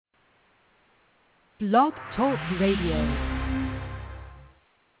Blog Talk Radio.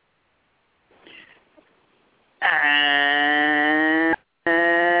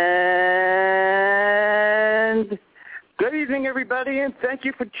 And good evening, everybody, and thank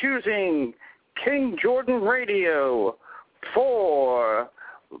you for choosing King Jordan Radio for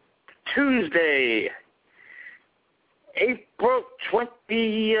Tuesday, April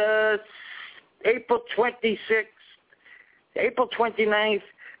 26th, April 29th,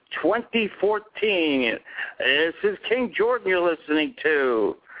 2014. This is King Jordan you're listening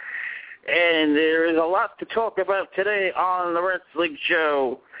to. And there is a lot to talk about today on the Wrestling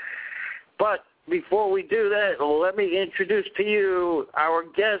Show. But before we do that, let me introduce to you our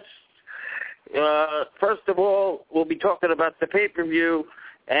guests. First of all, we'll be talking about the pay-per-view.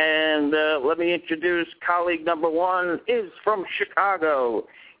 And let me introduce colleague number one is from Chicago.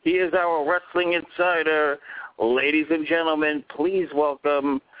 He is our wrestling insider. Ladies and gentlemen, please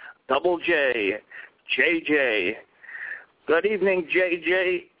welcome Double J, JJ. Good evening,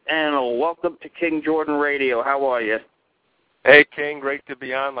 JJ, and welcome to King Jordan Radio. How are you? Hey, King, great to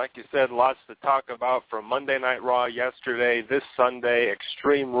be on. Like you said, lots to talk about from Monday Night Raw yesterday, this Sunday,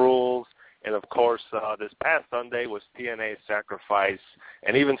 Extreme Rules, and, of course, this past Sunday was TNA Sacrifice,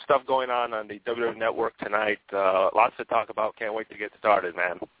 and even stuff going on the WWE Network tonight. Lots to talk about. Can't wait to get started,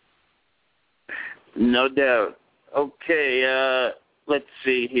 man. No doubt. Okay, let's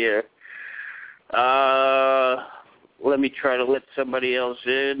see here. Let me try to let somebody else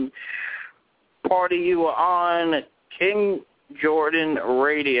in. Party, you are on King Jordan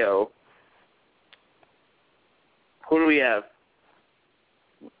Radio. Who do we have?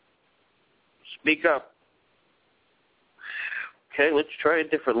 Speak up. Okay, let's try a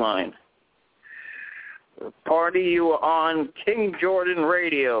different line. Party, you are on King Jordan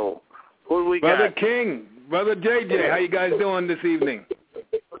Radio. Who do we got? Brother King, Brother JJ, how you guys doing this evening?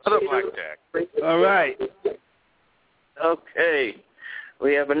 Brother Blackjack. All right. Okay.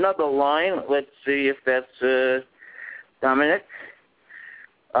 We have another line. Let's see if that's Dominic.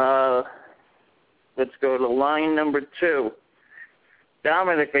 Let's go to line number 2.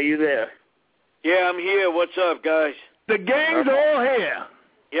 Dominic, are you there? Yeah, I'm here. What's up, guys? The gang's all here.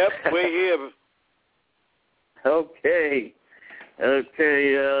 Yep, we're here. Okay. I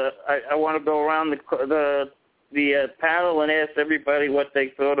want to go around the panel and ask everybody what they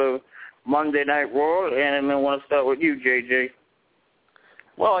thought of Monday Night Raw, and I want to start with you, JJ.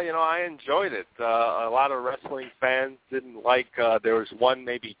 Well, I enjoyed it. A lot of wrestling fans didn't like there was one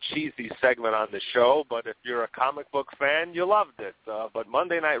maybe cheesy segment on the show, but if you're a comic book fan, you loved it. But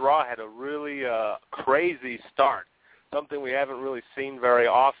Monday Night Raw had a really crazy start, something we haven't really seen very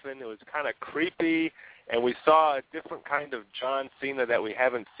often. It was kind of creepy, and we saw a different kind of John Cena that we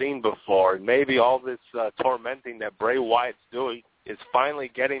haven't seen before. And maybe all this tormenting that Bray Wyatt's doing is finally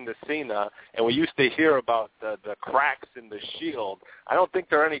getting to Cena, and we used to hear about the cracks in the Shield. I don't think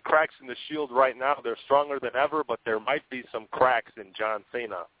there are any cracks in the Shield right now. They're stronger than ever, but there might be some cracks in John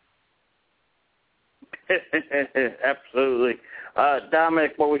Cena. Absolutely.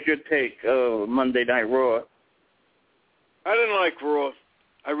 Dominic, what was your take of Monday Night Raw? I didn't like Raw.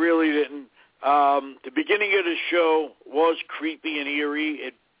 I really didn't. The beginning of the show was creepy and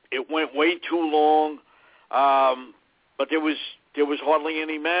eerie. It went way too long, but there was hardly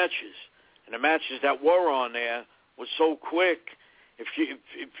any matches, and the matches that were on there were so quick.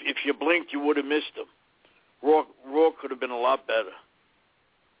 If you blinked, you would have missed them. Raw could have been a lot better.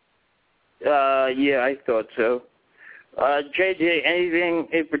 Yeah, I thought so. JJ, anything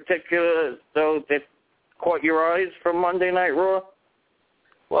in particular though that caught your eyes from Monday Night Raw?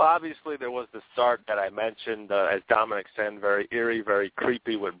 Well, obviously there was the start that I mentioned, as Dominic said, very eerie, very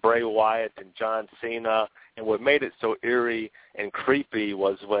creepy with Bray Wyatt and John Cena. And what made it so eerie and creepy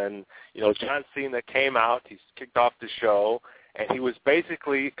was when, John Cena came out, he kicked off the show, and he was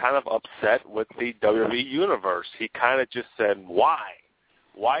basically kind of upset with the WWE Universe. He kind of just said, why?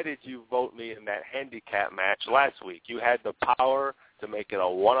 Why did you vote me in that handicap match last week? You had the power to make it a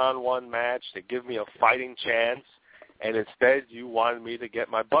one-on-one match, to give me a fighting chance, and instead you wanted me to get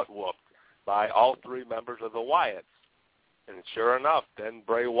my butt whooped by all 3 members of the Wyatts. And sure enough, then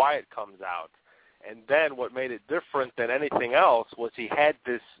Bray Wyatt comes out. And then what made it different than anything else was he had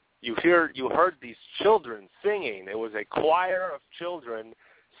this, you heard these children singing. It was a choir of children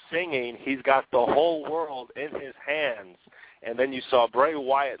singing, he's got the whole world in his hands. And then you saw Bray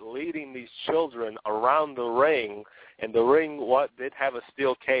Wyatt leading these children around the ring, and the ring did have a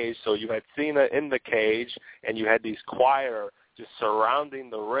steel cage, so you had Cena in the cage, and you had these choir just surrounding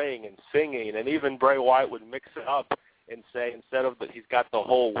the ring and singing, and even Bray Wyatt would mix it up and say instead of he's got the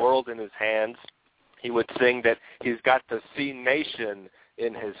whole world in his hands, he would sing that he's got the C Nation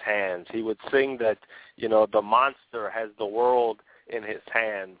in his hands. He would sing that, the monster has the world in his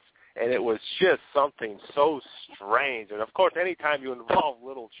hands. And it was just something so strange. And, of course, anytime you involve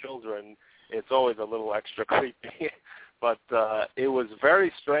little children, it's always a little extra creepy. But it was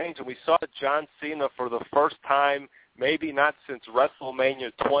very strange. And we saw John Cena for the first time, maybe not since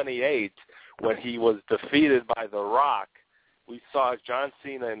WrestleMania 28, when he was defeated by The Rock. We saw John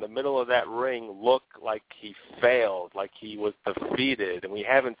Cena in the middle of that ring look like he failed, like he was defeated. And we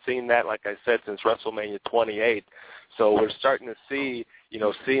haven't seen that, like I said, since WrestleMania 28. So we're starting to see,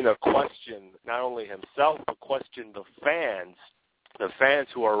 Cena question not only himself, but question the fans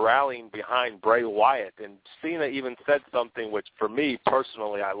who are rallying behind Bray Wyatt. And Cena even said something which, for me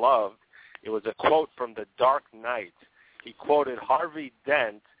personally, I loved. It was a quote from The Dark Knight. He quoted Harvey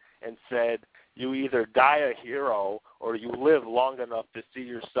Dent and said, "You either die a hero or you live long enough to see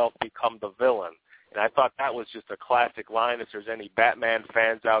yourself become the villain." And I thought that was just a classic line. If there's any Batman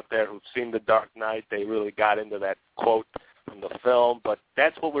fans out there who've seen The Dark Knight, they really got into that quote from the film. But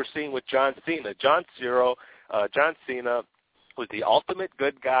that's what we're seeing with John Cena. John Cena was the ultimate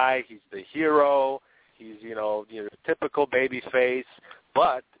good guy. He's the hero. He's, your typical baby face.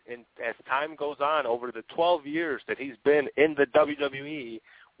 But as time goes on, over the 12 years that he's been in the WWE,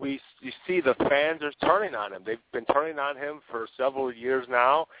 you see the fans are turning on him. They've been turning on him for several years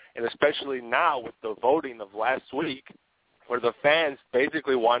now, and especially now with the voting of last week, where the fans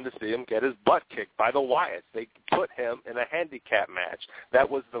basically wanted to see him get his butt kicked by the Wyatts. They put him in a handicap match. That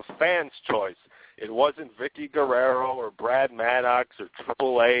was the fans' choice. It wasn't Vicky Guerrero or Brad Maddox or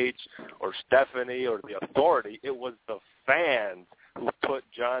Triple H or Stephanie or the Authority. It was the fans who put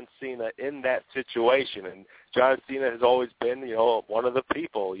John Cena in that situation. And John Cena has always been, one of the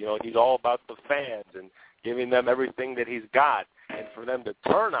people. He's all about the fans and giving them everything that he's got. And for them to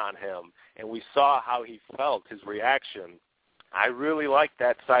turn on him, and we saw how he felt, his reaction, I really like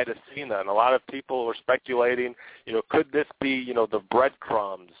that side of Cena. And a lot of people were speculating, could this be, the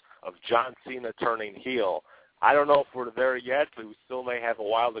breadcrumbs of John Cena turning heel? I don't know if we're there yet. We still may have a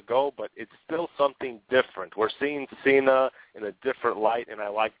while to go, but it's still something different. We're seeing Cena in a different light, and I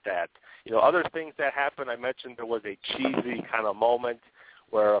like that. Other things that happened, I mentioned there was a cheesy kind of moment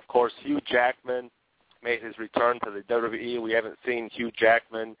where, of course, Hugh Jackman made his return to the WWE. We haven't seen Hugh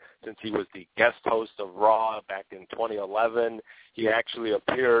Jackman since he was the guest host of Raw back in 2011. He actually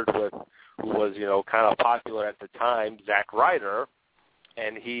appeared with who was, kind of popular at the time, Zack Ryder,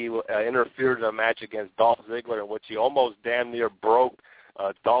 and he interfered in a match against Dolph Ziggler in which he almost damn near broke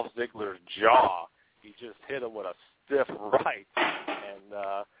Dolph Ziggler's jaw. He just hit him with a stiff right.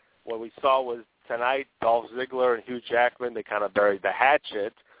 And what we saw was tonight, Dolph Ziggler and Hugh Jackman, they kind of buried the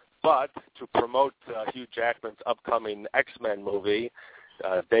hatchet. But to promote Hugh Jackman's upcoming X-Men movie,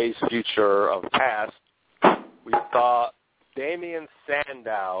 Days Future of Past, we saw Damien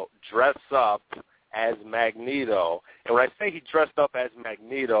Sandow dress up as Magneto. And when I say he dressed up as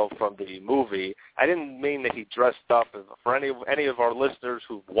Magneto from the movie, I didn't mean that he dressed up. For any of our listeners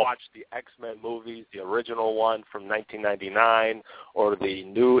who've watched the X-Men movies, the original one from 1999 or the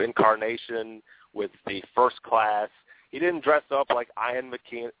new incarnation with the First Class, he didn't dress up like Ian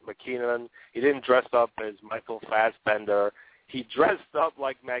McKinnon. He didn't dress up as Michael Fassbender. He dressed up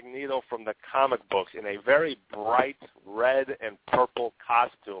like Magneto from the comic books in a very bright red and purple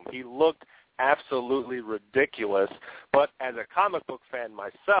costume. He looked absolutely ridiculous, but as a comic book fan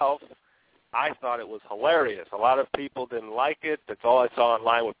myself, I thought it was hilarious. A lot of people didn't like it. That's all I saw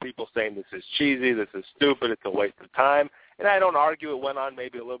online with people saying this is cheesy, this is stupid, it's a waste of time. And I don't argue it went on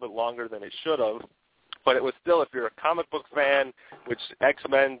maybe a little bit longer than it should have, but it was still, if you're a comic book fan, which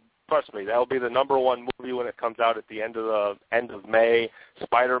X-Men, trust me, that'll be the number one movie when it comes out at the end of May.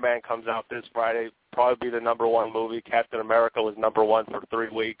 Spider-Man comes out this Friday, probably be the number one movie. Captain America was number one for 3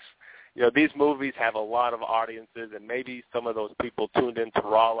 weeks. These movies have a lot of audiences, and maybe some of those people tuned into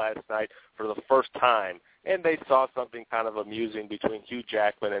Raw last night for the first time, and they saw something kind of amusing between Hugh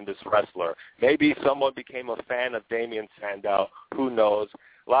Jackman and this wrestler. Maybe someone became a fan of Damien Sandow. Who knows?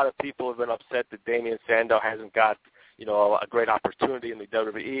 A lot of people have been upset that Damien Sandow hasn't got, a great opportunity in the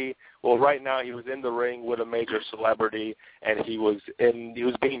WWE. Well, right now he was in the ring with a major celebrity, and he was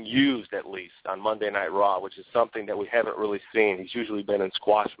being used at least on Monday Night Raw, which is something that we haven't really seen. He's usually been in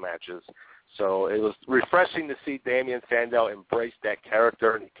squash matches. So it was refreshing to see Damien Sandow embrace that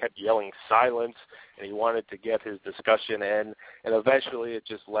character, and he kept yelling silence, and he wanted to get his discussion in, and eventually it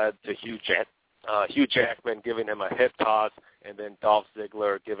just led to Hugh Jackman giving him a hip toss, and then Dolph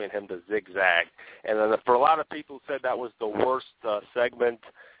Ziggler giving him the zigzag. And then for a lot of people who said that was the worst segment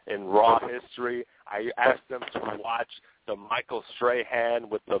in Raw history, I asked them to watch the Michael Strahan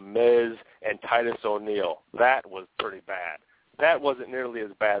with The Miz and Titus O'Neil. That was pretty bad. that wasn't nearly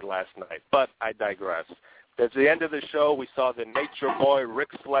as bad last night. But I digress. At the end of the show, we saw the Nature Boy Ric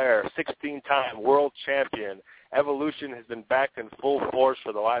Flair, 16-time world champion. Evolution has been back in full force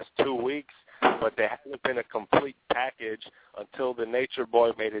for the last 2 weeks, but they haven't been a complete package until the Nature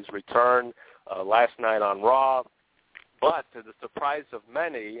Boy made his return last night on Raw. But to the surprise of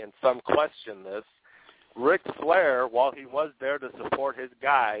many, and some question this, Ric Flair, while he was there to support his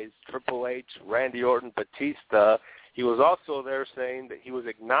guys, Triple H, Randy Orton, Batista, he was also there saying that he was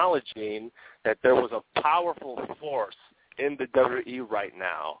acknowledging that there was a powerful force in the WWE right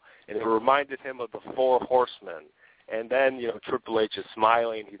now, and it reminded him of the Four Horsemen. And then, Triple H is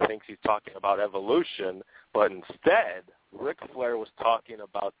smiling. He thinks he's talking about Evolution, but instead, Ric Flair was talking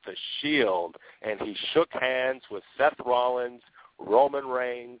about the Shield, and he shook hands with Seth Rollins, Roman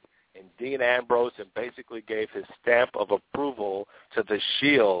Reigns, and Dean Ambrose, and basically gave his stamp of approval to the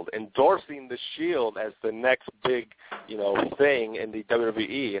Shield, endorsing the Shield as the next big, thing in the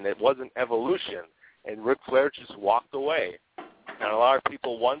WWE, and it wasn't Evolution. And Ric Flair just walked away. And a lot of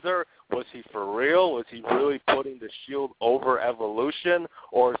people wonder, was he for real? Was he really putting the Shield over Evolution?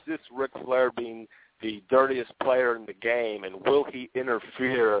 Or is this Ric Flair being the dirtiest player in the game, and will he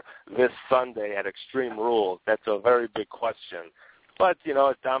interfere this Sunday at Extreme Rules? That's a very big question. But,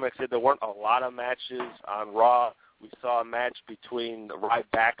 as Dominic said, there weren't a lot of matches on Raw. We saw a match between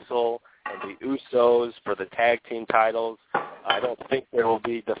Ryback and the Usos for the tag team titles. I don't think they will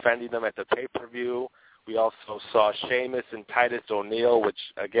be defending them at the pay-per-view. We also saw Sheamus and Titus O'Neil, which,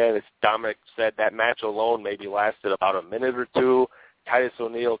 again, as Dominic said, that match alone maybe lasted about a minute or two. Titus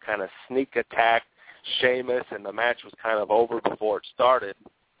O'Neil kind of sneak attacked Sheamus, and the match was kind of over before it started.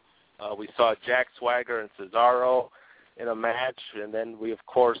 We saw Jack Swagger and Cesaro in a match, and then we, of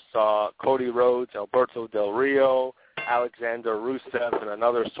course, saw Cody Rhodes, Alberto Del Rio, Alexander Rusev in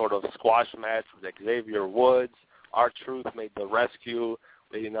another sort of squash match with Xavier Woods. R-Truth made the rescue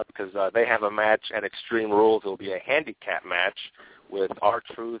leading up because they have a match at Extreme Rules. It will be a handicap match with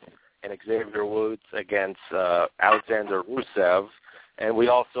R-Truth and Xavier Woods against Alexander Rusev. And we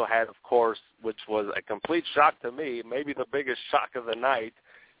also had, of course, which was a complete shock to me, maybe the biggest shock of the night,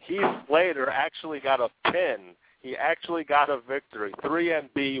 Heath Slater actually got a pin. He actually got a victory.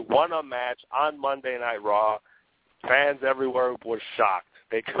 3MB won a match on Monday Night Raw. Fans everywhere were shocked.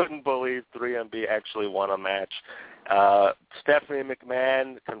 They couldn't believe 3MB actually won a match. Stephanie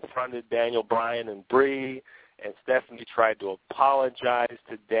McMahon confronted Daniel Bryan and Brie, and Stephanie tried to apologize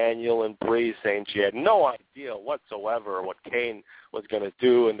to Daniel and Brie, saying she had no idea whatsoever what Kane was going to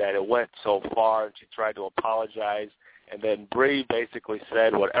do and that it went so far, and she tried to apologize. And then Brie basically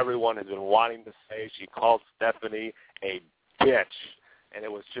said what everyone has been wanting to say. She called Stephanie a bitch, and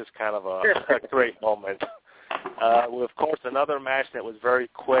it was just kind of a great moment. Well, of course, another match that was very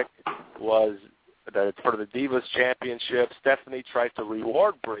quick was for the Divas Championship. Stephanie tried to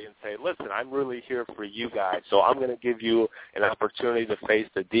reward Brie and say, listen, I'm really here for you guys, so I'm going to give you an opportunity to face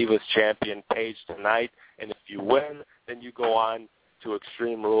the Divas Champion Paige tonight, and if you win, then you go on to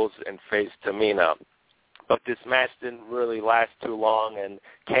Extreme Rules and face Tamina. But this match didn't really last too long, and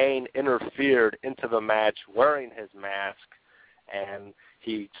Kane interfered into the match wearing his mask, and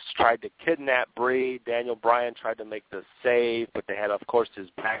he tried to kidnap Brie. Daniel Bryan tried to make the save, but they had, of course, his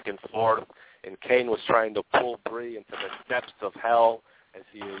back and forth, and Kane was trying to pull Brie into the depths of hell as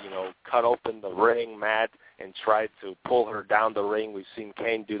he, cut open the ring mat and tried to pull her down the ring. We've seen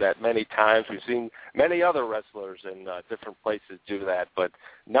Kane do that many times. We've seen many other wrestlers in different places do that, but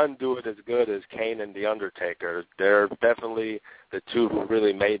none do it as good as Kane and The Undertaker. They're definitely the two who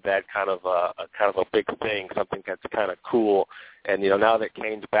really made that kind of a big thing, something that's kind of cool. And now that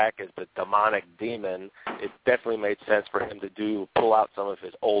Kane's back as the demonic demon, it definitely made sense for him to pull out some of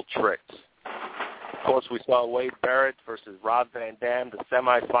his old tricks. Of course, we saw Wade Barrett versus Rob Van Dam, the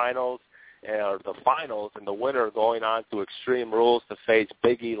semifinals, or the finals, and the winner going on to Extreme Rules to face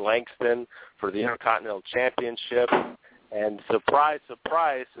Big E Langston for the Intercontinental Championship. And surprise,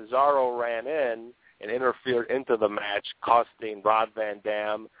 surprise, Cesaro ran in and interfered into the match, costing Rob Van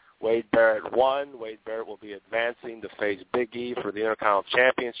Dam. Wade Barrett won. Wade Barrett will be advancing to face Big E for the Intercontinental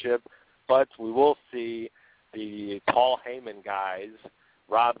Championship. But we will see the Paul Heyman guys,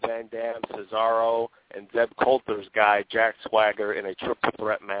 Rob Van Dam, Cesaro, and Zeb Coulter's guy, Jack Swagger, in a triple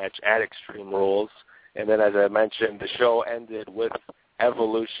threat match at Extreme Rules. And then, as I mentioned, the show ended with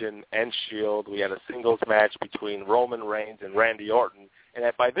Evolution and Shield. We had a singles match between Roman Reigns and Randy Orton. And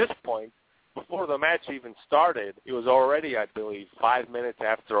by this point, before the match even started, it was already, I believe, 5 minutes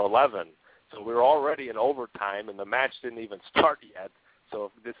after 11. So we were already in overtime, and the match didn't even start yet. So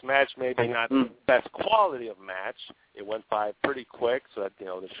this match may be not the best quality of match. It went by pretty quick so that,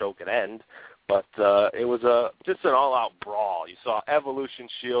 the show could end. But it was just an all-out brawl. You saw Evolution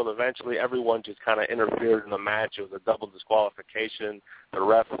Shield. Eventually, everyone just kind of interfered in the match. It was a double disqualification. The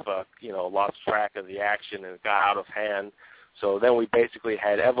ref, lost track of the action and it got out of hand. So then we basically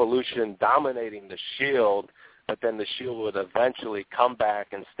had Evolution dominating the Shield, but then the Shield would eventually come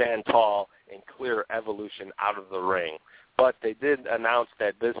back and stand tall and clear Evolution out of the ring. But they did announce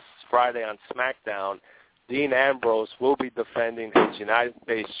that this Friday on SmackDown, Dean Ambrose will be defending his United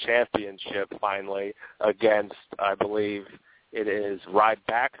States Championship finally against, I believe it is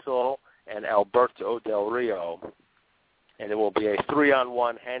Rybaxel and Alberto Del Rio. And it will be a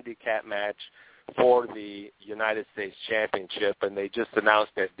 3-on-1 handicap match for the United States Championship. And they just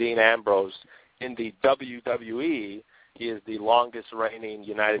announced that Dean Ambrose in the WWE, he is the longest reigning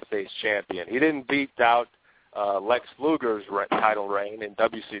United States champion. He didn't beat out Lex Luger's title reign in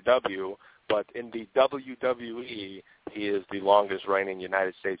WCW, but in the WWE, he is the longest reigning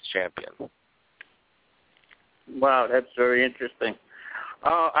United States champion. Wow, that's very interesting.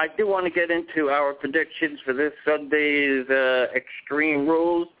 I do want to get into our predictions for this Sunday's Extreme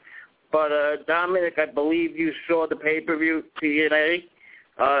Rules, but Dominic, I believe you saw the pay-per-view TNA.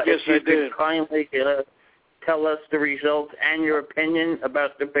 Yes, if you I could did. Kindly tell us the results and your opinion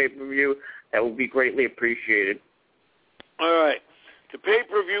about the pay-per-view, that would be greatly appreciated. All right. The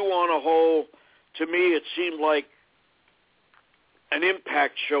pay-per-view on a whole, to me, it seemed like an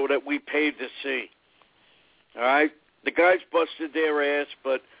Impact show that we paid to see. All right? The guys busted their ass,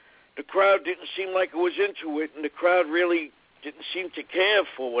 but the crowd didn't seem like it was into it, and the crowd really didn't seem to care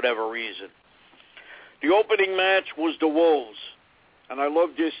for whatever reason. The opening match was the Wolves, and I love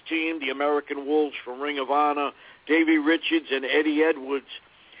this team, the American Wolves from Ring of Honor, Davey Richards and Eddie Edwards,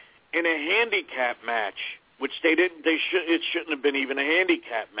 in a handicap match, which it shouldn't have been even a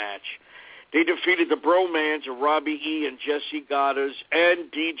handicap match. They defeated the Bromans of Robbie E. and Jesse Goddard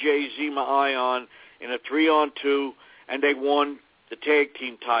and DJ Zema Ion in a 3-on-2, and they won the tag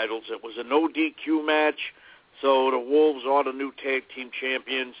team titles. It was a no DQ match, so the Wolves are the new tag team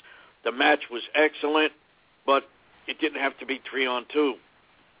champions. The match was excellent, but it didn't have to be 3-on-2.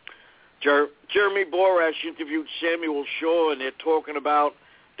 Jeremy Borash interviewed Samuel Shaw, and they're talking about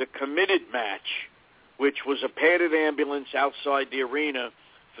the committed match, which was a padded ambulance outside the arena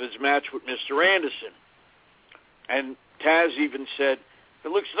for his match with Mr. Anderson. And Taz even said, it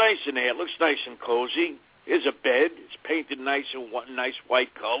looks nice in there. It looks nice and cozy. Here's a bed. It's painted nice in nice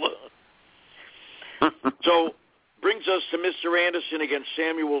white color. So brings us to Mr. Anderson against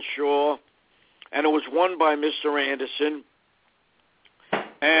Samuel Shaw, and it was won by Mr. Anderson.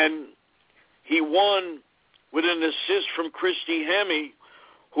 And he won with an assist from Christy Hemme,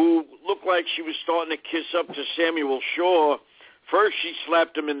 who looked like she was starting to kiss up to Samuel Shaw. First, she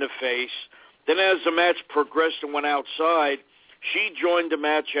slapped him in the face. Then as the match progressed and went outside, she joined the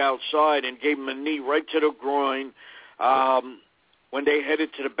match outside and gave him a knee right to the groin. When they headed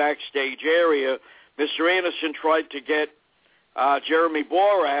to the backstage area, Mr. Anderson tried to get Jeremy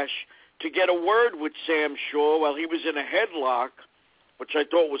Borash to get a word with Sam Shaw while he was in a headlock, which I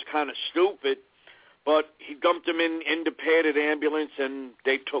thought was kind of stupid. But he dumped him in the padded ambulance, and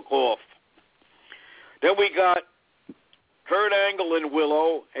they took off. Then we got Kurt Angle and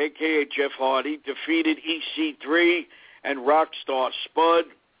Willow, a.k.a. Jeff Hardy, defeated EC3 and Rockstar Spud.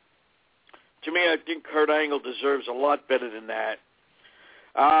 To me, I think Kurt Angle deserves a lot better than that.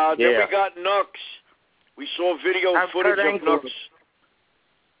 Then we got Nux. We saw video footage of Nux.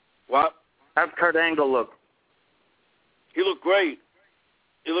 What? How'd Kurt Angle look? He looked great.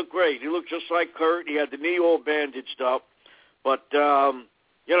 He looked great. He looked just like Kurt. He had the knee all bandaged up. But,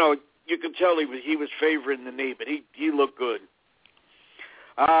 you could tell he was favoring the knee, but he looked good.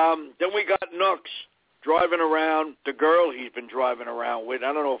 Then we got Nux driving around, the girl he's been driving around with.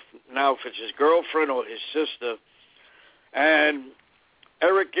 I don't know if it's his girlfriend or his sister. And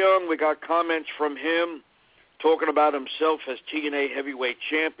Eric Young, we got comments from him talking about himself as TNA heavyweight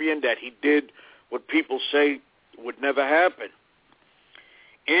champion, that he did what people say would never happen.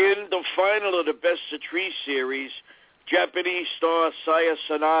 In the final of the Best of Three series, Japanese star Saya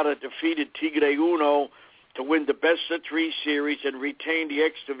Sanada defeated Tigre Uno to win the Best of Three series and retain the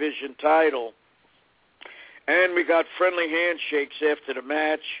X Division title. And we got friendly handshakes after the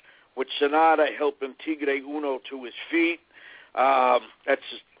match, with Sanada helping Tigre Uno to his feet.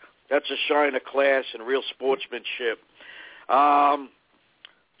 That's a sign of class and real sportsmanship.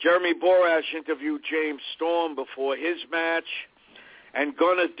 Jeremy Borash interviewed James Storm before his match, and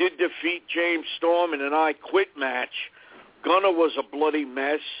Gunner did defeat James Storm in an I Quit match. Gunner was a bloody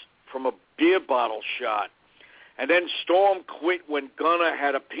mess from a beer bottle shot. And then Storm quit when Gunner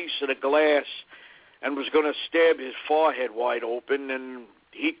had a piece of the glass and was going to stab his forehead wide open, and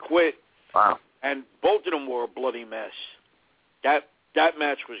he quit. Wow. and both of them were a bloody mess. That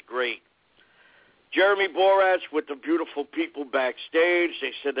match was great. Jeremy Borash with the beautiful people backstage.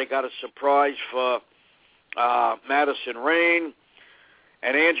 They said they got a surprise for Madison Rayne.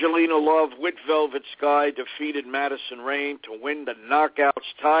 And Angelina Love with Velvet Sky defeated Madison Rayne to win the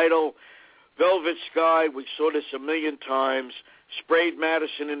Knockouts title. Velvet Sky, we saw this a million times, sprayed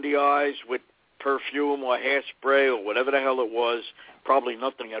Madison in the eyes with perfume or hairspray or whatever the hell it was, probably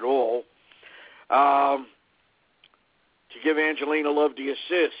nothing at all, to give Angelina Love the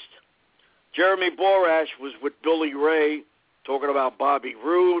assist. Jeremy Borash was with Billy Ray talking about Bobby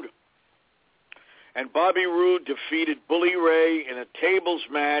Roode. And Bobby Roode defeated Bully Ray in a tables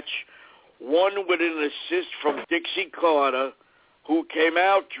match, won with an assist from Dixie Carter, who came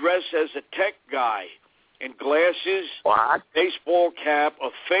out dressed as a tech guy in glasses, baseball cap, a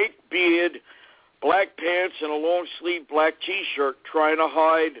fake beard, black pants, and a long-sleeve black T-shirt, trying to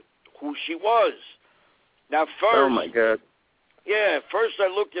hide who she was. Now, first, oh my God, yeah, first I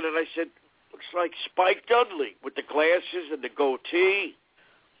looked at it, I said, looks like Spike Dudley with the glasses and the goatee.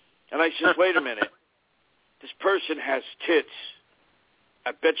 And I said, wait a minute. This person has tits.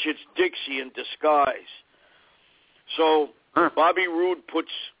 I bet you it's Dixie in disguise. So Bobby Roode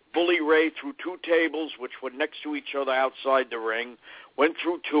puts Bully Ray through two tables, which were next to each other outside the ring, went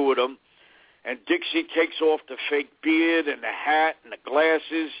through two of them, and Dixie takes off the fake beard and the hat and the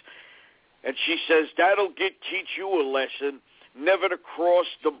glasses, and she says, that'll teach you a lesson, never to cross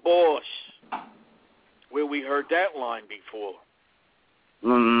the boss, where we heard that line before.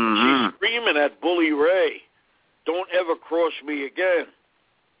 Mm-hmm. She's screaming at Bully Ray, don't ever cross me again.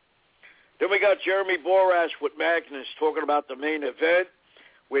 Then we got Jeremy Borash with Magnus talking about the main event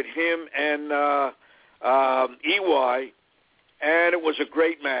with him and EY, and it was a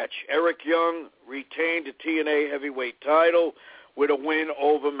great match. Eric Young retained the TNA heavyweight title with a win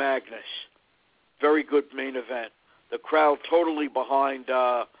over Magnus. Very good main event. The crowd totally behind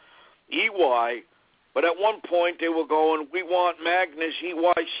EY, but at one point they were going, we want Magnus,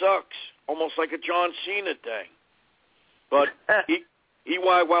 EY sucks, almost like a John Cena thing. But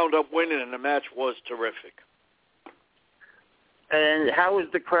EY wound up winning, and the match was terrific. And how was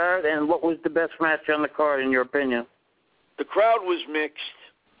the crowd, and what was the best match on the card, in your opinion? The crowd was mixed.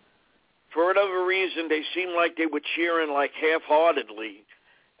 For whatever reason, they seemed like they were cheering like half-heartedly.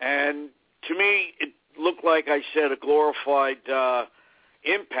 And to me, it looked like, I said, a glorified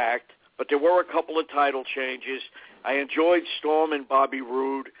Impact, but there were a couple of title changes. I enjoyed Storm and Bobby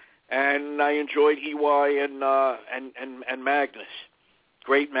Roode, and I enjoyed EY and Magnus.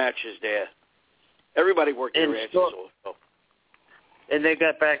 Great matches there. Everybody worked their asses off. And they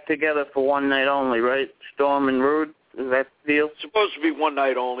got back together for one night only, right? Storm and Roode, is that the deal? It's supposed to be one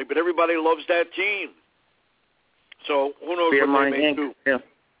night only, but everybody loves that team. So who knows what they may do. Yeah.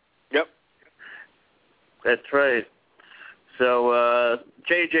 Yep. That's right. So,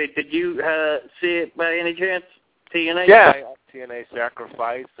 JJ, did you see it by any chance? TNA? Yeah, TNA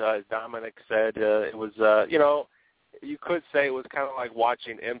Sacrifice. As Dominic said, it was, you could say it was kind of like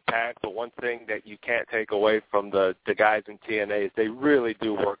watching Impact, but one thing that you can't take away from the guys in TNA is they really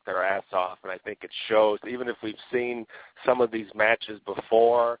do work their ass off, and I think it shows. Even if we've seen some of these matches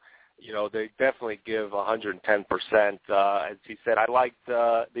before, they definitely give 110%. As he said, I liked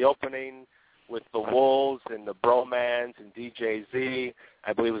the opening with the Wolves and the Bromans and DJZ.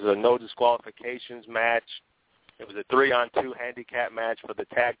 I believe it was a no disqualifications match. It was a 3-on-2 handicap match for the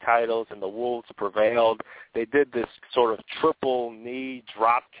tag titles, and the Wolves prevailed. They did this sort of triple knee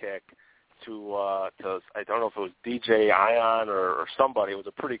drop kick to I don't know if it was DJ Ion or somebody. It was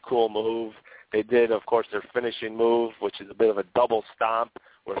a pretty cool move. They did, of course, their finishing move, which is a bit of a double stomp,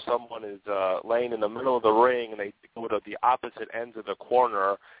 where someone is laying in the middle of the ring, and they go to the opposite ends of the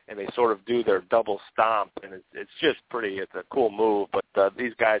corner, and they sort of do their double stomp, and it's just pretty. It's a cool move, but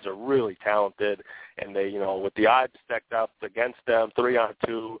these guys are really talented, and they, with the odds stacked up against them,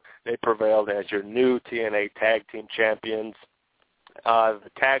 3-on-2, they prevailed as your new TNA Tag Team Champions. The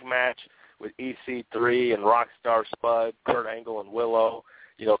tag match with EC3 and Rockstar Spud, Kurt Angle and Willow.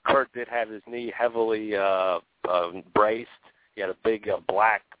 Kurt did have his knee heavily braced. He had a big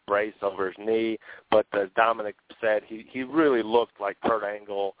black brace over his knee, but as Dominic said, he really looked like Kurt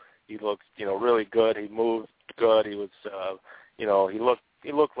Angle. He looked, really good. He moved good. He was,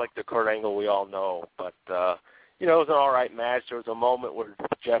 he looked like the Kurt Angle we all know. But it was an all right match. There was a moment where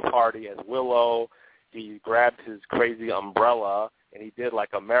Jeff Hardy as Willow, he grabbed his crazy umbrella and he did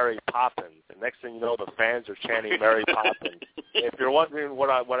like a Mary Poppins. And next thing you know, the fans are chanting Mary Poppins. If you're wondering what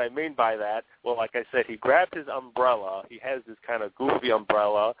I mean by that, well, like I said, he grabbed his umbrella. He has this kind of goofy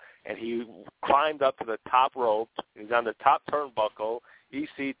umbrella, and he climbed up to the top rope. He's on the top turnbuckle.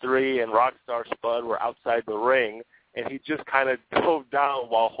 EC3 and Rockstar Spud were outside the ring, and he just kind of dove down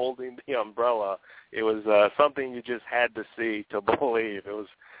while holding the umbrella. It was something you just had to see to believe. It was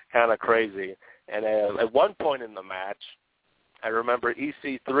kind of crazy. And at one point in the match, I remember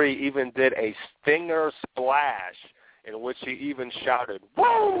EC3 even did a stinger splash in which he even shouted,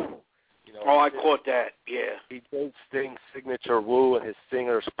 "Woo!" I caught that, yeah. He did Sting's signature woo and his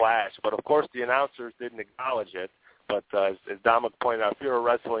stinger splash, but of course the announcers didn't acknowledge it. But as Dominic pointed out, if you're a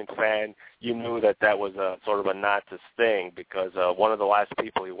wrestling fan, you knew that was a sort of a nod to Sting because one of the last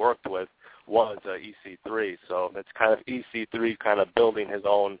people he worked with was EC3. So that's kind of EC3 kind of building his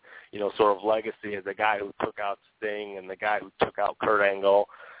own, sort of legacy as the guy who took out Sting and the guy who took out Kurt Angle.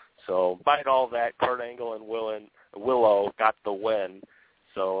 So despite all that, Kurt Angle and Willow got the win.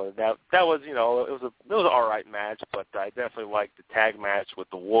 So that was, it was an all right match, but I definitely liked the tag match with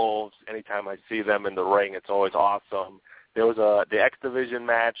the Wolves. Anytime I see them in the ring, it's always awesome. There was the X Division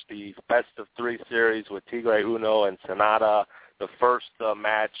match, the best of 3 series with Tigre Uno and Sonata. The first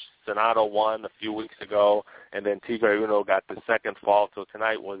match, Sonata won a few weeks ago, and then Tigre Uno got the second fall. So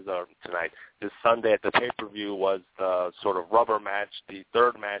this Sunday at the pay-per-view was the sort of rubber match, the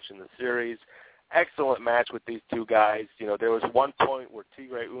third match in the series. Excellent match with these two guys. There was one point where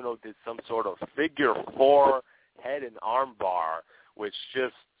Tigre Uno did some sort of figure 4 head and arm bar, which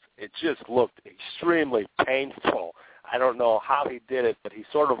just looked extremely painful. I don't know how he did it, but he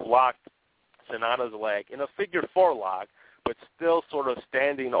sort of locked Sonata's leg in a figure 4 lock, but still sort of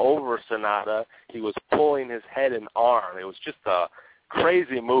standing over Sonata. He was pulling his head and arm. It was just a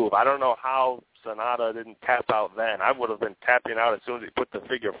crazy move. I don't know how Sonata didn't tap out then. I would have been tapping out as soon as he put the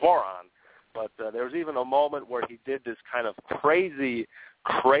figure 4 on. But there was even a moment where he did this kind of crazy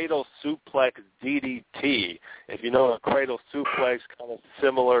cradle suplex DDT. If you know a cradle suplex, kind of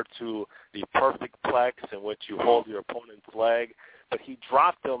similar to the perfect plex in which you hold your opponent's leg. But he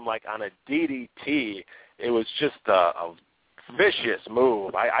dropped him like on a DDT. It was just a vicious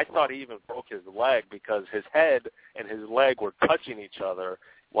move. I thought he even broke his leg because his head and his leg were touching each other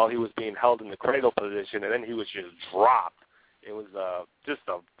while he was being held in the cradle position, and then he was just dropped. It was just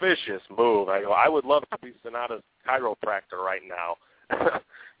a vicious move. I would love to be Sonata's chiropractor right now.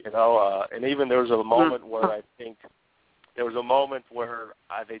 And even there was a moment where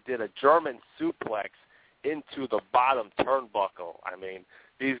they did a German suplex into the bottom turnbuckle. I mean,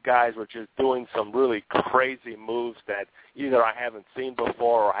 these guys were just doing some really crazy moves that either I haven't seen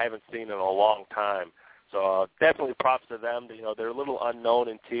before or I haven't seen in a long time. So definitely props to them. They're a little unknown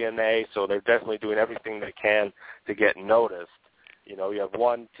in TNA, so they're definitely doing everything they can to get noticed. You have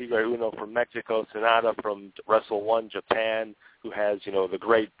one Tigre Uno from Mexico, Sonata from Wrestle One Japan, who has, the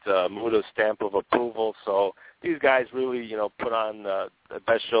great Muda stamp of approval. So these guys really, put on the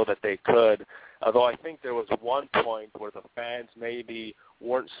best show that they could. Although I think there was one point where the fans maybe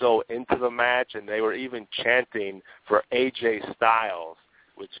weren't so into the match, and they were even chanting for AJ Styles,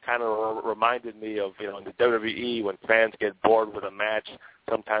 which kind of reminded me of, in the WWE, when fans get bored with a match,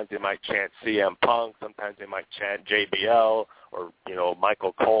 sometimes they might chant CM Punk, sometimes they might chant JBL or,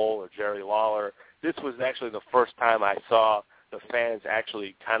 Michael Cole or Jerry Lawler. This was actually the first time I saw the fans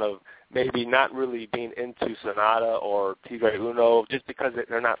actually kind of maybe not really being into Sonata or Tigre Uno just because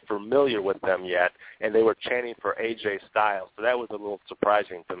they're not familiar with them yet, and they were chanting for AJ Styles. So that was a little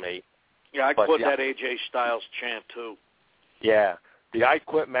surprising to me. Yeah, I caught that AJ Styles chant too. Yeah. The I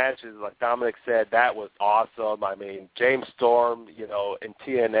Quit matches, like Dominic said, that was awesome. I mean, James Storm, in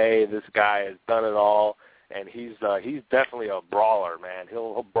TNA, this guy has done it all, and he's definitely a brawler, man.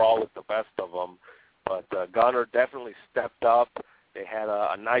 He'll brawl with the best of them. But Gunner definitely stepped up. They had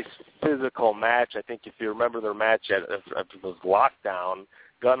a nice physical match. I think if you remember their match at it was Lockdown,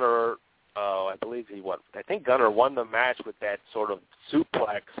 Gunner, I think Gunner won the match with that sort of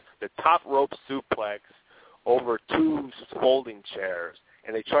suplex, the top rope suplex, over 2 folding chairs,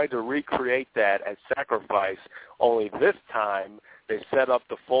 and they tried to recreate that at Sacrifice, only this time they set up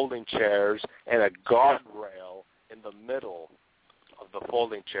the folding chairs and a guardrail in the middle of the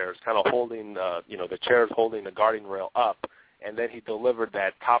folding chairs, kind of holding, the chairs holding the guarding rail up, and then he delivered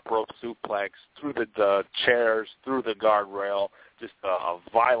that top rope suplex through the chairs, through the guardrail, just a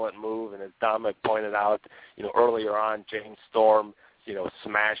violent move, and as Dominic pointed out, earlier on, James Storm,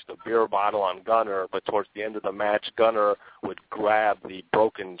 smashed a beer bottle on Gunner, but towards the end of the match, Gunner would grab the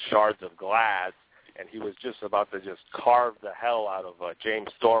broken shards of glass, and he was just about to just carve the hell out of James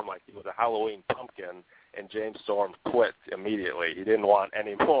Storm like he was a Halloween pumpkin, and James Storm quit immediately. He didn't want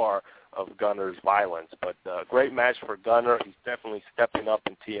any more of Gunner's violence, but great match for Gunner. He's definitely stepping up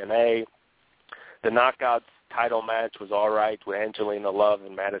in TNA. The Knockouts title match was all right with Angelina Love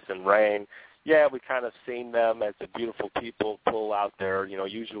and Madison Rayne. yeah, we kind of seen them as the beautiful people pull out their,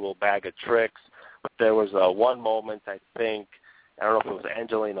 usual bag of tricks. But there was one moment, I think, I don't know if it was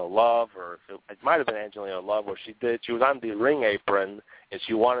Angelina Love or if it might have been Angelina Love, where she was on the ring apron and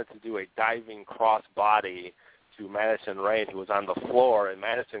she wanted to do a diving crossbody to Madison Rayne, who was on the floor, and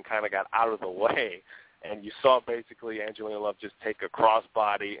Madison kind of got out of the way. And you saw basically Angelina Love just take a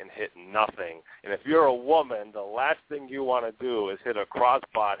crossbody and hit nothing. And if you're a woman, the last thing you want to do is hit a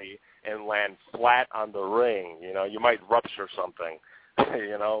crossbody and land flat on the ring. You might rupture something.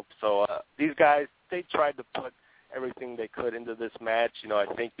 So these guys, they tried to put everything they could into this match. I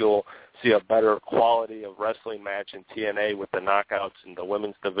think you'll see a better quality of wrestling match in TNA with the knockouts in the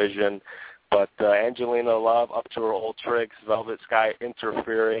women's division. But Angelina Love, up to her old tricks, Velvet Sky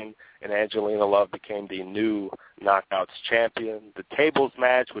interfering, and Angelina Love became the new Knockouts champion. The tables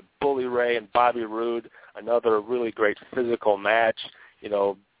match with Bully Ray and Bobby Roode, another really great physical match.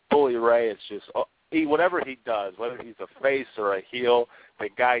 Bully Ray is just, whatever he does, whether he's a face or a heel, the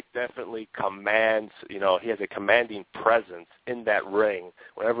guy definitely commands, he has a commanding presence in that ring.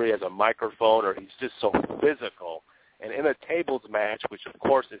 Whenever he has a microphone, or he's just so physical. And in a tables match, which of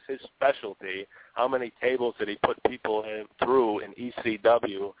course is his specialty, how many tables did he put people through in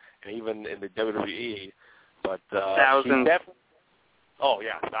ECW and even in the WWE? But thousands.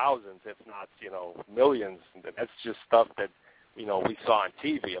 Thousands, if not millions. That's just stuff that we saw on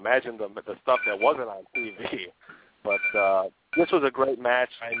TV. Imagine the stuff that wasn't on TV. But this was a great match.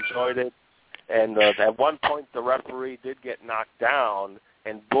 I enjoyed it. And at one point, the referee did get knocked down,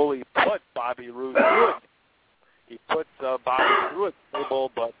 and Bully put Bobby Roode through it. He put Bobby through a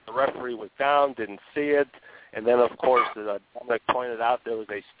table, but the referee was down, didn't see it. And then, of course, Dominic pointed out there was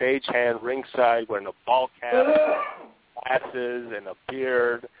a stagehand ringside wearing a ball cap, glasses, and a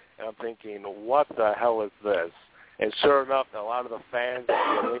beard. And I'm thinking, what the hell is this? And sure enough, a lot of the fans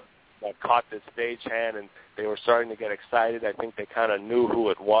that caught this stagehand, and they were starting to get excited. I think they kind of knew who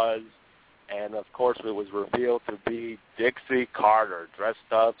it was. And, of course, it was revealed to be Dixie Carter, dressed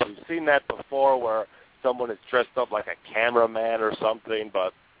up. We've seen that before where someone is dressed up like a cameraman or something,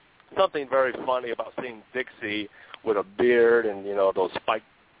 but something very funny about seeing Dixie with a beard and, those Spike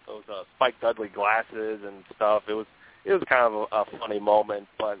Dudley glasses and stuff. It was kind of a funny moment,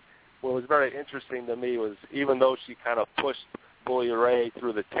 but what was very interesting to me was even though she kind of pushed Bully Ray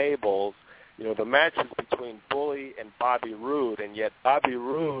through the tables, the match was between Bully and Bobby Roode, and yet Bobby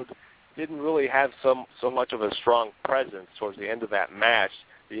Roode didn't really have so much of a strong presence towards the end of that match.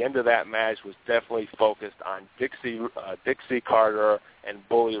 The end of that match was definitely focused on Dixie Carter and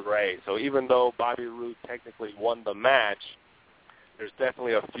Bully Ray. So even though Bobby Roode technically won the match, there's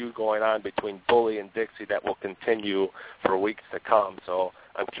definitely a feud going on between Bully and Dixie that will continue for weeks to come. So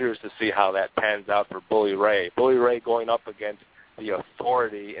I'm curious to see how that pans out for Bully Ray. Bully Ray going up against the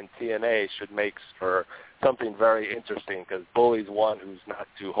Authority in TNA should make for something very interesting, because Bully's one who's not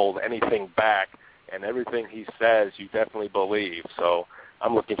to hold anything back, and everything he says you definitely believe. So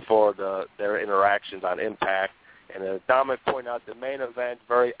I'm looking forward to their interactions on Impact. And as Dominic pointed out, the main event,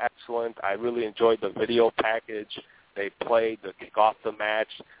 very excellent. I really enjoyed the video package they played to kick off the match.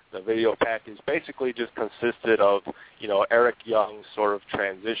 The video package basically just consisted of, Eric Young's sort of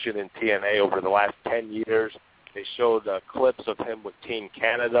transition in TNA over the last 10 years. They showed clips of him with Team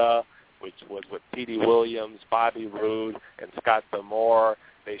Canada, which was with Petey Williams, Bobby Roode, and Scott D'Amore.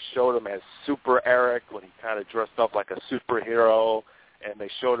 They showed him as Super Eric when he kind of dressed up like a superhero. And they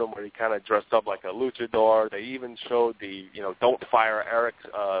showed him where he kind of dressed up like a luchador. They even showed the, Don't Fire Eric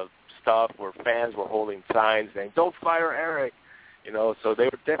stuff where fans were holding signs saying, Don't Fire Eric. So they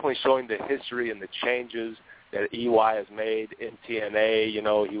were definitely showing the history and the changes that EY has made in TNA.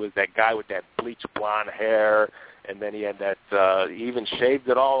 He was that guy with that bleached blonde hair, and then he had that, he even shaved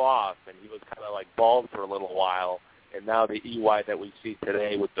it all off, and he was kind of like bald for a little while. And now the EY that we see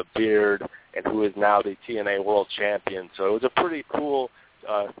today with the beard, and who is now the TNA World Champion. So it was a pretty cool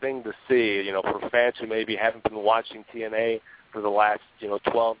thing to see, for fans who maybe haven't been watching TNA for the last,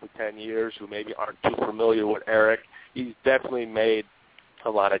 12 to 10 years, who maybe aren't too familiar with Eric. He's definitely made a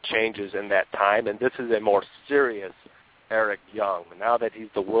lot of changes in that time, and this is a more serious Eric Young. Now that he's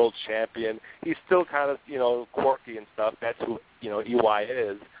the world champion, he's still kind of, quirky and stuff. That's who, EY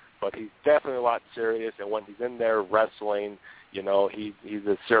is. But he's definitely a lot serious, and when he's in there wrestling, he's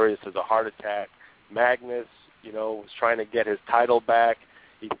as serious as a heart attack. Magnus, was trying to get his title back.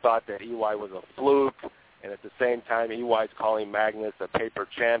 He thought that EY was a fluke, and at the same time, EY's calling Magnus a paper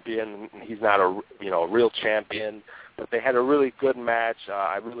champion, and he's not a real champion. But they had a really good match.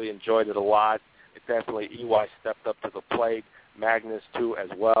 I really enjoyed it a lot. It definitely, EY stepped up to the plate. Magnus, too, as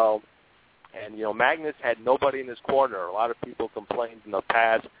well. And, Magnus had nobody in his corner. A lot of people complained in the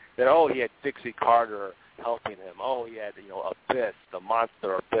past that, he had Dixie Carter helping him. He had, Abyss, the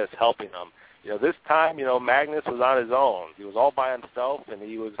monster Abyss, helping him. This time, Magnus was on his own. He was all by himself, and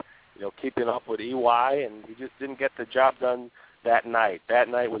he was, keeping up with EY, and he just didn't get the job done that night. That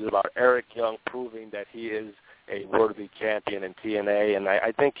night was about Eric Young proving that he is a worthy champion in TNA, and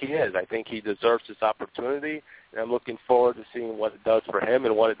I think he is. I think he deserves this opportunity, and I'm looking forward to seeing what it does for him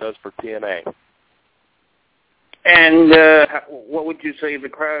and what it does for TNA. And what would you say the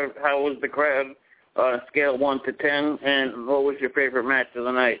crowd? How was the crowd on a scale of 1 to 10? And what was your favorite match of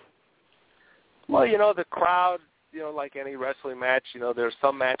the night? Well, the crowd, like any wrestling match, there's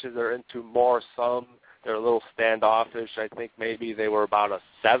some matches they're into more, some they're a little standoffish. I think maybe they were about a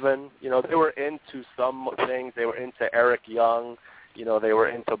 7. They were into some things. They were into Eric Young. They were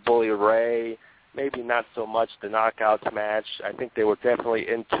into Bully Ray. Maybe not so much the Knockouts match. I think they were definitely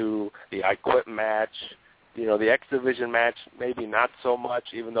into the I Quit match. The X Division match, maybe not so much,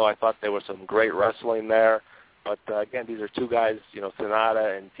 even though I thought there was some great wrestling there. But, again, these are two guys,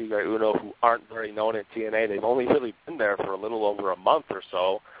 Sonata and Tigre Uno, who aren't very known in TNA. They've only really been there for a little over a month or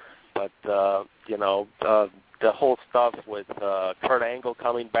so. But, the whole stuff with Kurt Angle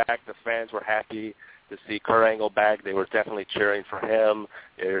coming back, the fans were happy to see Kurt Angle back. They were definitely cheering for him.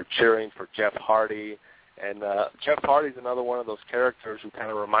 They were cheering for Jeff Hardy. And Jeff Hardy's another one of those characters who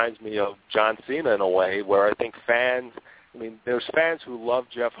kind of reminds me of John Cena in a way, where I think fans, there's fans who love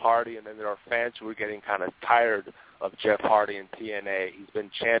Jeff Hardy, and then there are fans who are getting kind of tired of Jeff Hardy in TNA. He's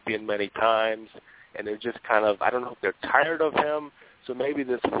been champion many times, and they're just kind of, I don't know if they're tired of him. So maybe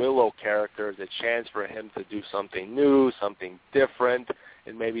this Willow character is a chance for him to do something new, something different,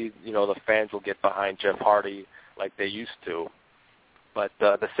 and maybe, the fans will get behind Jeff Hardy like they used to. But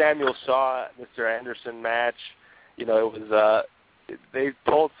the Samuel Shaw, Mr. Anderson match, it was, they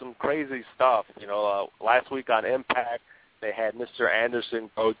told some crazy stuff. Last week on Impact, they had Mr. Anderson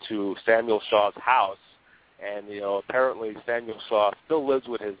go to Samuel Shaw's house, and, apparently Samuel Shaw still lives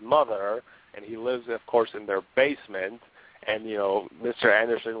with his mother, and he lives, of course, in their basement. And, Mr.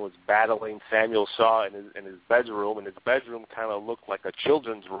 Anderson was battling Samuel Shaw in his bedroom, and his bedroom kind of looked like a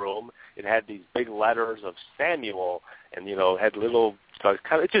children's room. It had these big letters of Samuel, and, had little,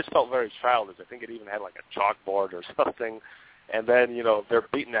 it just felt very childish. I think it even had like a chalkboard or something. And then, they're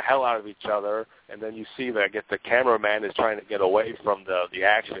beating the hell out of each other, and then you see that I guess the cameraman is trying to get away from the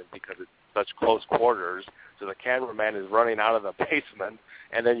action because it's such close quarters. So the cameraman is running out of the basement,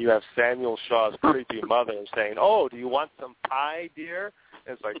 and then you have Samuel Shaw's creepy mother saying, "Oh, do you want some pie, dear?"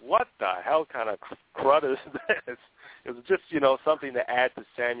 And it's like, what the hell kind of crud is this? It was just, something to add to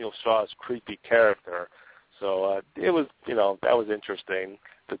Samuel Shaw's creepy character. So it was, that was interesting.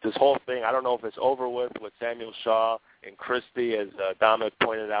 But this whole thing, I don't know if it's over with Samuel Shaw and Christie, as Dominic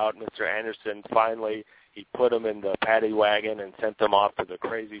pointed out. Mr. Anderson finally, he put him in the paddy wagon and sent them off to the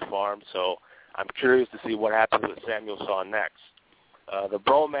crazy farm. So I'm curious to see what happens with Samuel Shaw next. The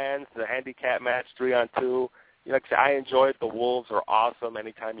Bromans, the handicap match, 3-on-2. Like I said, I enjoyed. The Wolves are awesome.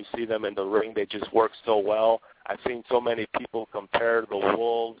 Anytime you see them in the ring, they just work so well. I've seen so many people compare the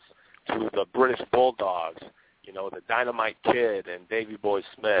Wolves to the British Bulldogs, the Dynamite Kid and Davey Boy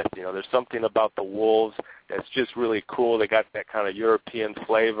Smith. There's something about the Wolves that's just really cool. They got that kind of European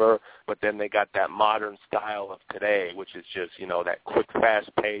flavor, but then they got that modern style of today, which is just, that quick,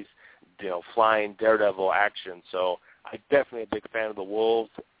 fast-paced, flying daredevil action. So I'm definitely a big fan of the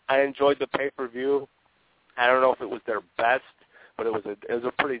Wolves. I enjoyed the pay-per-view. I don't know if it was their best, but it was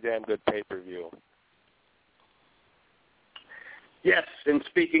a pretty damn good pay-per-view. Yes, and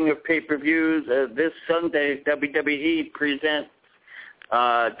speaking of pay-per-views, this Sunday, WWE presents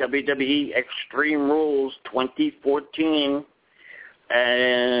WWE Extreme Rules 2014.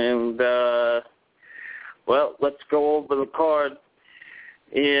 And, let's go over the card.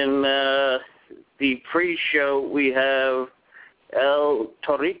 In the pre-show, we have El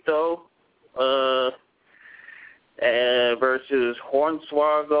Torito versus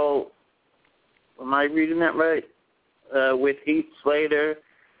Hornswoggle. Am I reading that right? With Heath Slater,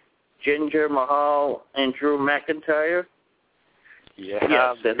 Jinder Mahal, and Drew McIntyre. Yeah.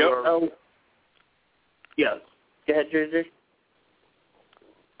 Yes. Yes. Go ahead, Jersey.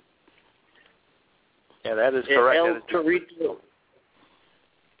 Yeah, that is correct. El Torito.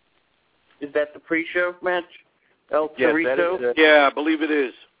 Is that the pre-show match? El Torito? Yeah, I believe it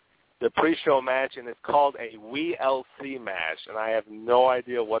is. The pre-show match, and it's called a WeLC match, and I have no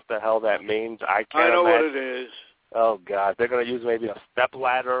idea what the hell that means. I know what it is. Oh, God. They're going to use maybe a step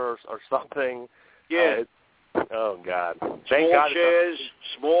ladder or something. Yeah. Oh, God. Small chairs,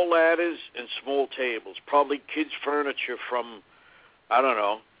 small ladders, and small tables. Probably kids' furniture from, I don't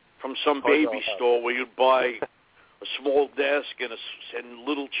know, from some baby store where you'd buy a small desk and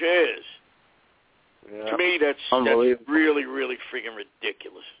little chairs. Yeah. To me, that's really, really freaking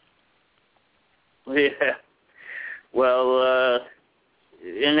ridiculous. Yeah. Well,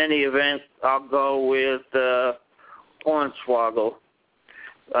 in any event, I'll go with Hornswoggle.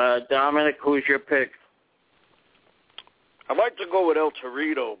 Dominic, who's your pick? I'd like to go with El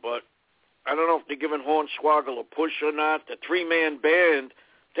Torito, but I don't know if they're giving Hornswoggle a push or not. The three-man band,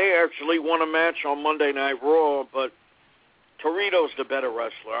 they actually won a match on Monday Night Raw, but Torito's the better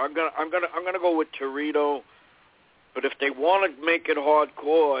wrestler. I'm gonna go with Torito, but if they want to make it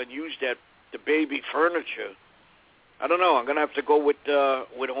hardcore and use the baby furniture, I don't know. I'm gonna have to go with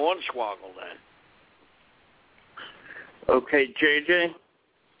Hornswoggle then. Okay, JJ.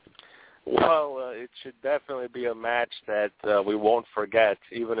 Well, it should definitely be a match that we won't forget,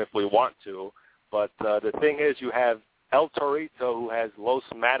 even if we want to. But the thing is, you have El Torito, who has Los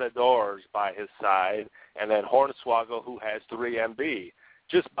Matadors by his side, and then Hornswoggle, who has 3MB.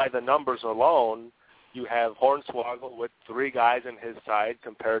 Just by the numbers alone, you have Hornswoggle with 3 guys in his side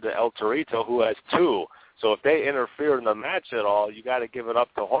compared to El Torito, who has 2. So if they interfere in the match at all, you got to give it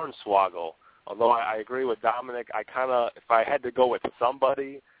up to Hornswoggle. Although I agree with Dominic, if I had to go with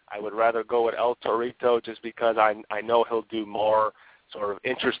somebody, I would rather go with El Torito just because I know he'll do more sort of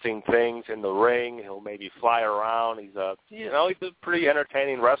interesting things in the ring. He'll maybe fly around. He's a pretty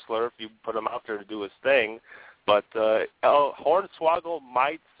entertaining wrestler if you put him out there to do his thing. But Hornswoggle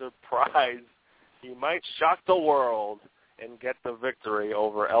might surprise. He might shock the world and get the victory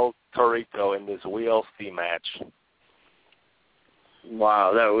over El Torito in this WLC match.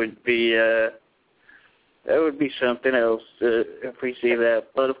 Wow, that would be something else if we see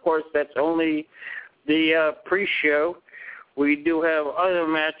that. But of course, that's only the pre-show. We do have other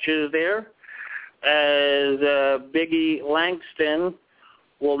matches there, as Biggie Langston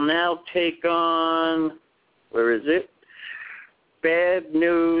will now take on, Bad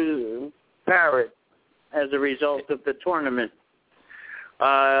News Barrett as a result of the tournament.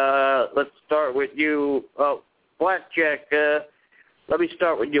 Let's start with you. Blackjack, let me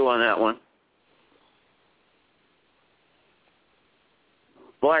start with you on that one.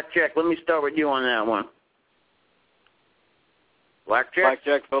 Blackjack, let me start with you on that one. Blackjack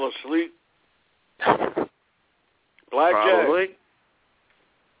fell asleep. Blackjack. Probably.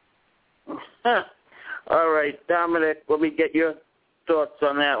 All right, Dominic, let me get your thoughts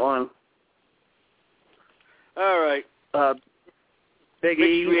on that one. All right. Big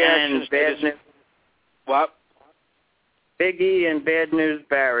E and Bad News. What? Big E and Bad News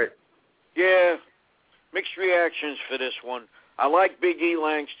Barrett. Yeah, mixed reactions for this one. I like Big E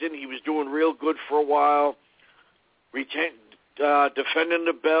Langston. He was doing real good for a while, defending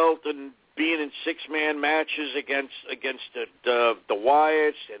the belt and being in 6-man matches against the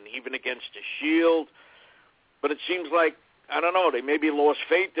Wyatts and even against the Shield. But it seems like, I don't know, they maybe lost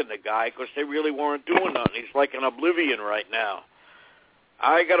faith in the guy because they really weren't doing nothing. He's like in oblivion right now.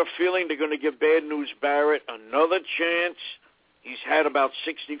 I got a feeling they're going to give Bad News Barrett another chance. He's had about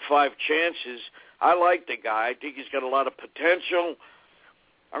 65 chances. I like the guy. I think he's got a lot of potential.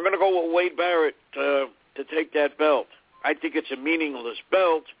 I'm going to go with Wade Barrett to take that belt. I think it's a meaningless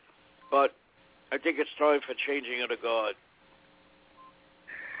belt, but I think it's time for changing of the guard.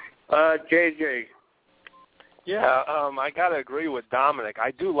 JJ. Yeah, I got to agree with Dominic.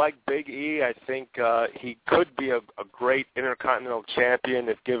 I do like Big E. I think he could be a great Intercontinental Champion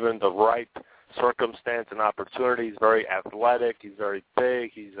if given the right circumstance and opportunity. He's very athletic. He's very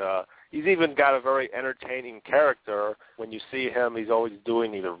big. He's even got a very entertaining character. When you see him, he's always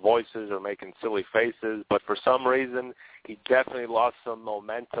doing either voices or making silly faces. But for some reason, he definitely lost some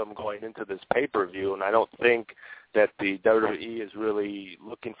momentum going into this pay-per-view, and I don't think that the WWE is really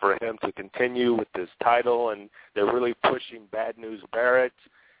looking for him to continue with this title, and they're really pushing Bad News Barrett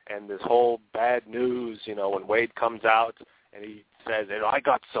and this whole bad news, when Wade comes out and he says, I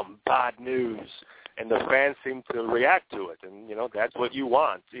got some bad news, and the fans seem to react to it, and, that's what you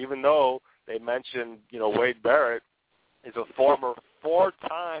want. Even though they mentioned, Wade Barrett is a former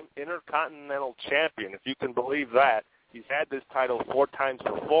 4-time Intercontinental Champion, if you can believe that. He's had this title 4 times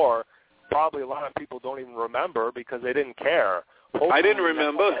before. Probably a lot of people don't even remember because they didn't care. Hopefully I didn't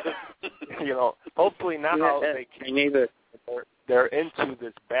remember. Hopefully now they're into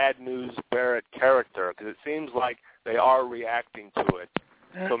this Bad News Barrett character because it seems like they are reacting to it.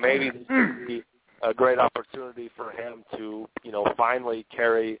 So maybe this could be a great opportunity for him to, finally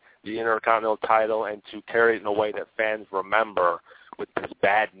carry the Intercontinental title and to carry it in a way that fans remember with this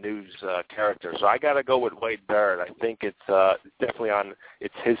Bad News character. So I got to go with Wade Barrett. I think it's definitely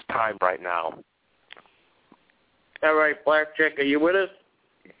it's his time right now. All right, Blackjack, are you with us?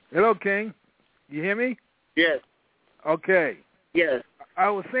 Hello, King. You hear me? Yes. Okay. Yes. I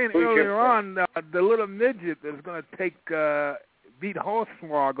was saying earlier on, the little midget is going to beat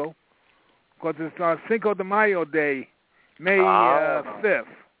Hornswoggle because it's Cinco de Mayo Day, May 5th.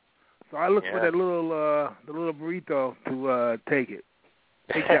 So I look for that the little burrito to take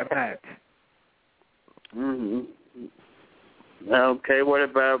that match. Mm-hmm. Okay. What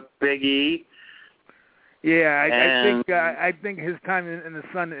about Big E? Yeah, I think his time in the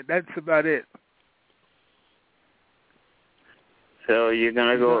sun. That's about it. So you're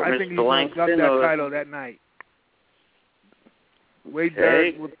gonna go with I think he's Mr. going to Langston? that title that night. Wade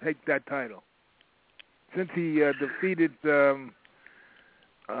Barrett will take that title since he defeated Rob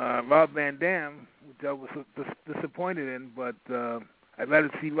Van Dam, which I was disappointed in. But I'd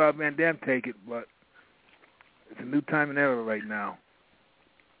rather see Rob Van Dam take it. But it's a new time and era right now.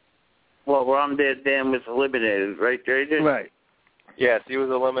 Well, Rob Van Dam was eliminated, right, JJ? Right. Yes, he was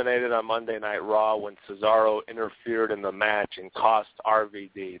eliminated on Monday Night Raw when Cesaro interfered in the match and cost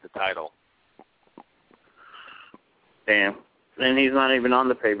RVD the title. Damn. And he's not even on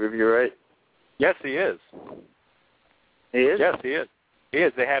the pay-per-view, right? Yes, he is. He is? Yes, he is. He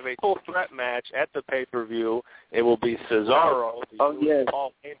is. They have a full threat match at the pay-per-view. It will be Cesaro, the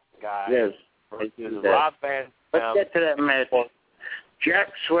Paul Heyman guy, versus Rob Van Dam. Let's get to that match. Jack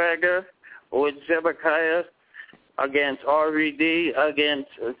Swagger with Zebekiah against RVD against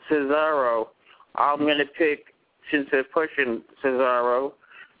Cesaro. I'm going to pick, since they're pushing Cesaro,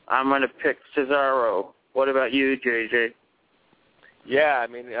 I'm going to pick Cesaro. What about you, JJ? Yeah, I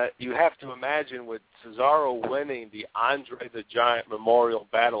mean, you have to imagine with Cesaro winning the Andre the Giant Memorial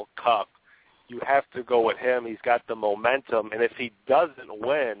Battle Cup, you have to go with him. He's got the momentum, and if he doesn't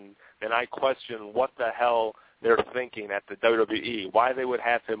win, then I question what the hell they're thinking at the WWE, why they would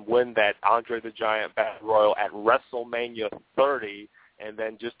have him win that Andre the Giant Battle Royal at WrestleMania 30 and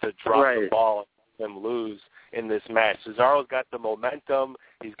then just to drop the ball and lose in this match. Cesaro's got the momentum.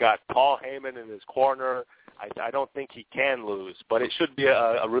 He's got Paul Heyman in his corner. I don't think he can lose, but it should be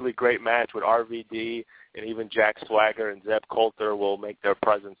a really great match with RVD, and even Jack Swagger and Zeb Coulter will make their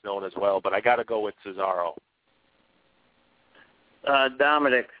presence known as well, but I got to go with Cesaro.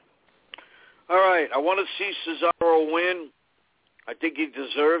 Dominic. All right, I want to see Cesaro win. I think he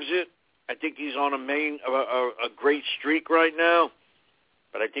deserves it. I think he's on a great streak right now,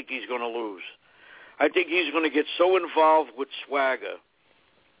 but I think he's going to lose. I think he's going to get so involved with Swagger,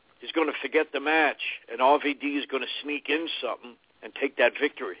 he's going to forget the match, and RVD is going to sneak in something and take that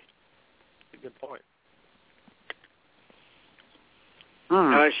victory. That's a good point.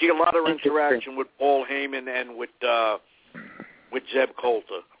 And I see a lot of interaction with Paul Heyman and with Zeb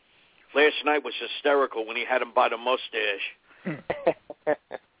Coulter. Last night was hysterical when he had him by the mustache.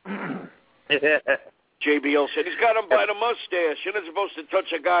 JBL said, he's got him by the mustache. You're not supposed to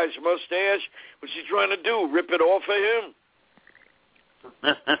touch a guy's mustache. What's he trying to do, rip it off of him?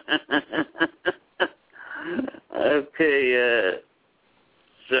 Okay,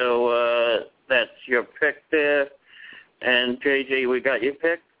 so that's your pick there. And, JJ, we got your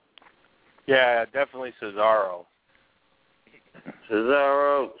pick? Yeah, definitely Cesaro.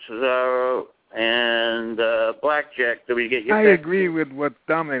 Cesaro, and Blackjack. Do we get your I pick? agree with what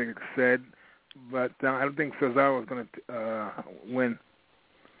Dominic said, but I don't think Cesaro is going to win.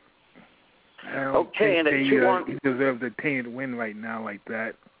 Okay, and a 2-1. He deserves a tainted win right now like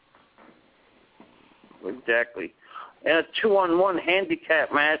that. Exactly. In a 2-on-1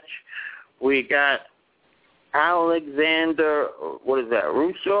 handicap match, we got Alexander, what is that,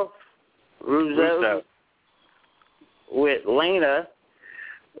 Rusev with Lana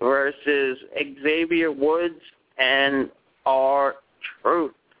versus Xavier Woods and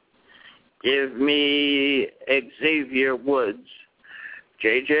R-Truth. Give me Xavier Woods.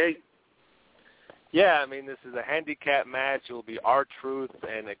 JJ? Yeah, I mean, this is a handicap match. It will be R-Truth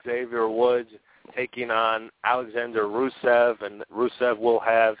and Xavier Woods taking on Alexander Rusev, and Rusev will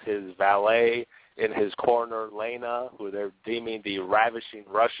have his valet in his corner, Lana, who they're deeming the ravishing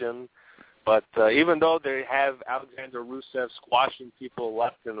Russian. But even though they have Alexander Rusev squashing people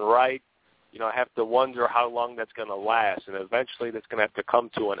left and right, you know, I have to wonder how long that's going to last, and eventually that's going to have to come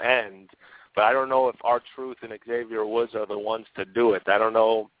to an end. But I don't know if R-Truth and Xavier Woods are the ones to do it. I don't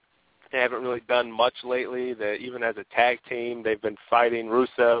know. They haven't really done much lately. Even as a tag team, they've been fighting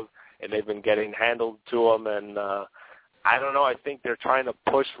Rusev, and they've been getting handled to him. And I don't know. I think they're trying to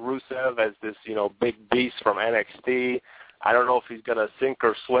push Rusev as this, you know, big beast from NXT. I don't know if he's going to sink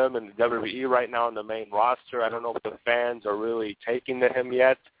or swim in the WWE right now on the main roster. I don't know if the fans are really taking to him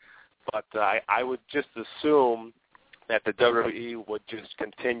yet. But I would just assume that the WWE would just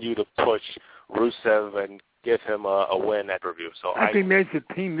continue to push Rusev and give him a win at review. So I think they should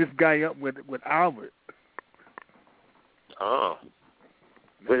team this guy up with Albert. Oh.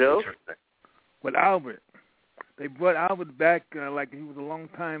 With who? With Albert. They brought Albert back like he was a long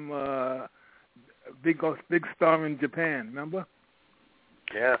time big star in Japan, remember?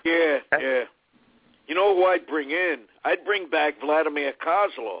 Yeah. Yeah, yeah. You know who I'd bring in? I'd bring back Vladimir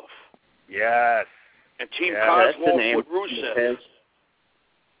Kozlov. Yes. And Team Kozlov with Rusev. Yes.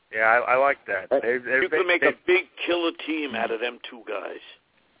 Yeah, I like that. You could make a big killer team out of them two guys.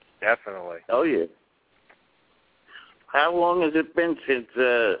 Definitely. Oh, yeah. How long has it been since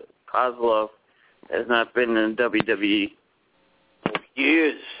Kozlov has not been in WWE?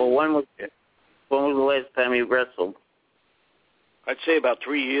 Years. Well, when was the last time he wrestled? I'd say about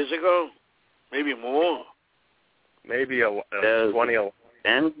 3 years ago. Maybe more. Maybe 2011.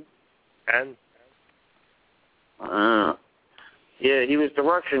 10? 10? Yeah, he was the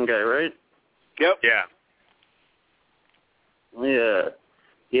Russian guy, right? Yep. Yeah. Yeah.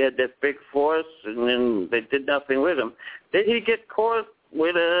 He had that big force, and then they did nothing with him. Did he get caught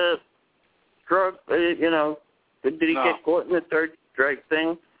with a drug, Did he get caught in the third strike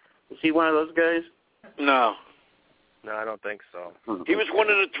thing? Was he one of those guys? No. No, I don't think so. He was one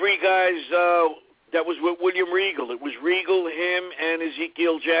of the three guys that was with William Regal. It was Regal, him, and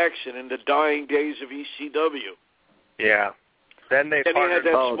Ezekiel Jackson in the dying days of ECW. Yeah. Then he had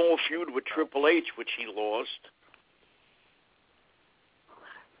that small feud with Triple H, which he lost.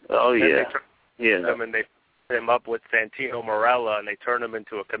 Oh, yeah. And they put him up with Santino Marella, and they turned him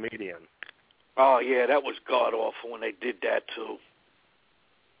into a comedian. Oh, yeah, that was god-awful when they did that, too.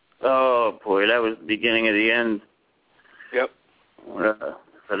 Oh, boy, that was the beginning of the end. Yep.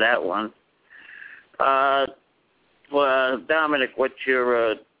 For that one. Well, Dominic, what's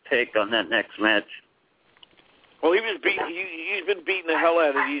your take on that next match? Well, he's been beating the hell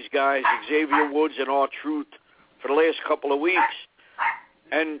out of these guys, Xavier Woods and R-Truth, for the last couple of weeks.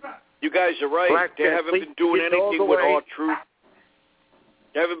 And you guys are right. They haven't been doing anything with R-Truth.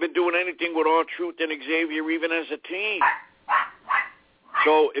 They haven't been doing anything with R-Truth and Xavier even as a team.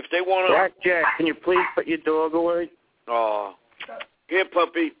 So if they want to... Blackjack, can you please put your dog away? Oh. Here,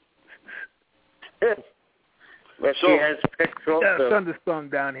 puppy. Well, she has pics also. Yeah, thunderstorm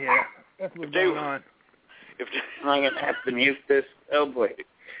down here. That's what's going on. I'm going to have to mute this. Oh, boy.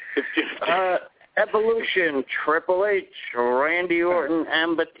 Evolution, Triple H, Randy Orton,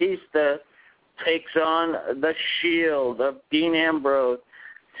 and Batista takes on The Shield of Dean Ambrose,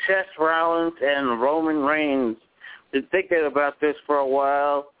 Seth Rollins, and Roman Reigns. Been thinking about this for a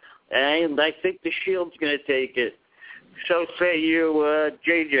while, and I think The Shield's going to take it. So say you,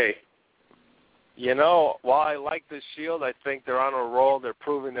 JJ. While I like The Shield, I think they're on a roll. They're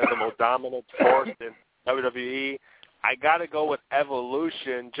proving they're the most dominant force in WWE. I got to go with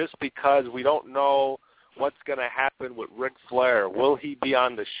Evolution just because we don't know what's going to happen with Ric Flair. Will he be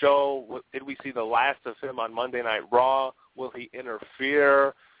on the show? Did we see the last of him on Monday Night Raw? Will he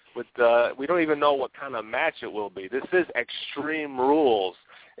interfere with we don't even know what kind of match it will be. This is Extreme Rules,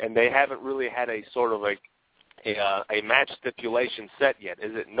 and they haven't really had a sort of a match stipulation set yet.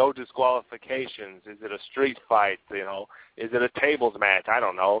 Is it no disqualifications? Is it a street fight? Is it a tables match? I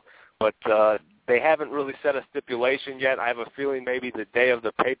don't know. But they haven't really set a stipulation yet. I have a feeling maybe the day of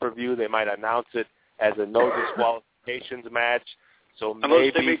the pay-per-view they might announce it as a no disqualifications match. So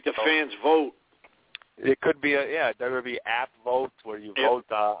unless they make the fans vote. It could be there would be app votes where you vote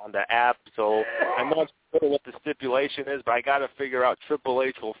on the app. So I'm not sure what the stipulation is, but I got to figure out Triple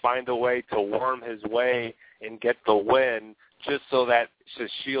H will find a way to worm his way and get the win just so that the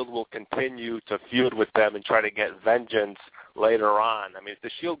Shield will continue to feud with them and try to get vengeance later on. I mean, if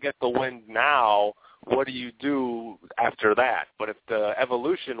the Shield get the win now, what do you do after that? But if the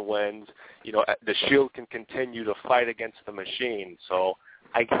Evolution wins, the Shield can continue to fight against the Machine. So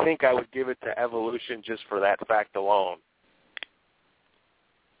I think I would give it to Evolution just for that fact alone.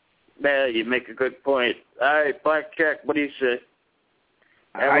 Yeah, you make a good point. All right, Blackjack, what do you say?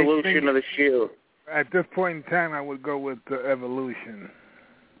 Evolution of the Shield. At this point in time, I would go with the Evolution.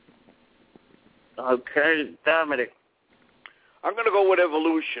 Okay, Dominic. I'm going to go with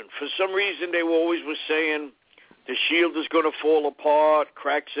Evolution. For some reason, they always were saying the Shield is going to fall apart,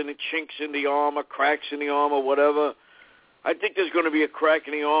 cracks in the chinks in the armor, cracks in the armor, whatever. I think there's going to be a crack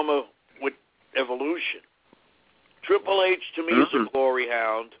in the armor with Evolution. Triple H, to me, is a glory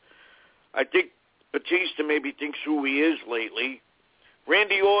hound. I think Batista maybe thinks who he is lately.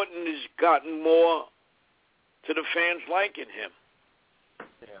 Randy Orton has gotten more to the fans liking him.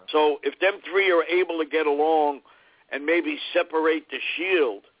 Yeah. So if them three are able to get along and maybe separate the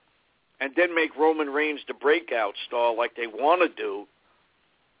Shield and then make Roman Reigns the breakout star like they want to do,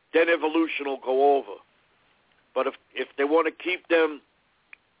 then Evolution will go over. But if they want to keep them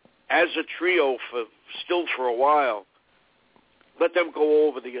as a trio for a while, let them go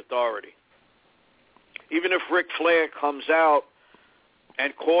over the Authority. Even if Ric Flair comes out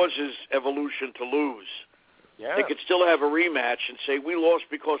and causes Evolution to lose, they could still have a rematch and say, we lost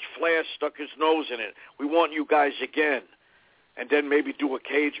because Flair stuck his nose in it. We want you guys again. And then maybe do a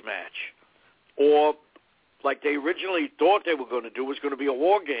cage match. Or, like they originally thought they were going to do, was going to be a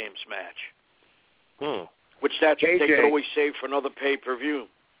War Games match. Which they could always save for another pay-per-view.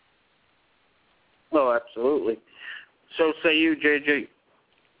 Oh, absolutely. So say you, JJ.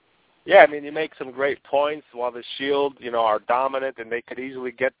 Yeah, I mean, you make some great points. While the Shield, are dominant and they could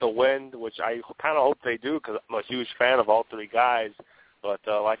easily get the win, which I kind of hope they do because I'm a huge fan of all three guys. But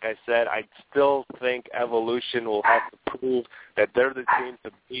like I said, I still think Evolution will have to prove that they're the team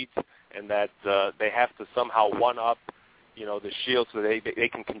to beat and that they have to somehow one-up, the Shield so they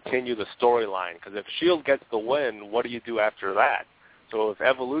can continue the storyline. Because if Shield gets the win, what do you do after that? So if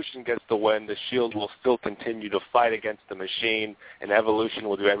Evolution gets the win, the Shield will still continue to fight against the Machine, and Evolution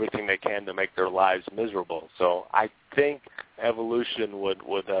will do everything they can to make their lives miserable. So I think Evolution would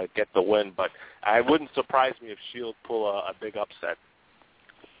get the win, but it wouldn't surprise me if Shield pull a big upset.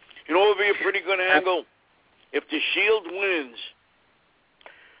 It would be a pretty good angle. If the Shield wins,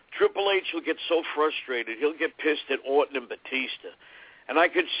 Triple H will get so frustrated, he'll get pissed at Orton and Batista. And I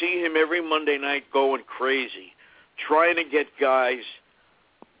could see him every Monday night going crazy, trying to get guys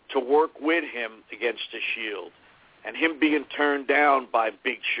to work with him against the Shield, and him being turned down by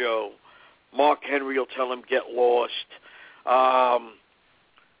Big Show. Mark Henry will tell him, get lost.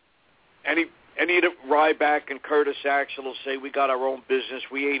 Any of the Ryback and Curtis Axel will say, we got our own business.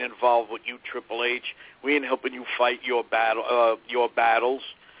 We ain't involved with you, Triple H. We ain't helping you fight your battles.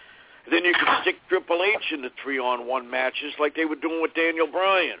 And then you can stick Triple H in the 3-on-1 matches like they were doing with Daniel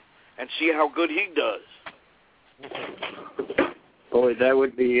Bryan and see how good he does. Boy, that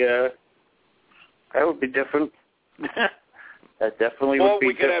would be different. That definitely would be different. Or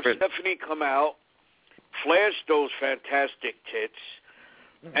we could have Stephanie come out, flash those fantastic tits,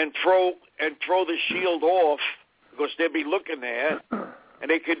 and throw the Shield off because they'd be looking there, and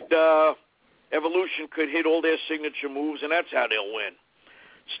they could Evolution could hit all their signature moves, and that's how they'll win.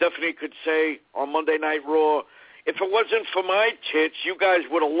 Stephanie could say on Monday Night Raw, if it wasn't for my tits, you guys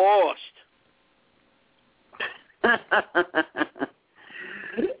would have lost.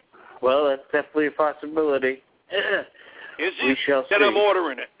 Well, that's definitely a possibility. Is it? We shall then see. I'm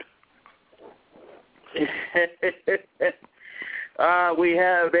ordering it. We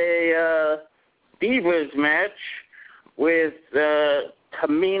have a Divas match with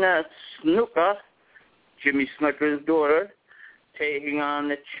Tamina Snuka, Jimmy Snuka's daughter, taking on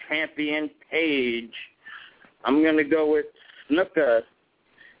the champion Paige. I'm going to go with Snuka.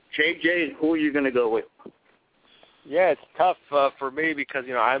 JJ, who are you going to go with? Yeah, it's tough for me because,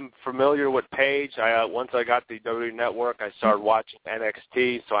 I'm familiar with Paige. Once I got the WWE Network, I started watching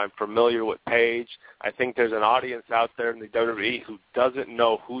NXT, so I'm familiar with Paige. I think there's an audience out there in the WWE who doesn't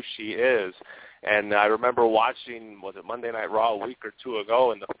know who she is. And I remember watching, was it Monday Night Raw a week or two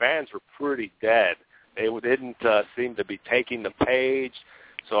ago, and the fans were pretty dead. They didn't seem to be taking the Paige.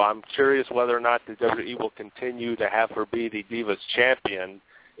 So I'm curious whether or not the WWE will continue to have her be the Divas champion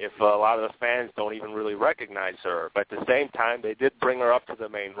if a lot of the fans don't even really recognize her. But at the same time, they did bring her up to the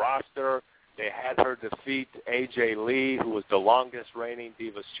main roster. They had her defeat AJ Lee, who was the longest reigning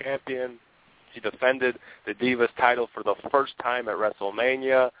Divas champion. She defended the Divas title for the first time at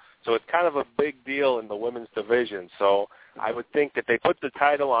WrestleMania. So it's kind of a big deal in the women's division. So I would think that they put the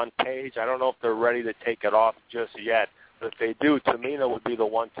title on Paige. I don't know if they're ready to take it off just yet. But if they do, Tamina would be the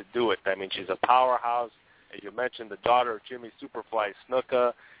one to do it. I mean, she's a powerhouse. As you mentioned, the daughter of Jimmy Superfly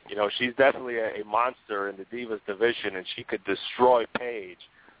Snuka. She's definitely a monster in the Divas division, and she could destroy Paige.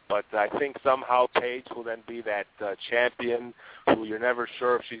 But I think somehow Paige will then be that champion who you're never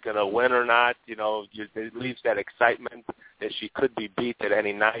sure if she's going to win or not. It leaves that excitement that she could be beat at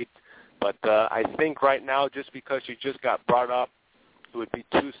any night. But I think right now, just because she just got brought up, it would be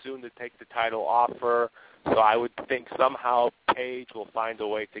too soon to take the title off her. So I would think somehow Paige will find a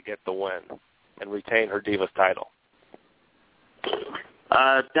way to get the win and retain her Divas title.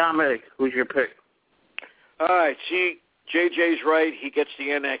 Dominic, who's your pick? All right, see, JJ's right. He gets the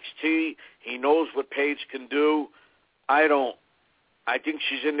NXT. He knows what Paige can do. I don't. I think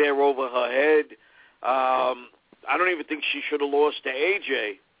she's in there over her head. I don't even think she should have lost to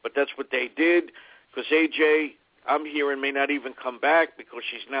AJ, but that's what they did because AJ, I'm hearing, may not even come back because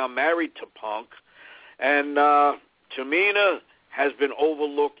she's now married to Punk. And Tamina has been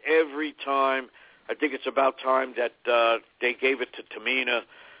overlooked every time. I think it's about time that they gave it to Tamina.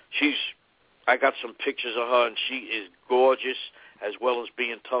 I got some pictures of her, and she is gorgeous as well as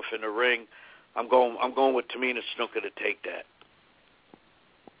being tough in the ring. I'm going with Tamina Snuka to take that.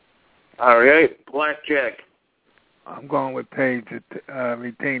 All right, Blackjack. I'm going with Paige to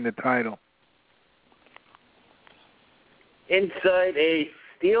retain the title. Inside a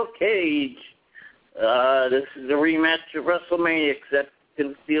steel cage. This is a rematch of WrestleMania, except in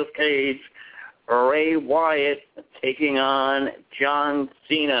the steel cage. Bray Wyatt taking on John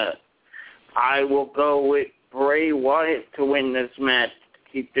Cena. I will go with Bray Wyatt to win this match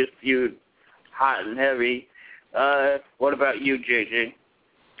to keep this feud hot and heavy. What about you, JJ?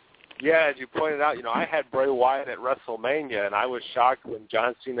 Yeah, as you pointed out, I had Bray Wyatt at WrestleMania, and I was shocked when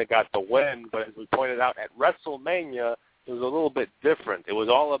John Cena got the win. But as we pointed out, at WrestleMania, it was a little bit different. It was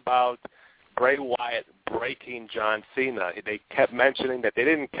all about Bray Wyatt breaking John Cena. They kept mentioning that they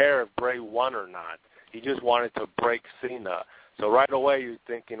didn't care if Bray won or not. He just wanted to break Cena. So right away you're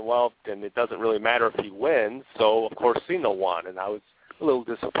thinking, well, then it doesn't really matter if he wins. So, of course, Cena won, and I was a little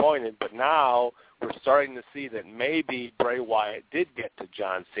disappointed. But now we're starting to see that maybe Bray Wyatt did get to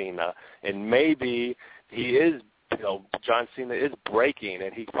John Cena, and maybe he is, John Cena is breaking,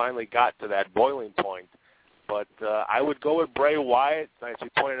 and he finally got to that boiling point. But I would go with Bray Wyatt, as you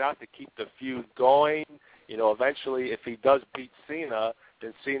pointed out, to keep the feud going. Eventually, if he does beat Cena,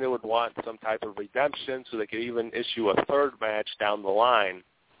 then Cena would want some type of redemption, so they could even issue a third match down the line.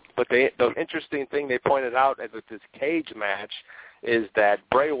 But the interesting thing they pointed out with this cage match is that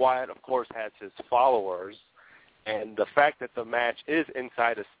Bray Wyatt, of course, has his followers, and the fact that the match is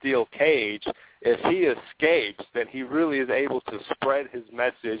inside a steel cage, if he escapes, then he really is able to spread his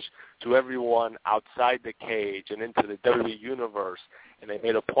message to everyone outside the cage and into the WWE universe. And they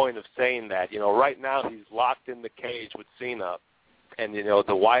made a point of saying that. Right now he's locked in the cage with Cena. And,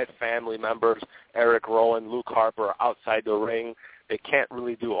 the Wyatt family members, Eric Rowan, Luke Harper, are outside the ring. They can't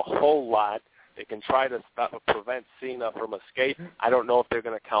really do a whole lot. They can try to prevent Cena from escape. I don't know if they're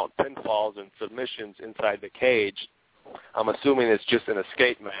going to count pinfalls and submissions inside the cage. I'm assuming it's just an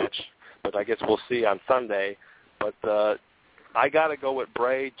escape match, but I guess we'll see on Sunday. But I got to go with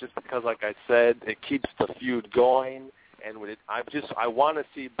Bray just because, like I said, it keeps the feud going. And I want to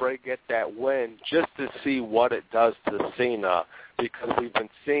see Bray get that win just to see what it does to Cena, because we've been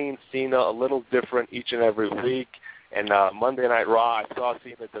seeing Cena a little different each and every week. And Monday Night Raw, I saw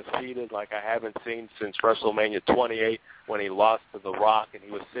Cena defeated like I haven't seen since WrestleMania 28 when he lost to The Rock, and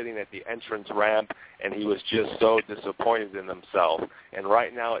he was sitting at the entrance ramp, and he was just so disappointed in himself. And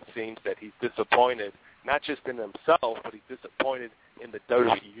right now it seems that he's disappointed not just in himself, but he's disappointed in the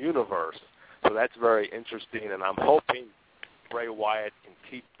WWE Universe. So that's very interesting, and I'm hoping Bray Wyatt can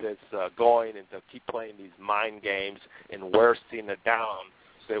keep this going and to keep playing these mind games and wear Cena down,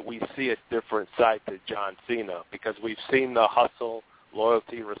 so that we see a different side to John Cena, because we've seen the hustle,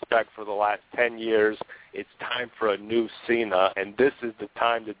 loyalty, respect for the last 10 years. It's time for a new Cena, and this is the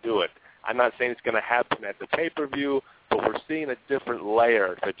time to do it. I'm not saying it's going to happen at the pay-per-view, but we're seeing a different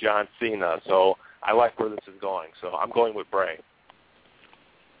layer to John Cena, so I like where this is going. So I'm going with Bray.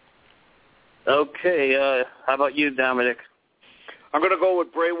 Okay, how about you, Dominic? I'm going to go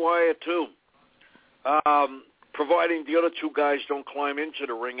with Bray Wyatt, too. Providing the other two guys don't climb into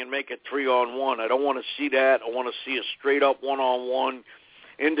the ring and make it 3-on-1. I don't want to see that. I want to see a straight-up 1-on-1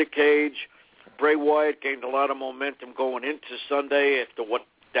 in the cage. Bray Wyatt gained a lot of momentum going into Sunday after what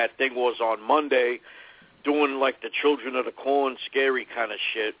that thing was on Monday, doing like the Children of the Corn, scary kind of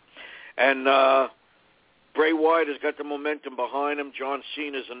shit. And Bray Wyatt has got the momentum behind him. John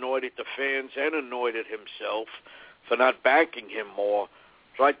Cena's annoyed at the fans and annoyed at himself for not backing him more.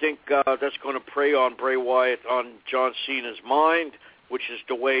 So I think that's going to prey on Bray Wyatt, on John Cena's mind, which is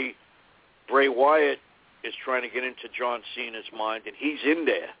the way Bray Wyatt is trying to get into John Cena's mind, and he's in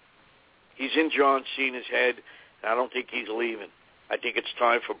there. He's in John Cena's head, and I don't think he's leaving. I think it's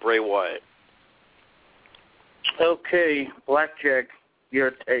time for Bray Wyatt. Okay, Blackjack,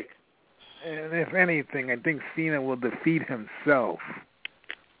 your take. And if anything, I think Cena will defeat himself.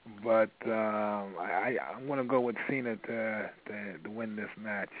 But I'm going to go with Cena to win this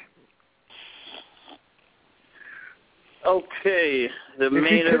match. Okay, the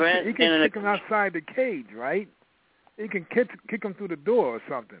main event. He can kick him outside the cage, right? He can kick him through the door or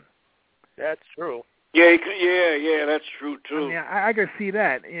something. That's true. Yeah, that's true too. I mean, I can see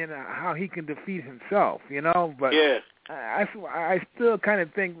that in how he can defeat himself, But yeah. I still kind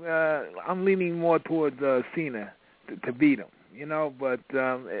of think I'm leaning more towards Cena to beat him. But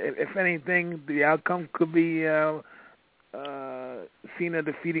if anything, the outcome could be Cena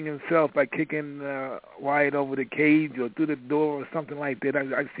defeating himself by kicking Wyatt over the cage or through the door or something like that.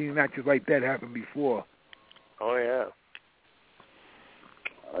 I've seen matches like that happen before. Oh, yeah.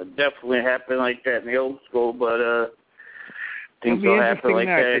 definitely happened like that in the old school, but things will will happen like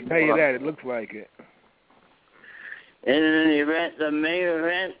that. I'll tell you that. It looks like it. In the main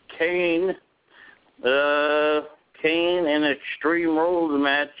event, Kane in Extreme Rules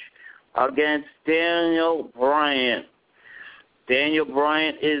match against Daniel Bryan. Daniel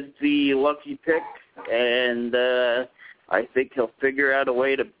Bryan is the lucky pick, and I think he'll figure out a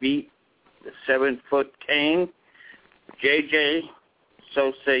way to beat the 7-foot Kane. JJ,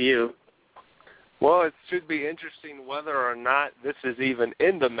 so say you. Well, it should be interesting whether or not this is even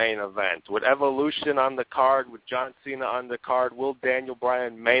in the main event. With Evolution on the card, with John Cena on the card, will Daniel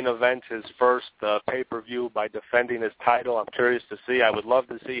Bryan main event his first pay-per-view by defending his title? I'm curious to see. I would love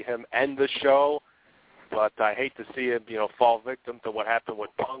to see him end the show, but I hate to see him, fall victim to what happened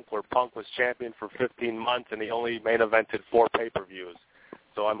with Punk, where Punk was champion for 15 months and he only main evented 4 pay-per-views.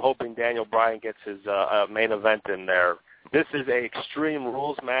 So I'm hoping Daniel Bryan gets his main event in there. This is an Extreme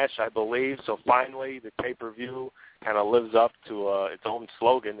Rules match, I believe, so finally the pay-per-view kind of lives up to its own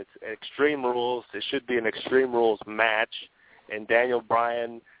slogan. It's Extreme Rules. It should be an Extreme Rules match, and Daniel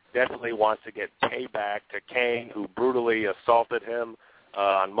Bryan definitely wants to get payback to Kane, who brutally assaulted him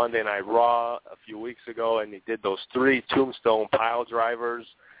on Monday Night Raw a few weeks ago, and he did those 3 tombstone pile drivers.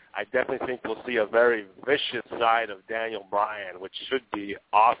 I definitely think we'll see a very vicious side of Daniel Bryan, which should be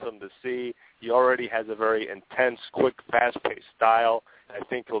awesome to see. He already has a very intense, quick, fast-paced style. I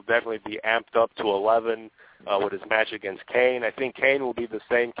think he'll definitely be amped up to 11 with his match against Kane. I think Kane will be the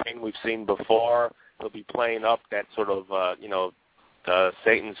same Kane we've seen before. He'll be playing up that sort of,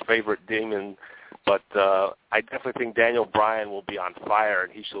 Satan's favorite demon. But I definitely think Daniel Bryan will be on fire,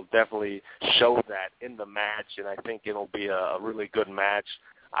 and he shall definitely show that in the match, and I think it'll be a really good match.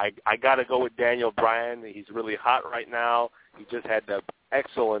 I got to go with Daniel Bryan. He's really hot right now. He just had the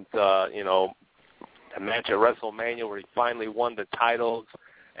excellent, a match at WrestleMania where he finally won the titles.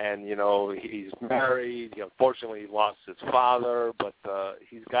 And, he's married. Unfortunately, he lost his father, but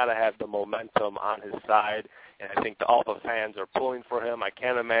he's got to have the momentum on his side. And I think all the fans are pulling for him. I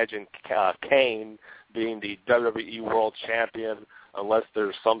can't imagine Kane being the WWE World Champion unless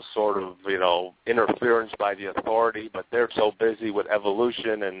there's some sort of, interference by the authority. But they're so busy with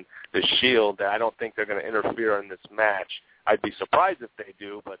Evolution and the Shield that I don't think they're going to interfere in this match. I'd be surprised if they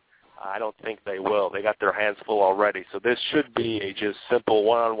do, but I don't think they will. They got their hands full already. So this should be a just simple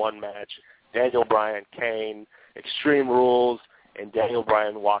one-on-one match. Daniel Bryan, Kane, Extreme Rules, and Daniel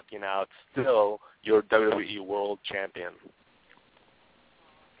Bryan walking out still your WWE World Champion.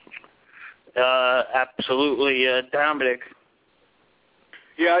 Absolutely, Dominic.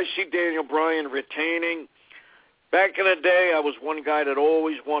 Yeah, I see Daniel Bryan retaining. Back in the day, I was one guy that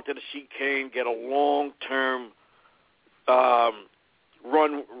always wanted to see Kane get a long-term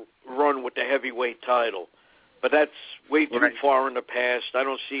run with the heavyweight title. But that's way too far in the past. I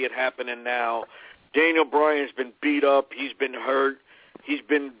don't see it happening now. Daniel Bryan's been beat up. He's been hurt. He's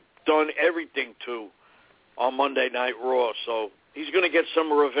been done everything to on Monday Night Raw. So he's going to get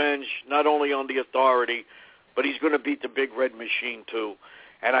some revenge, not only on the authority, but he's going to beat the Big Red Machine too.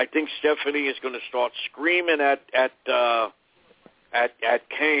 And I think Stephanie is going to start screaming at Kane,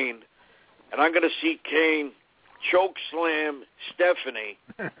 and I'm going to see Kane choke slam Stephanie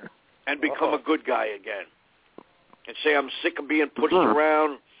and become a good guy again, and say, I'm sick of being pushed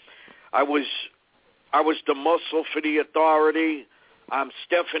around. I was the muscle for the authority. I'm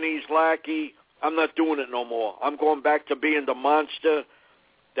Stephanie's lackey. I'm not doing it no more. I'm going back to being the monster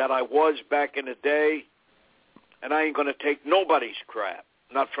that I was back in the day, and I ain't going to take nobody's crap.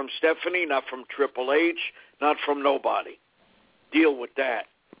 Not from Stephanie, not from Triple H, not from nobody. Deal with that.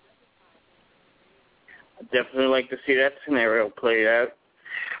 I'd definitely like to see that scenario played out.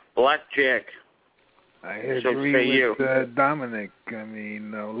 Blackjack. I agree with Dominic. I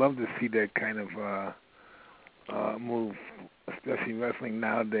mean, I'd love to see that kind of move, especially wrestling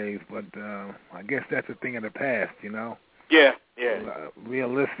nowadays. But I guess that's a thing of the past, Yeah.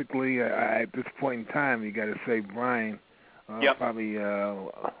 Realistically, at this point in time, you got to say Bryan probably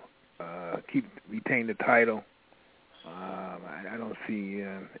retain the title. I don't see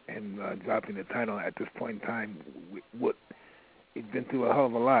him dropping the title at this point in time. He's been through a hell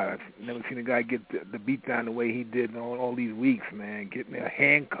of a lot. I've never seen a guy get the beat down the way he did all these weeks, man. Getting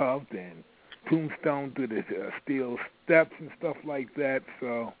handcuffed and tombstone through the steel steps and stuff like that.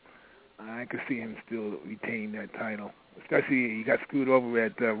 So I could see him still retaining that title. Especially he got screwed over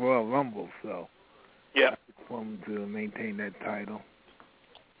at Royal Rumble, so for him to maintain that title.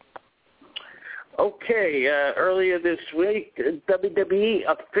 Okay, earlier this week, WWE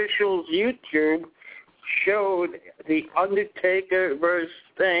officials YouTube showed The Undertaker versus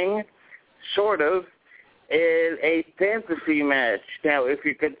Sting, sort of, in a fantasy match. Now, if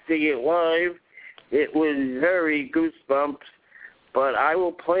you could see it live, it was very goosebumps, but I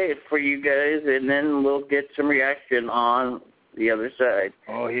will play it for you guys, and then we'll get some reaction on the other side.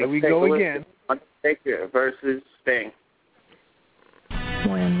 Oh, here we go again. Undertaker versus Sting.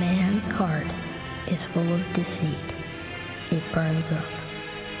 When a man's heart is full of deceit, it burns up,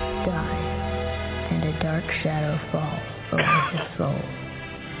 dies, and a dark shadow falls over his soul.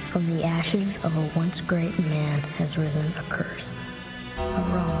 From the ashes of a once great man has risen a curse, a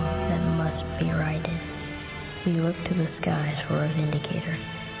wrong that must be righted. We look to the skies for a vindicator,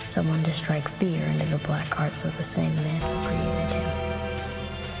 someone to strike fear into the black hearts of the same man who created him.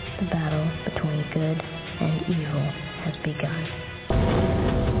 The battle between good and evil has begun.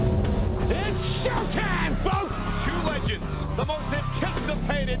 It's showtime, folks! Two legends, the most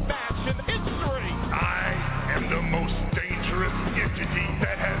anticipated match in history. I am the most dangerous entity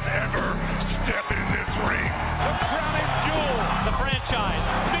that has ever stepped in this ring. The crowning jewel, the franchise,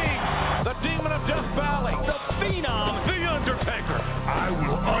 Sting, the Demon of Death Valley, the Phenom, The Undertaker. I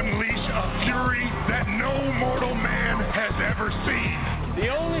will unleash a fury that no mortal man has ever seen.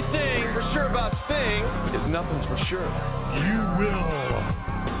 The only thing for sure about Sting is nothing's for sure. You will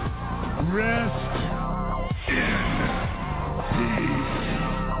rest in peace.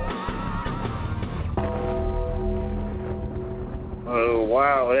 Oh,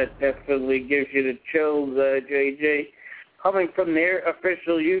 wow, that definitely gives you the chills, JJ. Coming from their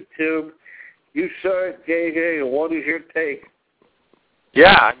official YouTube, you saw it, JJ. What is your take?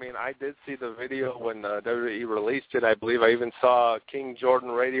 Yeah, I mean, I did see the video when WWE released it. I believe I even saw King Jordan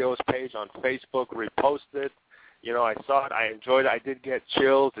Radio's page on Facebook repost it. You know, I saw it. I enjoyed it. I did get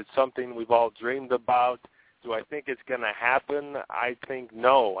chills. It's something we've all dreamed about. Do I think it's going to happen? I think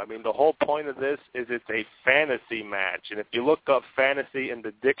no. I mean, the whole point of this is it's a fantasy match. And if you look up fantasy in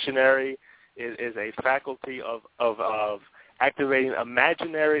the dictionary, it is a faculty of activating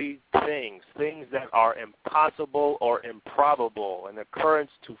imaginary things that are impossible or improbable, an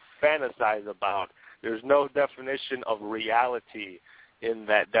occurrence to fantasize about. There's no definition of reality in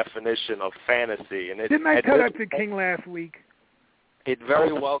that definition of fantasy. And didn't I tell that to King last week? It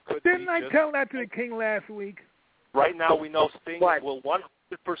very well could Didn't I tell that to the King last week? Right now we know Sting will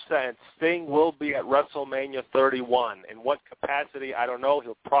 100%. Sting will be at WrestleMania 31. In what capacity, I don't know.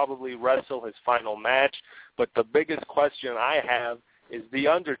 He'll probably wrestle his final match. But the biggest question I have is The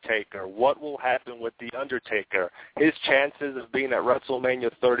Undertaker. What will happen with The Undertaker? His chances of being at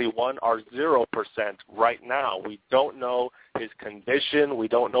WrestleMania 31 are 0% right now. We don't know his condition. We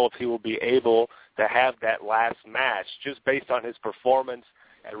don't know if he will be able to have that last match. Just based on his performance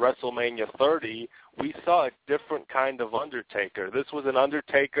at WrestleMania 30, we saw a different kind of Undertaker. This was an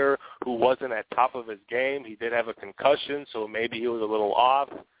Undertaker who wasn't at top of his game. He did have a concussion, so maybe he was a little off,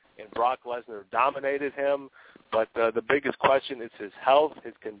 and Brock Lesnar dominated him. But the biggest question is his health,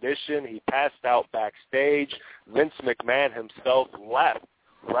 his condition. He passed out backstage. Vince McMahon himself left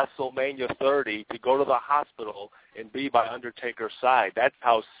WrestleMania 30 to go to the hospital and be by Undertaker's side. That's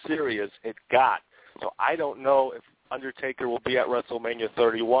how serious it got. So I don't know if Undertaker will be at WrestleMania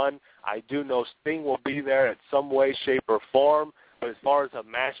 31. I do know Sting will be there in some way, shape, or form. But as far as a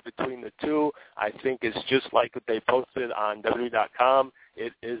match between the two, I think it's just like what they posted on WWE.com.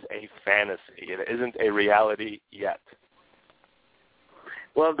 It is a fantasy. It isn't a reality yet.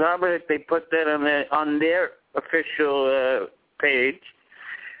 Well, Dominic, they put that on their official page.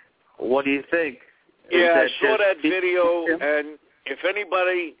 What do you think? Yeah, I saw that video, and if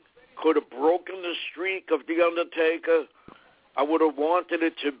anybody could have broken the streak of The Undertaker, I would have wanted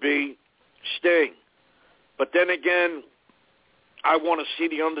it to be Sting. But then again, I want to see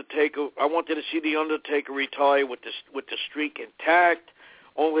The Undertaker. I wanted to see The Undertaker retire with the streak intact.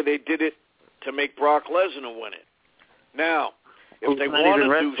 Only they did it to make Brock Lesnar win it. Now, if they want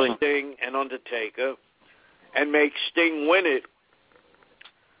to do Sting and Undertaker and make Sting win it,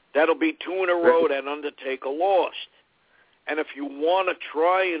 that'll be 2 in a row that Undertaker lost. And if you want to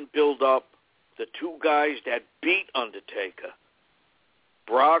try and build up the two guys that beat Undertaker,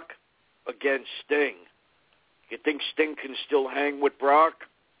 Brock against Sting, you think Sting can still hang with Brock?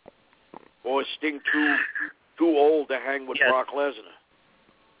 Or is Sting too old to hang with Brock Lesnar?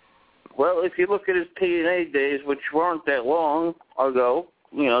 Well, if you look at his TNA days, which weren't that long ago,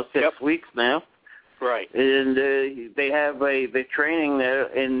 6 weeks now. Right. And they have the training there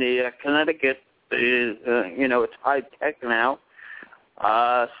in the Connecticut. It's high tech now.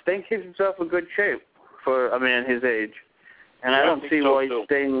 Sting keeps himself in good shape for his age. And I don't see why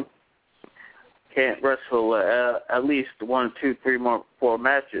Sting can't wrestle at least 1, 2, 3 more, 4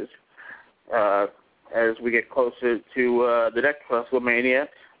 matches as we get closer to the next WrestleMania.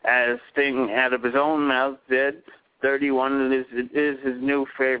 as Sting, out of his own mouth, said 31 is his new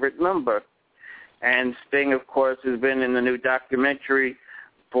favorite number. And Sting, of course, has been in the new documentary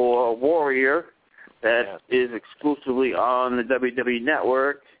for Warrior that is exclusively on the WWE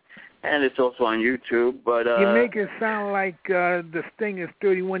Network, and it's also on YouTube. But you make it sound like the Sting is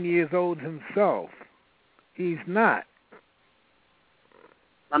 31 years old himself. He's not.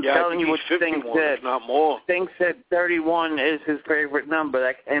 I'm telling you what Sting said. Not more. Sting said 31 is his favorite number.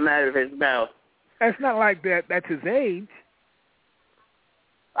 That came out of his mouth. That's not like that. That's his age.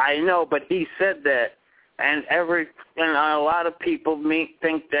 I know, but he said that, and a lot of people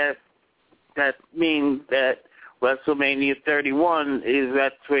think that means that WrestleMania 31 is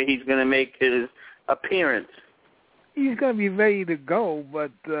that's where he's going to make his appearance. He's going to be ready to go,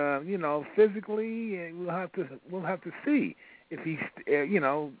 but physically, we'll have to see if he's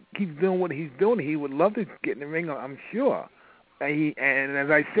keeps doing what he's doing. He would love to get in the ring, I'm sure. And as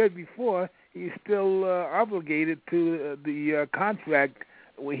I said before, he's still obligated to the contract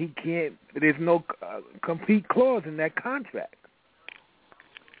where he can't. There's no complete clause in that contract.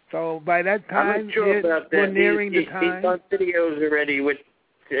 So by that time, I'm not sure about that. We're nearing the time. He's done videos already with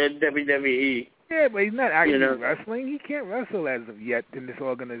WWE. Yeah, but he's not actually wrestling. He can't wrestle as of yet in this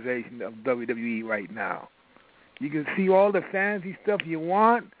organization of WWE right now. You can see all the fancy stuff you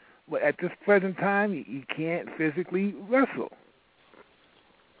want, but at this present time, he can't physically wrestle.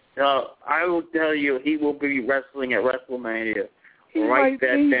 I will tell you, he will be wrestling at WrestleMania. He might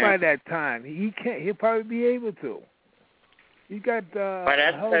be by that time. He can't. He'll probably be able to. He got by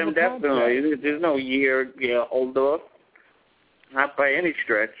that time, definitely. There's no year hold off. Not by any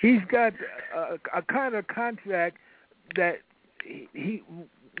stretch. He's got a kind of contract that he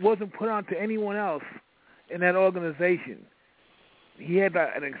wasn't put on to anyone else in that organization. He had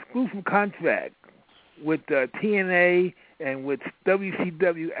an exclusive contract with TNA and with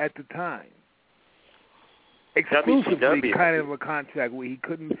WCW at the time. Exclusively WCW. Kind of a contract where he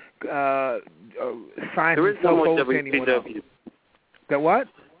couldn't sign there is himself no over to anyone else. The what?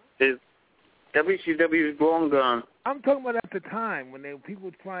 WCW is long gone. I'm talking about at the time when people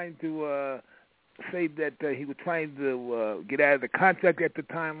were trying to say that he was trying to get out of the contract at the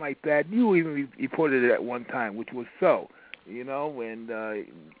time like that. You even reported it at one time, which was so. And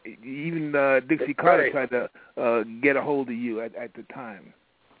even Dixie Carter tried to get a hold of you at the time.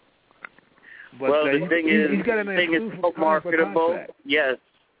 But, well, the thing is, Sting is so marketable. Yes.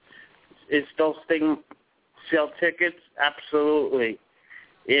 Is those Sting sell tickets? Absolutely.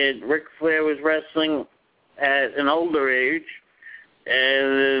 Ric Flair was wrestling at an older age,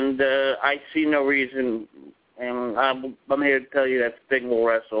 and I see no reason, and I'm here to tell you that Sting will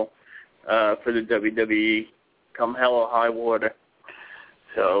wrestle for the WWE come hell or high water.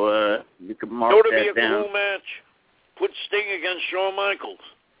 So you can mark that down. It would be a cool match. Put Sting against Shawn Michaels.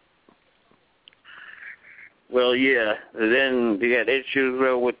 Well, yeah. Then they got issues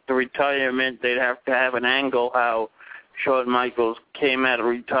with the retirement. They'd have to have an angle how Shawn Michaels came out of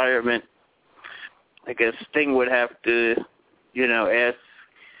retirement. I guess Sting would have to, ask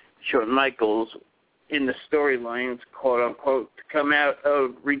Shawn Michaels in the storylines, quote unquote, to come out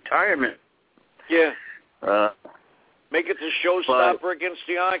of retirement. Yeah. Make it the showstopper against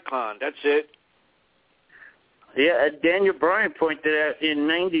the Icon. That's it. Yeah, Daniel Bryan pointed out in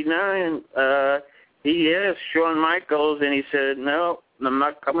 '99, he asked Shawn Michaels, and he said, "No, I'm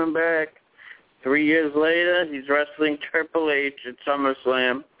not coming back." 3 years later, he's wrestling Triple H at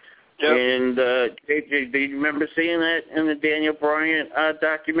SummerSlam. Yep. And JJ, do you remember seeing that in the Daniel Bryan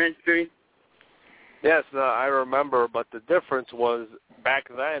documentary? Yes, I remember, but the difference was back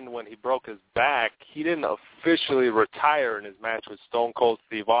then when he broke his back, he didn't officially retire in his match with Stone Cold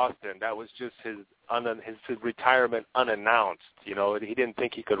Steve Austin. That was just his retirement unannounced. He didn't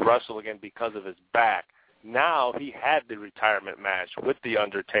think he could wrestle again because of his back. Now he had the retirement match with The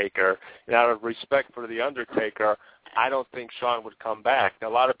Undertaker, and out of respect for The Undertaker, I don't think Shawn would come back. A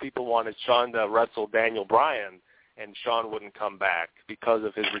lot of people wanted Shawn to wrestle Daniel Bryan, and Shawn wouldn't come back because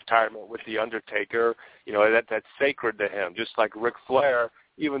of his retirement with The Undertaker. That's sacred to him. Just like Ric Flair,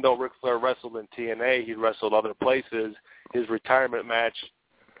 even though Ric Flair wrestled in TNA, he wrestled other places. His retirement match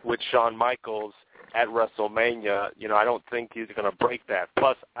with Shawn Michaels at WrestleMania, I don't think he's going to break that.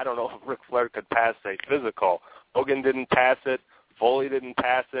 Plus, I don't know if Ric Flair could pass a physical. Hogan didn't pass it. Foley didn't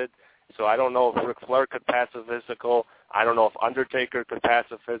pass it. So I don't know if Ric Flair could pass a physical. I don't know if Undertaker could pass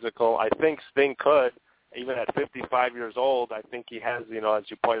a physical. I think Sting could. Even at 55 years old, I think he has, as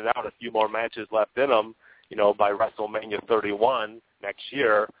you pointed out, a few more matches left in him, by WrestleMania 31 next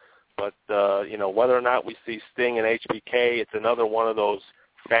year. But, whether or not we see Sting and HBK, it's another one of those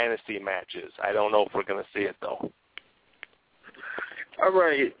fantasy matches. I don't know if we're going to see it, though. All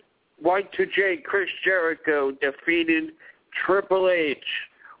right. Y2J Chris Jericho defeated Triple H.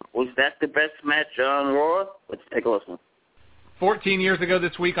 Was that the best match on Raw? Let's take a listen. 14 years ago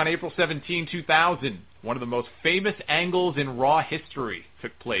this week on April 17, 2000, one of the most famous angles in Raw history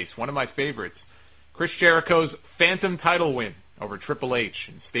took place. One of my favorites. Chris Jericho's Phantom title win over Triple H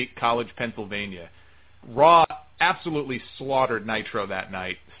in State College, Pennsylvania. Raw absolutely slaughtered Nitro that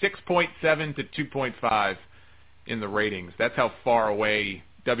night. 6.7 to 2.5 in the ratings. That's how far away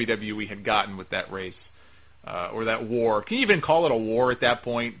WWE had gotten with that race, or that war. Can you even call it a war at that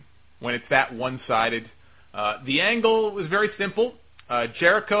point when it's that one-sided? The angle was very simple.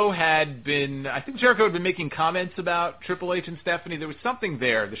 Jericho had been making comments about Triple H and Stephanie. There was something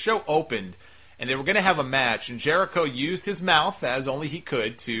there. The show opened, and they were going to have a match, and Jericho used his mouth, as only he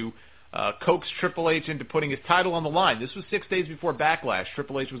could, to coax Triple H into putting his title on the line. This was 6 days before Backlash.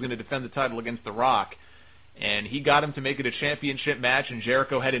 Triple H was going to defend the title against The Rock, and he got him to make it a championship match, and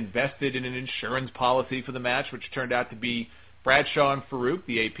Jericho had invested in an insurance policy for the match, which turned out to be Bradshaw and Farouk,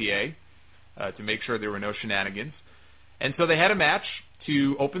 the APA, to make sure there were no shenanigans. And so they had a match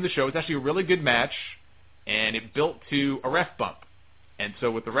to open the show. It was actually a really good match, and it built to a ref bump. And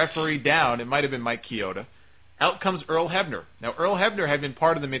so with the referee down, it might have been Mike Chioda, out comes Earl Hebner. Now, Earl Hebner had been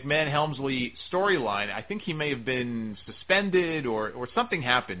part of the McMahon-Helmsley storyline. I think he may have been suspended or something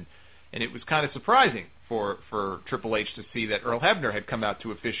happened, and it was kind of surprising for Triple H to see that Earl Hebner had come out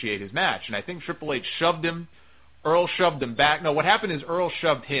to officiate his match. And I think Triple H shoved him. Earl shoved him back. No, what happened is Earl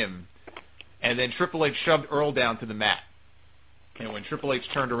shoved him, and then Triple H shoved Earl down to the mat. And when Triple H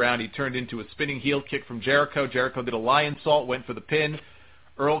turned around, he turned into a spinning heel kick from Jericho. Jericho did a lion salt, went for the pin.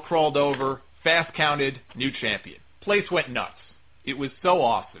 Earl crawled over, fast counted, new champion. Place went nuts. It was so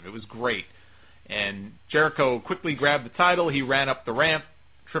awesome. It was great. And Jericho quickly grabbed the title. He ran up the ramp.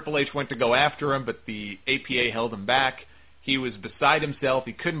 Triple H went to go after him, but the APA held him back. He was beside himself.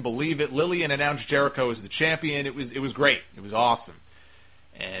 He couldn't believe it. Lillian announced Jericho as the champion. It was great. It was awesome.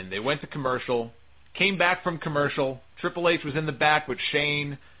 And they went to commercial. Came back from commercial. Triple H was in the back with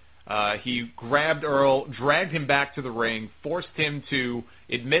Shane. He grabbed Earl, dragged him back to the ring, forced him to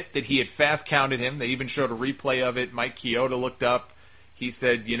admit that he had fast counted him. They even showed a replay of it. Mike Chioda looked up. He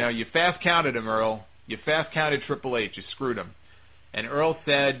said, you fast counted him, Earl. You fast counted Triple H. You screwed him. And Earl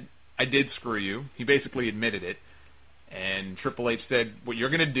said, I did screw you. He basically admitted it. And Triple H said, what you're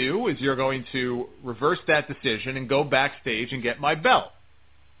going to do is you're going to reverse that decision and go backstage and get my belt.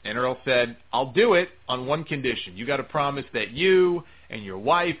 And Earl said, I'll do it on one condition. You got to promise that you and your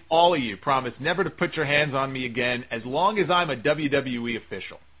wife, all of you, promise never to put your hands on me again as long as I'm a WWE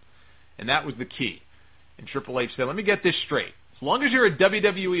official. And that was the key. And Triple H said, let me get this straight. As long as you're a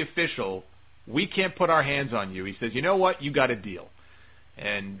WWE official, we can't put our hands on you. He says, you know what? You got a deal.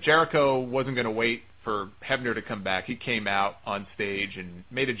 And Jericho wasn't going to wait for Hebner to come back. He came out on stage and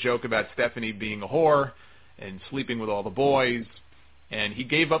made a joke about Stephanie being a whore and sleeping with all the boys. And he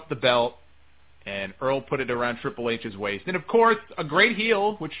gave up the belt, and Earl put it around Triple H's waist. And, of course, a great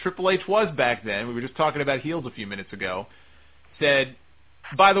heel, which Triple H was back then, we were just talking about heels a few minutes ago, said,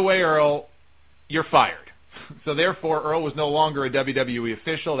 by the way, Earl, you're fired. So, therefore, Earl was no longer a WWE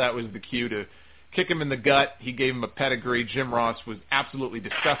official. That was the cue to kick him in the gut. He gave him a pedigree. Jim Ross was absolutely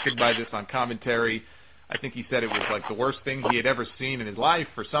disgusted by this on commentary. I think he said it was like the worst thing he had ever seen in his life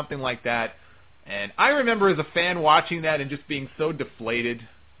or something like that. And I remember as a fan watching that and just being so deflated,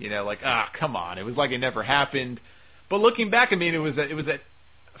 come on. It was like it never happened. But looking back, it was a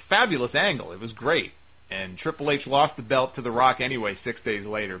fabulous angle. It was great. And Triple H lost the belt to The Rock anyway 6 days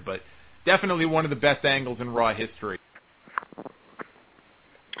later. But definitely one of the best angles in Raw history.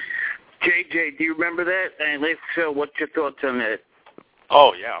 JJ, do you remember that? And if so, what's your thoughts on that?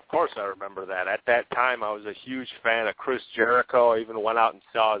 Oh, yeah, of course I remember that. At that time, I was a huge fan of Chris Jericho. I even went out and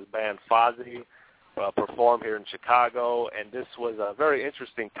saw his band Fozzy perform here in Chicago, and this was a very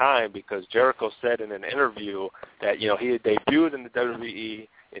interesting time because Jericho said in an interview that, he had debuted in the WWE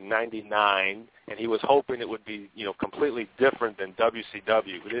in 99, and he was hoping it would be, completely different than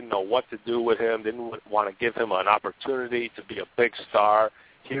WCW. We didn't know what to do with him, didn't want to give him an opportunity to be a big star.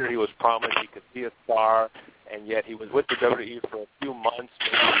 Here he was promised he could be a star, and yet he was with the WWE for a few months,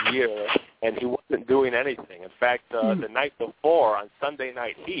 maybe a year, and he wasn't doing anything. In fact, the night before, on Sunday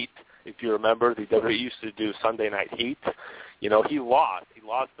Night Heat, if you remember, the WWE used to do Sunday Night Heat, he lost. He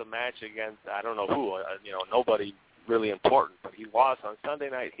lost the match against, I don't know who, nobody really important, but he lost on Sunday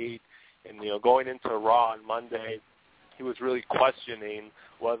Night Heat, and, going into Raw on Monday, he was really questioning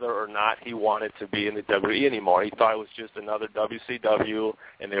whether or not he wanted to be in the WWE anymore. He thought it was just another WCW,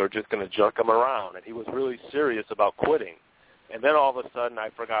 and they were just going to jerk him around. And he was really serious about quitting. And then all of a sudden, I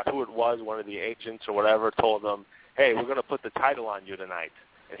forgot who it was, one of the agents or whatever, told him, hey, we're going to put the title on you tonight.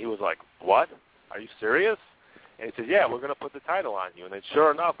 And he was like, what? Are you serious? And he said, yeah, we're going to put the title on you. And then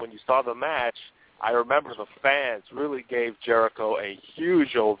sure enough, when you saw the match, I remember the fans really gave Jericho a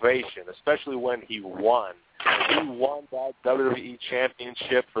huge ovation, especially when he won. And he won that WWE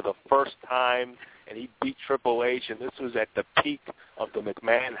Championship for the first time, and he beat Triple H, and this was at the peak of the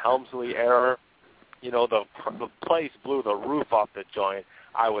McMahon-Helmsley era. You know, the place blew the roof off the joint.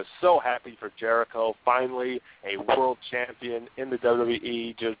 I was so happy for Jericho, finally a world champion in the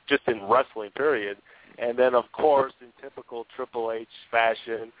WWE, just in wrestling, period. And then, of course, in typical Triple H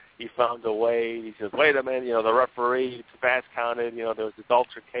fashion, he found a way. He says, wait a minute, you know, the referee fast counted. You know, there was this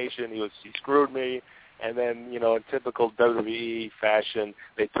altercation. He screwed me. And then, you know, in typical WWE fashion,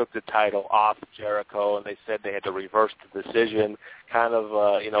 they took the title off Jericho, and they said they had to reverse the decision. Kind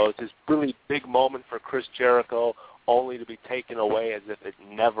of, you know, it's this really big moment for Chris Jericho, only to be taken away as if it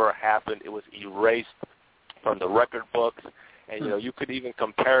never happened. It was erased from the record books. And, you know, you could even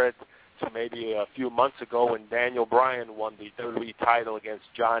compare it to maybe a few months ago when Daniel Bryan won the WWE title against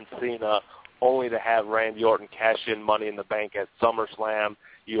John Cena, only to have Randy Orton cash in Money in the Bank at SummerSlam.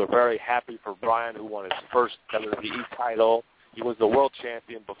 You were very happy for Bryan, who won his first WWE title. He was the world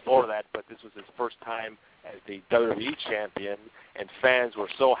champion before that, but this was his first time as the WWE champion, and fans were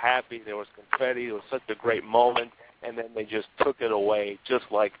so happy. There was confetti. It was such a great moment, and then they just took it away just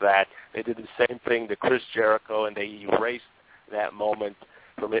like that. They did the same thing to Chris Jericho, and they erased that moment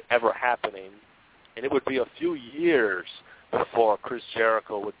from it ever happening. And it would be a few years before Chris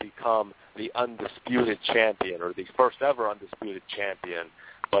Jericho would become the undisputed champion, or the first ever undisputed champion.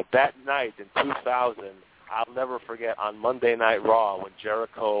 But that night in 2000, I'll never forget, on Monday Night Raw, when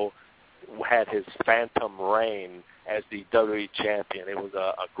Jericho had his phantom reign as the WWE champion. It was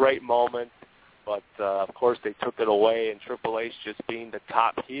a great moment, but of course they took it away, and Triple H just being the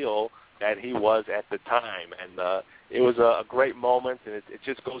top heel that he was at the time. And it was a great moment, and it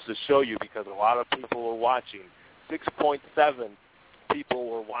just goes to show you, because a lot of people were watching. 6.7 people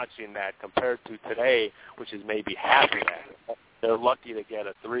were watching that compared to today, which is maybe half of that. They're lucky to get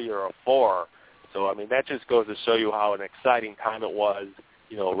a 3 or a 4. So, I mean, that just goes to show you how an exciting time it was.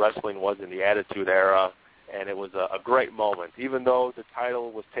 You know, wrestling was in the Attitude Era, and it was a great moment. Even though the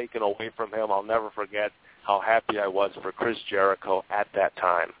title was taken away from him, I'll never forget how happy I was for Chris Jericho at that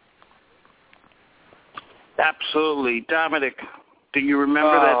time. Absolutely. Dominic, do you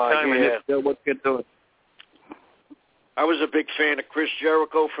remember that time? Yeah. And if so, what get to it? I was a big fan of Chris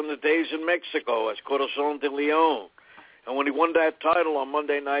Jericho from the days in Mexico as Corazon de Leon. And when he won that title on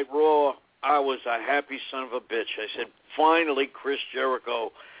Monday Night Raw, I was a happy son of a bitch. I said, finally, Chris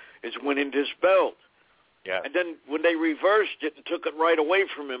Jericho is winning this belt. Yeah. And then when they reversed it and took it right away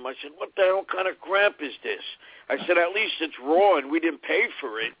from him, I said, what the hell kind of crap is this? I said, at least it's Raw and we didn't pay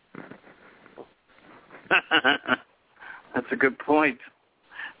for it. That's a good point.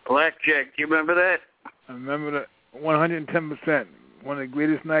 Blackjack, do you remember that? I remember that 110%. One of the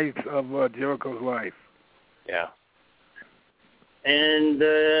greatest nights of Jericho's life. Yeah. And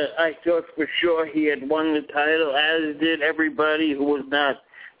I thought for sure he had won the title, as did everybody who was not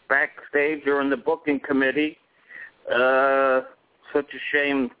backstage or in the booking committee. Such a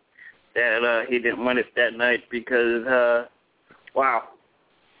shame that he didn't win it that night, because, wow,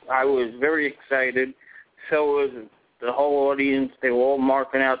 I was very excited. So was the whole audience. They were all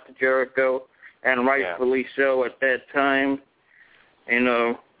marking out to Jericho, and rightfully so at that time. You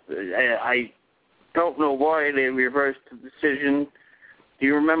know, I don't know why they reversed the decision. Do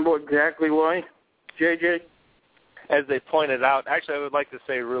you remember exactly why, JJ? As they pointed out, actually I would like to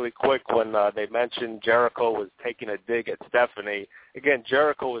say really quick, when they mentioned Jericho was taking a dig at Stephanie, again,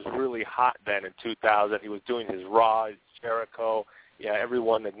 Jericho was really hot then in 2000. He was doing his Raw, his Jericho. Yeah,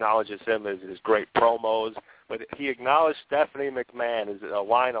 everyone acknowledges him as his great promos, but he acknowledged Stephanie McMahon as a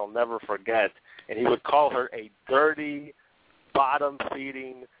line I'll never forget, and he would call her a dirty,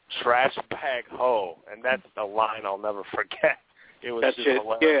 bottom-feeding trash bag hoe, and that's a line I'll never forget. It was that's just it.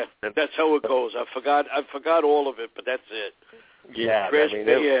 hilarious. Yeah, that's how it goes. I forgot all of it, but that's it. Yeah, trash, I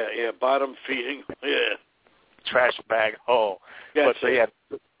mean, bottom feeding. Yeah, trash bag hoe. That's but it.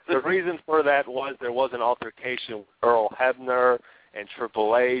 Yeah, the reason for that was there was an altercation with Earl Hebner and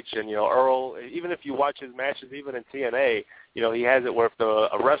Triple H, and you know, Earl, even if you watch his matches, even in TNA, you know, he has it where if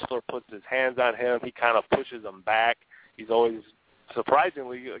a wrestler puts his hands on him, he kind of pushes them back. He's always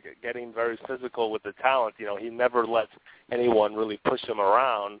surprisingly getting very physical with the talent. You know, he never lets anyone really push him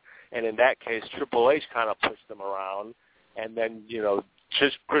around, and in that case, Triple H kind of pushed him around, and then, you know,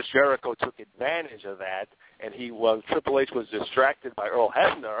 Chris Jericho took advantage of that, and Triple H was distracted by Earl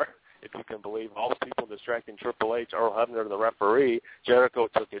Hebner, if you can believe all the people distracting Triple H, Earl Hebner, the referee. Jericho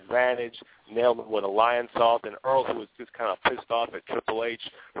took advantage, nailed him with a lion salt, and Earl, who was just kind of pissed off at Triple H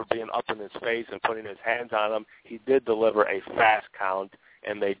for being up in his face and putting his hands on him, he did deliver a fast count,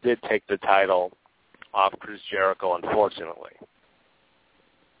 and they did take the title off Chris Jericho, unfortunately.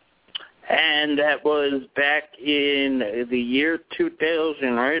 And that was back in the year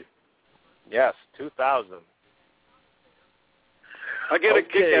 2000, right? Yes, 2000. I get a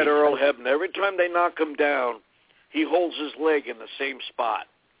kick at Earl Hebner. Every time they knock him down, he holds his leg in the same spot.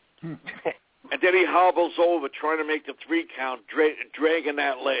 And then he hobbles over trying to make the 3 count, dragging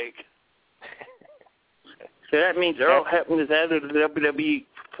that leg. So that means Earl Hebner is out of the WWE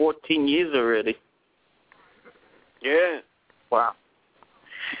for 14 years already. Yeah. Wow.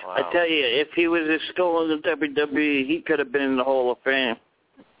 I tell you, if he was still in the WWE, he could have been in the Hall of Fame.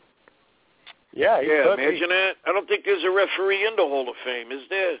 Yeah, imagine that. I don't think there's a referee in the Hall of Fame, is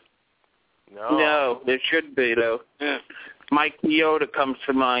there? No, there should be, though. Yeah. Mike Chioda comes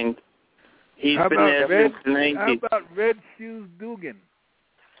to mind. He's been there since the 90s. How about Red Shoes Dugan?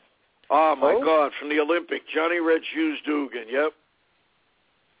 Oh, my God, from the Olympic. Johnny Red Shoes Dugan, yep.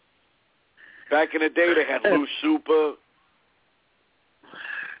 Back in the day, they had Lou Super.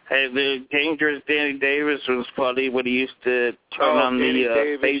 Hey, the Dangerous Danny Davis was funny when he used to turn on Danny the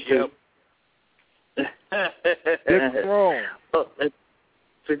Davis, faces. Dick Kroll. Oh, it's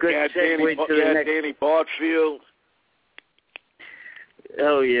a good segue to the next. Danny Bartfield.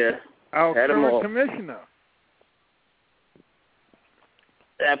 Oh, yeah. Our Had 'em all. current commissioner.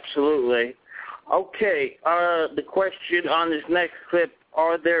 Absolutely. Okay, the question on this next clip,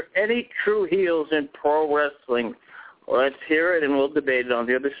 are there any true heels in pro wrestling? Let's hear it, and we'll debate it on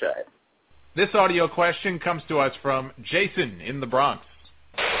the other side. This audio question comes to us from Jason in the Bronx.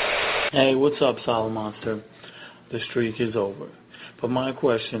 Hey, what's up, Solid Monster? The streak is over. But my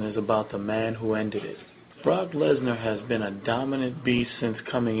question is about the man who ended it. Brock Lesnar has been a dominant beast since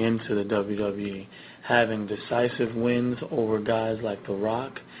coming into the WWE, having decisive wins over guys like The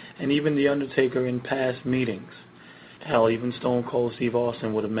Rock and even The Undertaker in past meetings. Hell, even Stone Cold Steve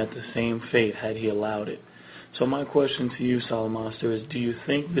Austin would have met the same fate had he allowed it. So my question to you, Solid Monster, is do you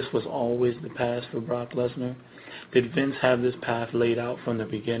think this was always the path for Brock Lesnar? Did Vince have this path laid out from the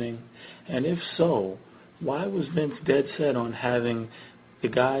beginning? And if so, why was Vince dead set on having the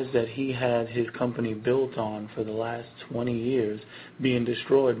guys that he had his company built on for the last 20 years being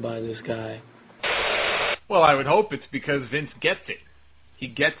destroyed by this guy? Well, I would hope it's because Vince gets it. He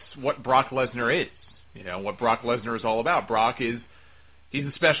gets what Brock Lesnar is. You know, what Brock Lesnar is all about. He's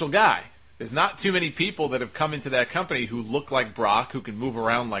a special guy. There's not too many people that have come into that company who look like Brock, who can move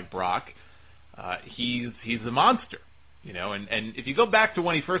around like Brock. He's a monster, you know. And if you go back to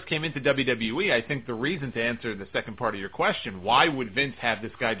when he first came into WWE, I think the reason to answer the second part of your question, why would Vince have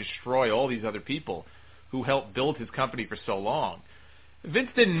this guy destroy all these other people who helped build his company for so long? Vince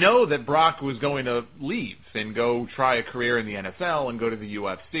didn't know that Brock was going to leave and go try a career in the NFL and go to the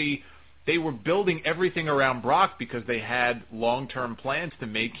UFC. They were building everything around Brock because they had long-term plans to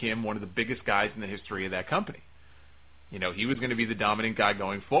make him one of the biggest guys in the history of that company. You know, he was going to be the dominant guy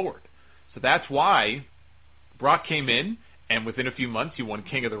going forward. So that's why Brock came in, and within a few months he won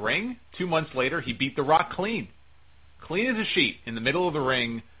King of the Ring. 2 months later, he beat The Rock clean as a sheet in the middle of the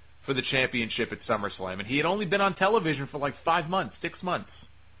ring for the championship at SummerSlam. And he had only been on television for like 5 months, 6 months.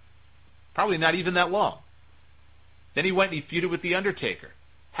 Probably not even that long. Then he went and he feuded with The Undertaker.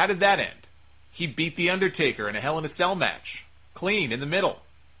 How did that end? He beat The Undertaker in a Hell in a Cell match, clean, in the middle.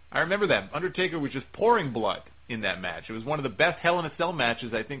 I remember that. Undertaker was just pouring blood in that match. It was one of the best Hell in a Cell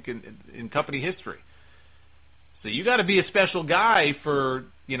matches, I think, in company history. So you got to be a special guy for,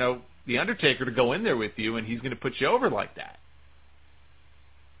 you know, The Undertaker to go in there with you, and he's going to put you over like that.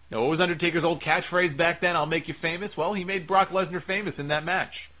 Now, what was Undertaker's old catchphrase back then? I'll make you famous. Well, he made Brock Lesnar famous in that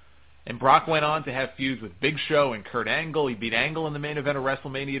match. And Brock went on to have feuds with Big Show and Kurt Angle. He beat Angle in the main event of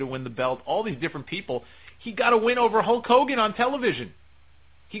WrestleMania to win the belt. All these different people. He got a win over Hulk Hogan on television.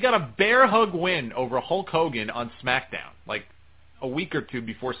 He got a bear hug win over Hulk Hogan on SmackDown, like a week or two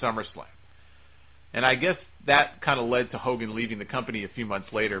before SummerSlam. And I guess that kind of led to Hogan leaving the company a few months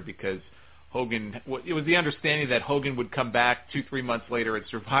later because it was the understanding that Hogan would come back 2-3 months later at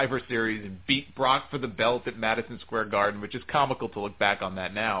Survivor Series and beat Brock for the belt at Madison Square Garden, which is comical to look back on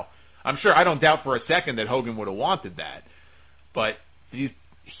that now. I'm sure, I don't doubt for a second that Hogan would have wanted that. But these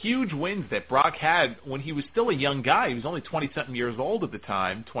huge wins that Brock had when he was still a young guy, he was only 20-something years old at the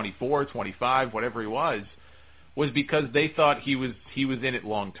time, 24, 25, whatever he was because they thought he was in it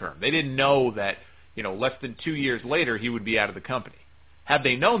long term. They didn't know that, you know, less than 2 years later he would be out of the company. Had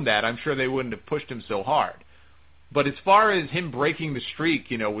they known that, I'm sure they wouldn't have pushed him so hard. But as far as him breaking the streak,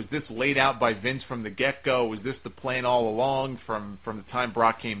 was this laid out by Vince from the get-go? Was this the plan all along from the time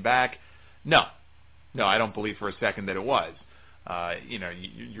Brock came back? No, I don't believe for a second that it was.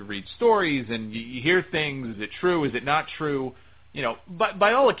 You read stories and you hear things. Is it true? Is it not true? But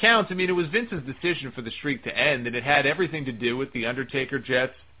by all accounts, it was Vince's decision for the streak to end, and it had everything to do with the Undertaker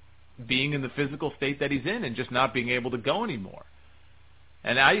just being in the physical state that he's in and just not being able to go anymore.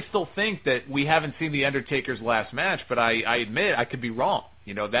 And I still think that we haven't seen the Undertaker's last match, but I admit I could be wrong.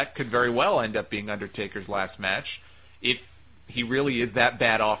 That could very well end up being Undertaker's last match if he really is that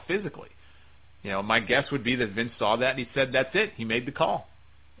bad off physically. My guess would be that Vince saw that and he said, that's it. He made the call.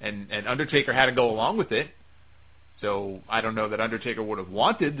 And Undertaker had to go along with it. So I don't know that Undertaker would have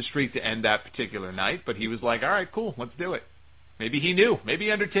wanted the streak to end that particular night, but he was like, all right, cool, let's do it. Maybe he knew.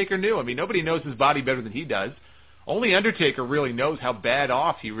 Maybe Undertaker knew. Nobody knows his body better than he does. Only Undertaker really knows how bad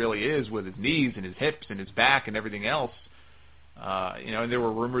off he really is with his knees and his hips and his back and everything else. And there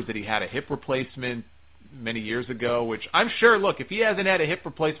were rumors that he had a hip replacement many years ago, which I'm sure, look, if he hasn't had a hip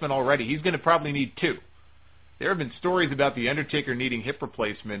replacement already, he's going to probably need 2. There have been stories about the Undertaker needing hip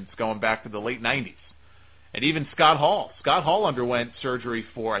replacements going back to the late 90s. And even Scott Hall. Scott Hall underwent surgery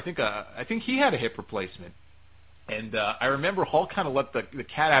for, I think he had a hip replacement. And I remember Hall kind of let the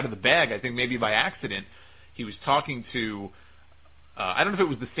cat out of the bag, I think maybe by accident. He was talking to, I don't know if it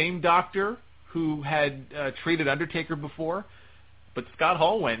was the same doctor who had treated Undertaker before, but Scott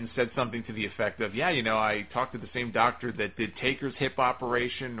Hall went and said something to the effect of, I talked to the same doctor that did Taker's hip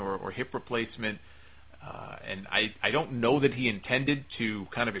operation or hip replacement, and I don't know that he intended to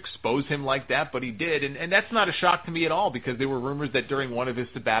kind of expose him like that, but he did, and that's not a shock to me at all, because there were rumors that during one of his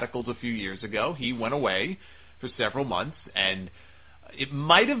sabbaticals a few years ago, he went away for several months, and it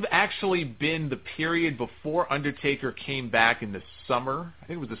might have actually been the period before Undertaker came back in the summer. I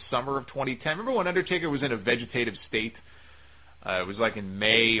think it was the summer of 2010. Remember when Undertaker was in a vegetative state? It was like in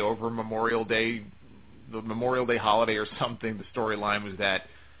May over Memorial Day, the Memorial Day holiday or something. The storyline was that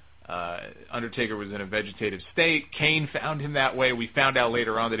Undertaker was in a vegetative state. Kane found him that way. We found out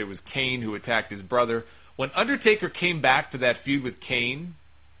later on that it was Kane who attacked his brother. When Undertaker came back to that feud with Kane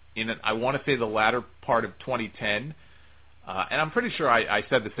in, I want to say, the latter part of 2010, and I'm pretty sure I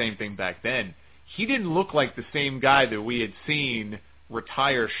said the same thing back then, he didn't look like the same guy that we had seen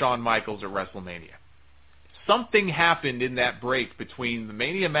retire Shawn Michaels at WrestleMania. Something happened in that break between the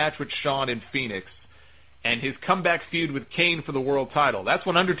Mania match with Shawn in Phoenix and his comeback feud with Kane for the world title. That's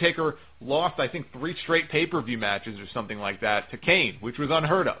when Undertaker lost, I think, 3 straight pay-per-view matches or something like that to Kane, which was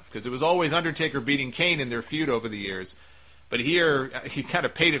unheard of, because it was always Undertaker beating Kane in their feud over the years. But here, he kind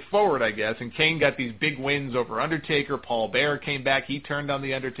of paid it forward, I guess, and Kane got these big wins over Undertaker. Paul Bearer came back. He turned on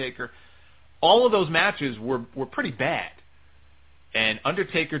the Undertaker. All of those matches were pretty bad. And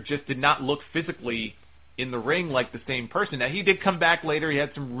Undertaker just did not look physically in the ring like the same person. Now, he did come back later. He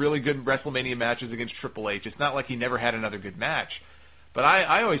had some really good WrestleMania matches against Triple H. It's not like he never had another good match. But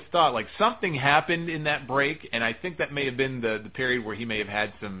I always thought, like, something happened in that break, and I think that may have been the period where he may have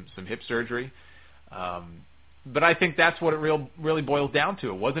had some hip surgery. But I think that's what it really boils down to.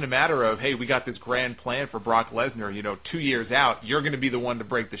 It wasn't a matter of, hey, we got this grand plan for Brock Lesnar, 2 years out, you're going to be the one to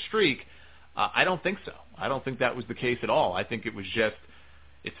break the streak. I don't think so. I don't think that was the case at all. I think it was just,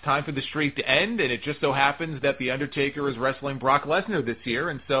 it's time for the streak to end, and it just so happens that The Undertaker is wrestling Brock Lesnar this year,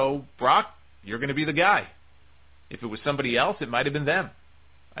 and so, Brock, you're going to be the guy. If it was somebody else, it might have been them.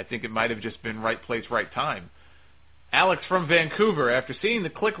 I think it might have just been right place, right time. Alex from Vancouver, after seeing the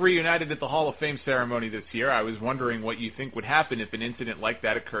Clique reunited at the Hall of Fame ceremony this year, I was wondering what you think would happen if an incident like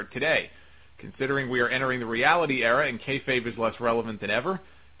that occurred today. Considering we are entering the reality era and kayfabe is less relevant than ever,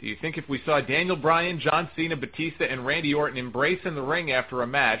 do you think if we saw Daniel Bryan, John Cena, Batista, and Randy Orton embrace in the ring after a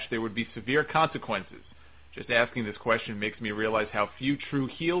match, there would be severe consequences? Just asking this question makes me realize how few true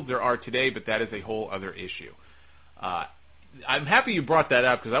heels there are today, but that is a whole other issue. I'm happy you brought that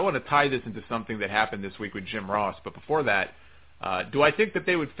up because I want to tie this into something that happened this week with Jim Ross. But before that, do I think that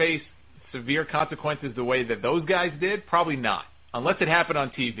they would face severe consequences the way that those guys did? Probably not, unless it happened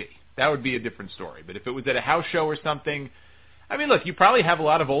on TV. That would be a different story. But if it was at a house show or something, I mean, look, you probably have a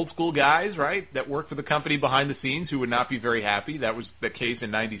lot of old school guys, right, that work for the company behind the scenes who would not be very happy. That was the case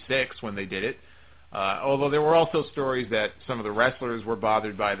in '96 when they did it. Although there were also stories that some of the wrestlers were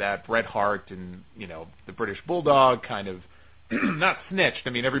bothered by that. Bret Hart and, the British Bulldog kind of not snitched. I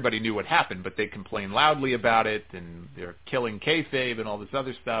mean, everybody knew what happened, but they complained loudly about it, and they're killing kayfabe and all this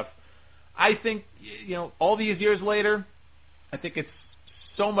other stuff. I think, all these years later, I think it's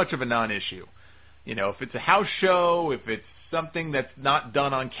so much of a non-issue. If it's a house show, if it's something that's not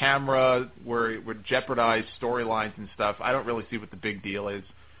done on camera where it would jeopardize storylines and stuff, I don't really see what the big deal is.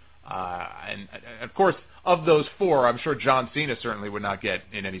 And, of course, of those four, I'm sure John Cena certainly would not get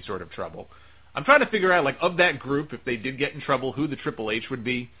in any sort of trouble. I'm trying to figure out, like, of that group, if they did get in trouble, who the Triple H would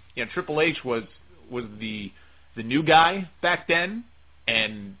be. You know, Triple H was the new guy back then,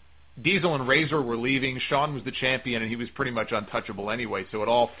 and Diesel and Razor were leaving. Shawn was the champion, and he was pretty much untouchable anyway, so it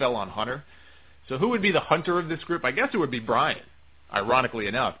all fell on Hunter. So who would be the Hunter of this group? I guess it would be Bryan, ironically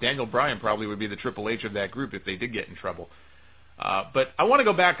enough. Daniel Bryan probably would be the Triple H of that group if they did get in trouble. But I want to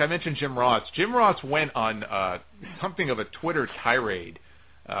go back. I mentioned Jim Ross. Jim Ross went on something of a Twitter tirade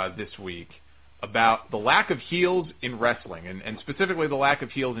this week about the lack of heels in wrestling, and specifically the lack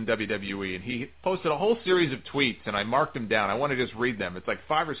of heels in WWE. And he posted a whole series of tweets, and I marked them down. I want to just read them. It's like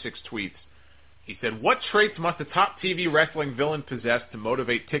 5 or 6 tweets. He said, "What traits must a top TV wrestling villain possess to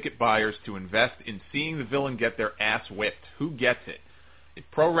motivate ticket buyers to invest in seeing the villain get their ass whipped? Who gets it? If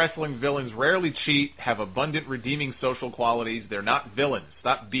pro wrestling villains rarely cheat, have abundant redeeming social qualities, they're not villains.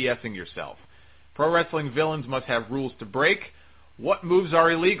 Stop BSing yourself. Pro wrestling villains must have rules to break. What moves are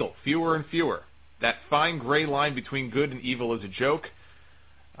illegal? Fewer and fewer. That fine gray line between good and evil is a joke."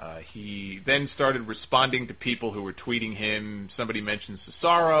 He then started responding to people who were tweeting him. Somebody mentioned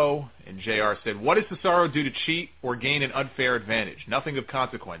Cesaro, and JR said, "What does Cesaro do to cheat or gain an unfair advantage? Nothing of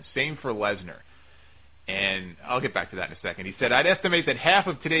consequence. Same for Lesnar." And I'll get back to that in a second. He said, "I'd estimate that half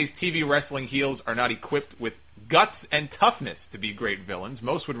of today's TV wrestling heels are not equipped with guts and toughness to be great villains.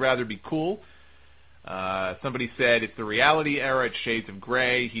 Most would rather be cool." Somebody said, "It's the reality era. It's shades of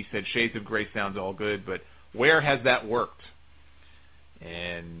gray." He said, "Shades of gray sounds all good, but where has that worked?"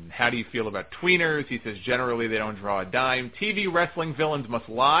 And how do you feel about tweeners? He says, "Generally they don't draw a dime. TV wrestling villains must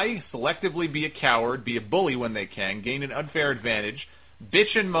lie, selectively be a coward, be a bully when they can, gain an unfair advantage,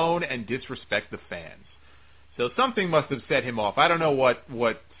 bitch and moan, and disrespect the fans." So something must have set him off. I don't know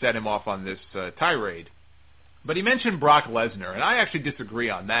what set him off on this tirade. But he mentioned Brock Lesnar, and I actually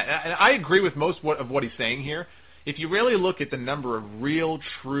disagree on that. And I agree with most of what he's saying here. If you really look at the number of real,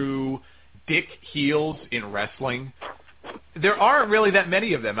 true dick heels in wrestling, there aren't really that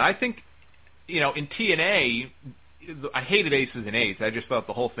many of them. I think, in TNA, I hated Aces and Eights. I just thought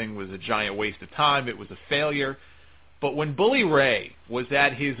the whole thing was a giant waste of time. It was a failure. But when Bully Ray was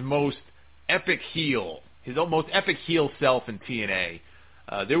at his most epic heel, his most epic heel self in TNA,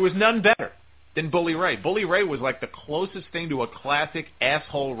 there was none better than Bully Ray. Bully Ray was like the closest thing to a classic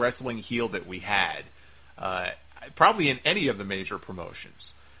asshole wrestling heel that we had, probably in any of the major promotions.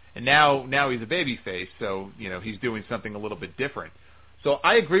 And now he's a babyface, so he's doing something a little bit different. So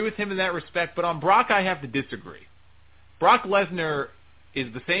I agree with him in that respect, but on Brock I have to disagree. Brock Lesnar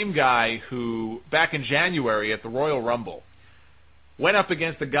is the same guy who, back in January at the Royal Rumble, went up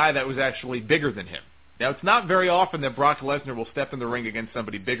against a guy that was actually bigger than him. Now, it's not very often that Brock Lesnar will step in the ring against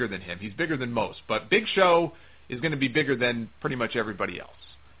somebody bigger than him. He's bigger than most, but Big Show is going to be bigger than pretty much everybody else,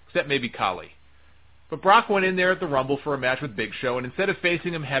 except maybe Khali. But Brock went in there at the Rumble for a match with Big Show, and instead of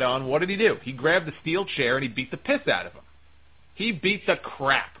facing him head-on, what did he do? He grabbed the steel chair and he beat the piss out of him. He beat the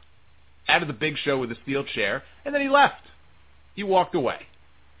crap out of the Big Show with the steel chair, and then he left. He walked away.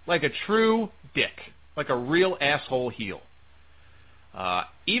 Like a true dick. Like a real asshole heel.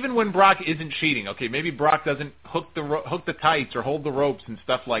 Even when Brock isn't cheating, okay, maybe Brock doesn't hook the tights or hold the ropes and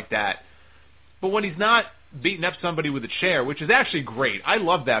stuff like that, but when he's not beating up somebody with a chair, which is actually great. I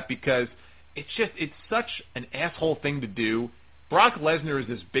love that because it's such an asshole thing to do. Brock Lesnar is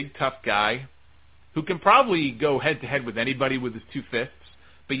this big, tough guy who can probably go head-to-head with anybody with his 2 fists,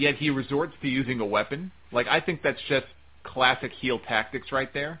 but yet he resorts to using a weapon. Like, I think that's just classic heel tactics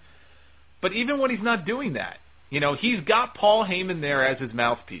right there. But even when he's not doing that, he's got Paul Heyman there as his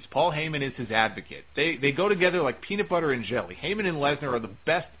mouthpiece. Paul Heyman is his advocate. They go together like peanut butter and jelly. Heyman and Lesnar are the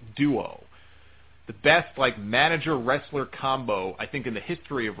best duo, the best manager-wrestler combo, I think, in the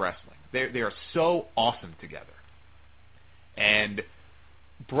history of wrestling. They are so awesome together. And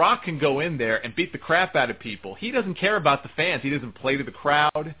Brock can go in there and beat the crap out of people. He doesn't care about the fans. He doesn't play to the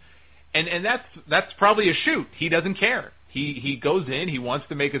crowd. And that's probably a shoot. He doesn't care. He goes in. He wants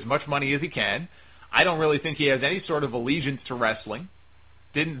to make as much money as he can. I don't really think he has any sort of allegiance to wrestling.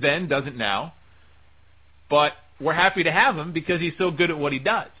 Didn't then, doesn't now. But we're happy to have him because he's so good at what he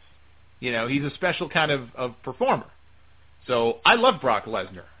does. He's a special kind of performer. So I love Brock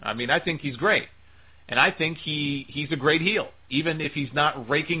Lesnar. I mean, I think he's great. And I think he's a great heel. Even if he's not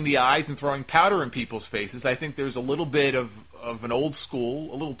raking the eyes and throwing powder in people's faces, I think there's a little bit of an old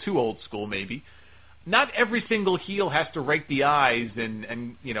school, a little too old school maybe. Not every single heel has to rake the eyes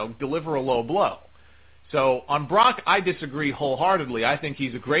and deliver a low blow. So on Brock, I disagree wholeheartedly. I think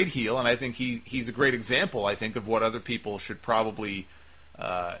he's a great heel, and I think he's a great example, I think, of what other people should probably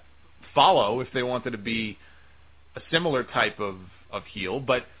follow if they wanted to be a similar type of heel.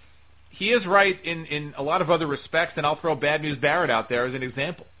 But he is right in a lot of other respects, and I'll throw Bad News Barrett out there as an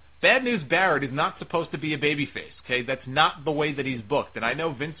example. Bad News Barrett is not supposed to be a babyface, okay? That's not the way that he's booked. And I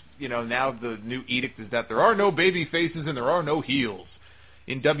know Vince, now the new edict is that there are no baby faces and there are no heels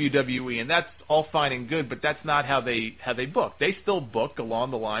in WWE, and that's all fine and good, but that's not how they book. They still book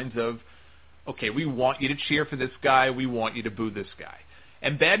along the lines of, okay, we want you to cheer for this guy, we want you to boo this guy.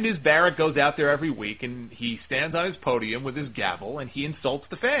 And Bad News Barrett goes out there every week, and he stands on his podium with his gavel, and he insults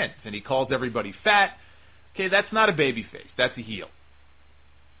the fans, and he calls everybody fat. Okay, that's not a babyface, that's a heel.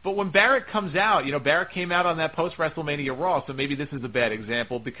 But when Barrett comes out, Barrett came out on that post-WrestleMania Raw, so maybe this is a bad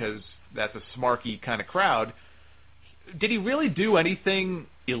example because that's a smarky kind of crowd. Did he really do anything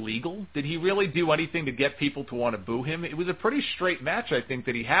illegal? Did he really do anything to get people to want to boo him? It was a pretty straight match, I think,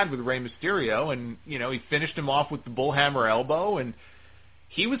 that he had with Rey Mysterio, and, he finished him off with the bullhammer elbow, and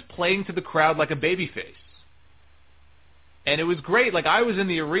he was playing to the crowd like a babyface. And it was great. Like, I was in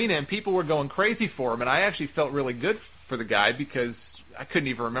the arena, and people were going crazy for him, and I actually felt really good for the guy because I couldn't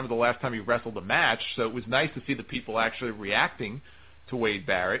even remember the last time he wrestled a match, so it was nice to see the people actually reacting to Wade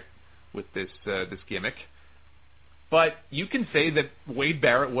Barrett with this gimmick. But you can say that Wade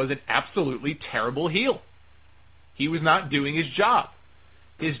Barrett was an absolutely terrible heel. He was not doing his job.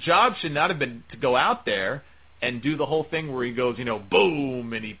 His job should not have been to go out there and do the whole thing where he goes,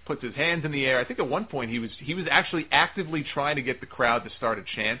 boom, and he puts his hands in the air. I think at one point he was actually actively trying to get the crowd to start a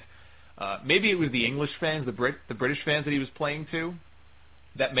chant. Maybe it was the English fans, the British fans that he was playing to.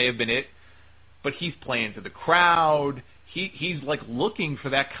 That may have been it. But he's playing to the crowd. He's like looking for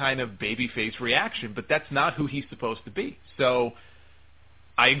that kind of babyface reaction, but that's not who he's supposed to be. So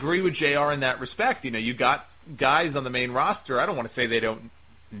I agree with JR in that respect. You got guys on the main roster. I don't want to say they don't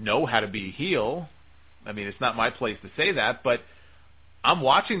know how to be a heel. I mean, it's not my place to say that, but I'm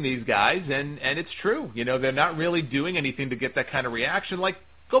watching these guys, and it's true. They're not really doing anything to get that kind of reaction. Like,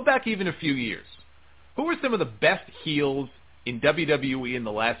 go back even a few years. Who were some of the best heels in WWE in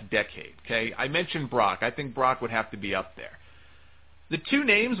the last decade? Okay, I mentioned Brock. I think Brock would have to be up there. The two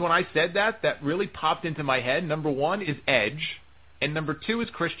names, when I said that really popped into my head, number one is Edge, and number two is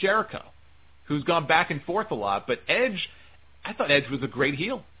Chris Jericho, who's gone back and forth a lot. But Edge, I thought Edge was a great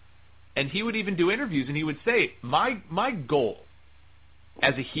heel. And he would even do interviews, and he would say, my goal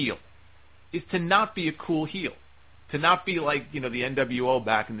as a heel is to not be a cool heel, to not be like, the NWO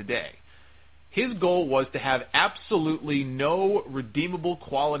back in the day. His goal was to have absolutely no redeemable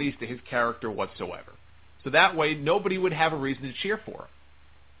qualities to his character whatsoever. So that way, nobody would have a reason to cheer for him.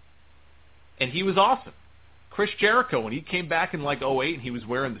 And he was awesome. Chris Jericho, when he came back in like 2008 and he was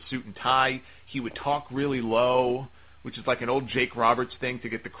wearing the suit and tie, he would talk really low, which is like an old Jake Roberts thing to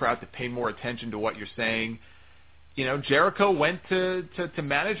get the crowd to pay more attention to what you're saying. Jericho went to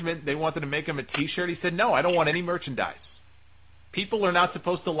management. They wanted to make him a T-shirt. He said, no, I don't want any merchandise. People are not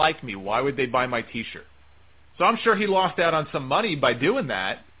supposed to like me. Why would they buy my T-shirt? So I'm sure he lost out on some money by doing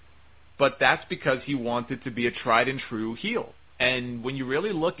that, but that's because he wanted to be a tried and true heel. And when you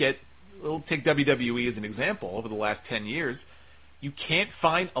really look at, we'll take WWE as an example, over the last 10 years, you can't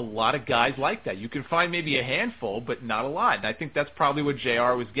find a lot of guys like that. You can find maybe a handful, but not a lot. And I think that's probably what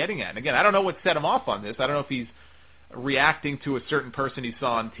JR was getting at. And again, I don't know what set him off on this. I don't know if he's reacting to a certain person he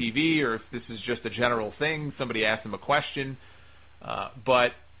saw on TV or if this is just a general thing. Somebody asked him a question.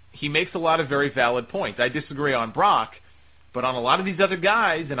 But he makes a lot of very valid points. I disagree on Brock, but on a lot of these other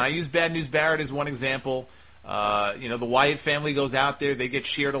guys, and I use Bad News Barrett as one example, the Wyatt family goes out there, they get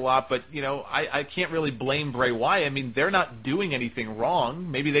cheered a lot, but, I can't really blame Bray Wyatt. I mean, they're not doing anything wrong.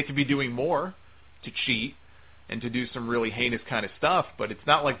 Maybe they could be doing more to cheat and to do some really heinous kind of stuff, but it's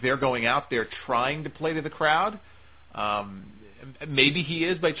not like they're going out there trying to play to the crowd. Maybe he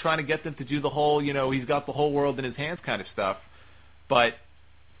is by trying to get them to do the whole, he's got the whole world in his hands kind of stuff. But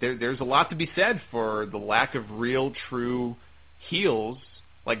there's a lot to be said for the lack of real, true heels,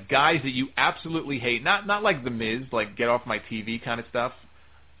 like guys that you absolutely hate. Not like The Miz, like get off my TV kind of stuff.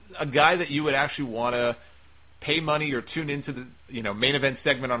 A guy that you would actually want to pay money or tune into the main event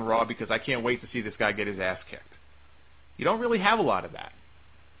segment on Raw because I can't wait to see this guy get his ass kicked. You don't really have a lot of that.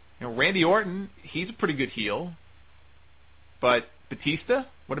 Randy Orton, he's a pretty good heel. But Batista?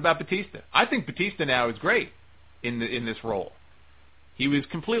 What about Batista? I think Batista now is great in this role. He was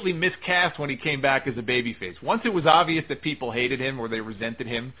completely miscast when he came back as a babyface. Once it was obvious that people hated him or they resented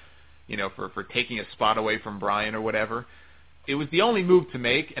him, for taking a spot away from Bryan or whatever, it was the only move to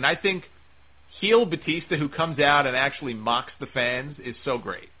make. And I think heel Batista who comes out and actually mocks the fans is so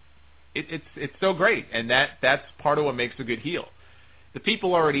great. It's so great, and that's part of what makes a good heel. The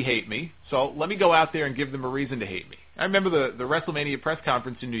people already hate me, so let me go out there and give them a reason to hate me. I remember the WrestleMania press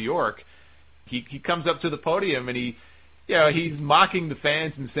conference in New York. He comes up to the podium and he he's mocking the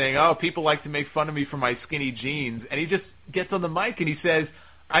fans and saying, oh, people like to make fun of me for my skinny jeans. And he just gets on the mic and he says,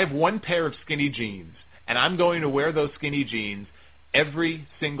 I have one pair of skinny jeans, and I'm going to wear those skinny jeans every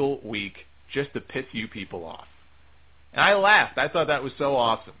single week just to piss you people off. And I laughed. I thought that was so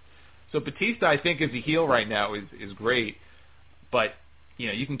awesome. So Batista, I think, as a heel right now is great. But,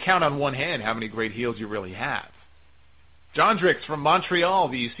 you can count on one hand how many great heels you really have. John Drix from Montreal,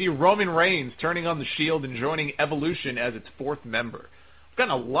 do you see Roman Reigns turning on the Shield and joining Evolution as its fourth member? I've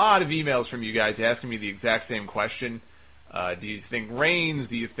gotten a lot of emails from you guys asking me the exact same question. Do you think Reigns?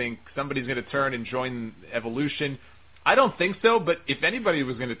 Do you think somebody's going to turn and join Evolution? I don't think so, but if anybody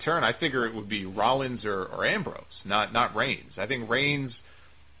was going to turn, I figure it would be Rollins or Ambrose, not Reigns. I think Reigns'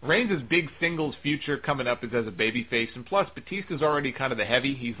 big singles future coming up is as a babyface, and plus Batista's already kind of the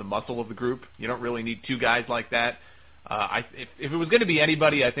heavy. He's the muscle of the group. You don't really need two guys like that. If it was going to be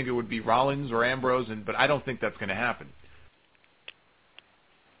anybody, I think it would be Rollins or Ambrose, but I don't think that's going to happen.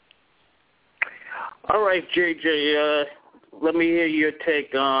 All right, JJ, let me hear your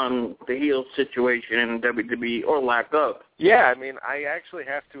take on the heel situation in WWE, or lack of. Yeah, I actually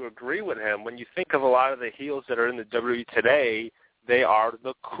have to agree with him. When you think of a lot of the heels that are in the WWE today, they are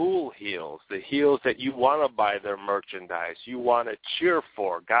the cool heels, the heels that you want to buy their merchandise, you want to cheer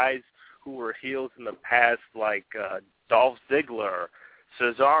for, guys who were heels in the past like Dolph Ziggler,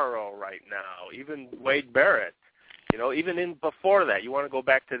 Cesaro right now, even Wade Barrett. Even before that, you want to go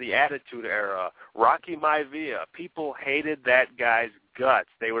back to the Attitude Era, Rocky Maivia. People hated that guy's guts.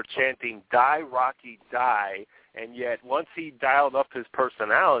 They were chanting, die, Rocky, die, and yet once he dialed up his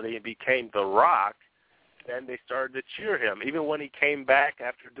personality and became The Rock, then they started to cheer him. Even when he came back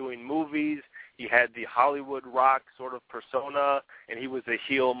after doing movies, he had the Hollywood Rock sort of persona, and he was a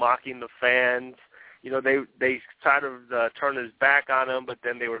heel mocking the fans. They kind of turned his back on him, but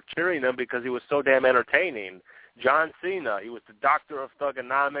then they were cheering him because he was so damn entertaining. John Cena, he was the doctor of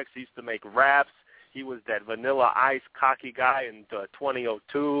thugonomics. He used to make raps. He was that Vanilla Ice cocky guy in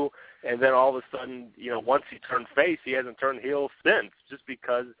 2002. And then all of a sudden, once he turned face, he hasn't turned heel since, just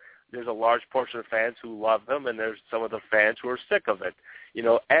because there's a large portion of fans who love him, and there's some of the fans who are sick of it.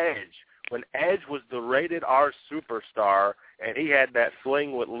 Edge. When Edge was the rated R superstar and he had that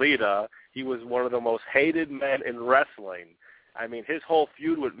fling with Lita, he was one of the most hated men in wrestling. His whole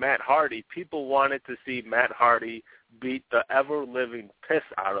feud with Matt Hardy, people wanted to see Matt Hardy beat the ever-living piss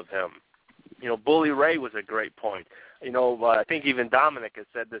out of him. Bully Ray was a great point. I think even Dominic has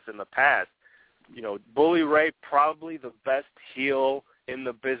said this in the past. Bully Ray, probably the best heel in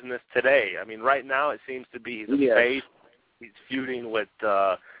the business today. Right now it seems to be he's a face. He's feuding with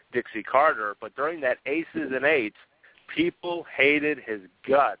Dixie Carter. But during that Aces and Eights, people hated his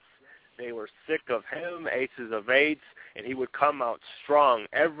guts. They were sick of him, Aces of Eights, and he would come out strong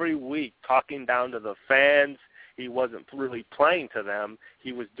every week talking down to the fans. He wasn't really playing to them.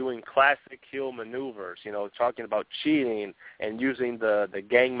 He was doing classic heel maneuvers, talking about cheating and using the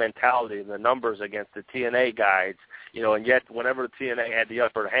gang mentality, the numbers against the TNA guys, and yet whenever TNA had the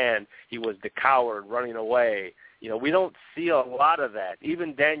upper hand, he was the coward running away. We don't see a lot of that.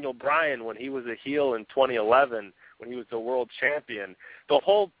 Even Daniel Bryan, when he was a heel in 2011, when he was the world champion, the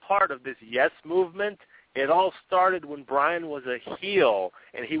whole part of this yes movement, it all started when Bryan was a heel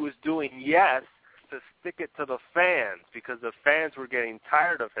and he was doing yes to stick it to the fans, because the fans were getting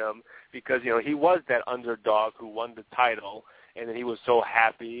tired of him because, he was that underdog who won the title, and then he was so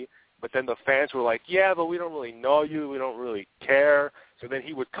happy. But then the fans were like, yeah, but we don't really know you. We don't really care. So then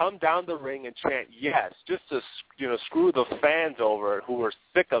he would come down the ring and chant yes, just to, screw the fans over who were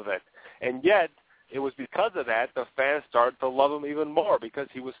sick of it. And yet, it was because of that the fans started to love him even more, because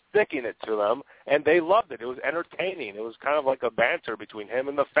he was sticking it to them, and they loved it. It was entertaining. It was kind of like a banter between him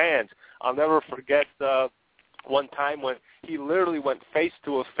and the fans. I'll never forget one time when he literally went face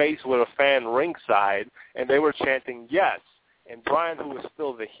to a face with a fan ringside, and they were chanting yes. And Bryan, who was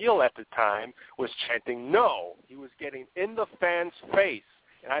still the heel at the time, was chanting no. He was getting in the fan's face.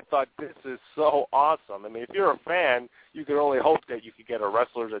 And I thought, this is so awesome. If you're a fan, you could only hope that you could get a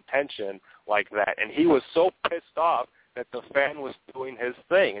wrestler's attention like that. And he was so pissed off that the fan was doing his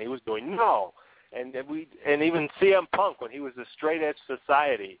thing, and he was doing no. And even CM Punk, when he was the Straight Edge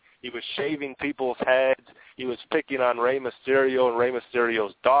Society, he was shaving people's heads. He was picking on Rey Mysterio and Rey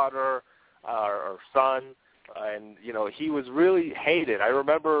Mysterio's daughter or son. And, he was really hated. I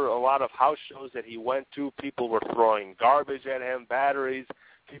remember a lot of house shows that he went to. People were throwing garbage at him, batteries.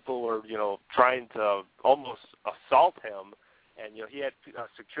 People were, trying to almost assault him. And, he had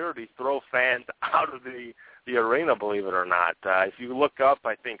security throw fans out of the arena, believe it or not. If you look up,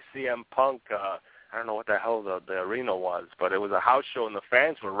 I think CM Punk, I don't know what the hell the arena was, but it was a house show, and the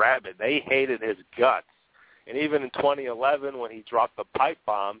fans were rabid. They hated his guts. And even in 2011 when he dropped the pipe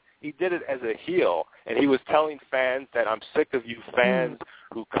bomb, he did it as a heel. And he was telling fans that I'm sick of you fans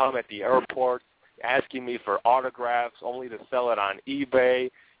who come at the airport asking me for autographs only to sell it on eBay.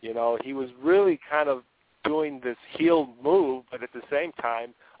 You know, he was really kind of doing this heel move, but at the same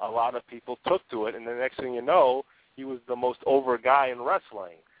time, a lot of people took to it. And the next thing you know, he was the most over guy in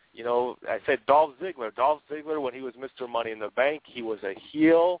wrestling. You know, I said Dolph Ziggler. Dolph Ziggler, when he was Mr. Money in the Bank, he was a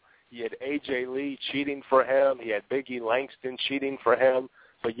heel. He had A.J. Lee cheating for him. He had Big E Langston cheating for him.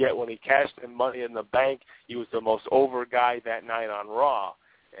 But yet when he cashed in Money in the Bank, he was the most over guy that night on Raw.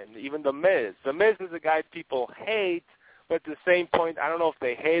 And even The Miz. The Miz is a guy people hate, but at the same point, I don't know if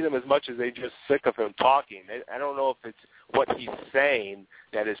they hate him as much as they're just sick of him talking. I don't know if it's what he's saying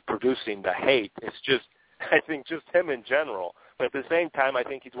that is producing the hate. It's just, I think, just him in general. But at the same time, I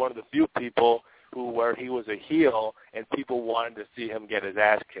think he's one of the few people where he was a heel and people wanted to see him get his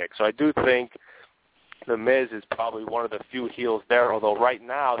ass kicked. So I do think The Miz is probably one of the few heels there, although right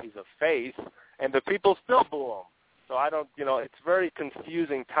now he's a face and the people still boo him. So I don't, you know, it's a very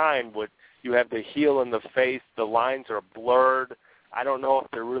confusing time with you have the heel and the face. The lines are blurred. I don't know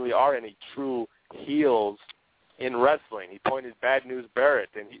if there really are any true heels in wrestling. He pointed Bad News Barrett,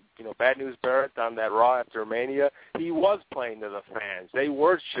 and Bad News Barrett on that Raw after Mania, he was playing to the fans. They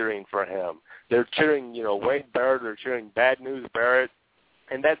were cheering for him. They're cheering, Wade Barrett. They're cheering Bad News Barrett,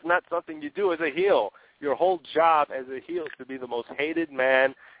 and that's not something you do as a heel. Your whole job as a heel is to be the most hated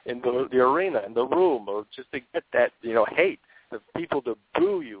man in the arena, in the room, or just to get that, hate, the people to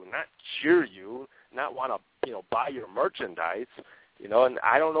boo you, not cheer you, not want to, buy your merchandise, and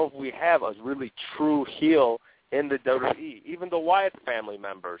I don't know if we have a really true heel in the WWE. Even the Wyatt family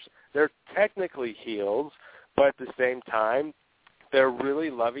members, they're technically heels, but at the same time, they're really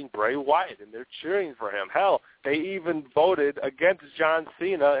loving Bray Wyatt, and they're cheering for him. Hell, they even voted against John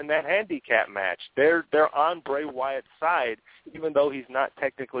Cena in that handicap match. They're on Bray Wyatt's side, even though he's not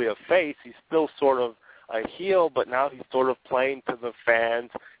technically a face. He's still sort of a heel, but now he's sort of playing to the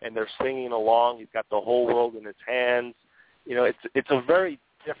fans, and they're singing along. He's got the whole world in his hands. It's a very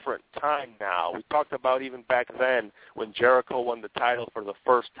different time now. We talked about even back then when Jericho won the title for the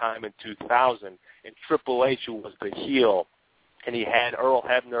first time in 2000, and Triple H, who was the heel, and he had Earl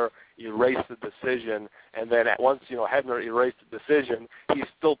Hebner erase the decision, and then once Hebner erased the decision, he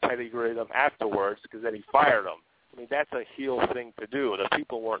still pedigreed him afterwards because then he fired him. I mean, that's a heel thing to do. The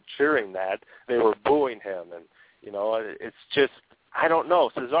people weren't cheering that. They were booing him, and, it's just, I don't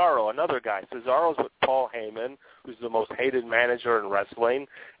know. Cesaro, another guy. Cesaro's with Paul Heyman, who's the most hated manager in wrestling,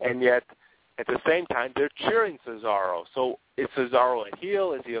 and yet at the same time they're cheering Cesaro. So is Cesaro a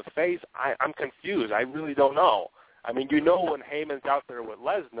heel? Is he a face? I'm confused. I really don't know. I mean, when Heyman's out there with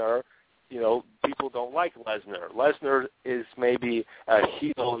Lesnar, people don't like Lesnar. Lesnar is maybe a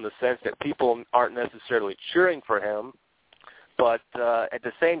heel in the sense that people aren't necessarily cheering for him, but at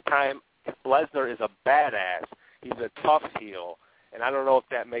the same time, Lesnar is a badass. He's a tough heel, and I don't know if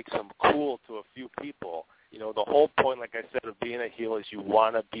that makes him cool to a few people. The whole point, like I said, of being a heel is you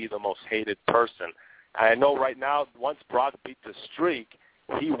want to be the most hated person. I know right now, once Brock beat the streak,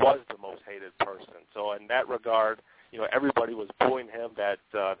 he was the most hated person. So in that regard, everybody was booing him that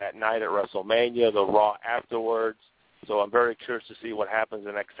night at WrestleMania, the Raw afterwards. So I'm very curious to see what happens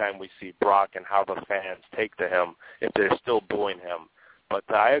the next time we see Brock and how the fans take to him if they're still booing him. But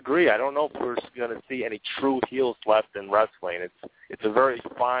I agree. I don't know if we're going to see any true heels left in wrestling. It's a very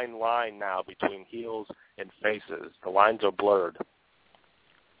fine line now between heels and faces. The lines are blurred.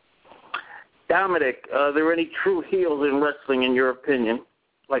 Dominic, are there any true heels in wrestling, in your opinion,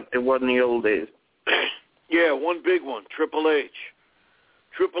 like there were in the old days? Yeah, one big one, Triple H.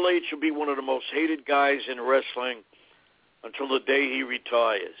 Triple H will be one of the most hated guys in wrestling until the day he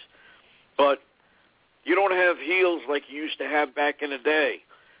retires. But you don't have heels like you used to have back in the day.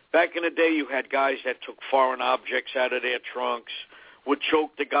 Back in the day, you had guys that took foreign objects out of their trunks, would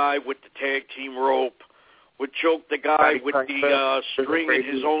choke the guy with the tag team rope, would choke the guy with the string in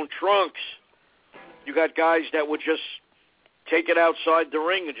his own trunks. You got guys that would just take it outside the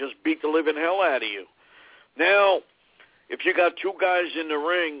ring and just beat the living hell out of you. Now, if you got two guys in the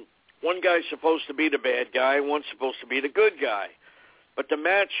ring, one guy's supposed to be the bad guy, one's supposed to be the good guy. But the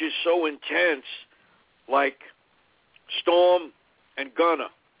match is so intense, like Storm and Gunner,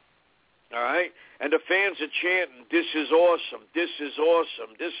 all right? And the fans are chanting, this is awesome, this is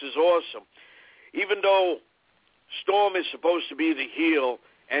awesome, this is awesome. Even though Storm is supposed to be the heel,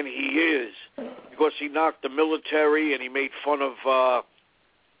 and he is, because he knocked the military and he made fun of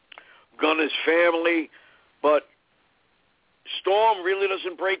Gunner's family, but Storm really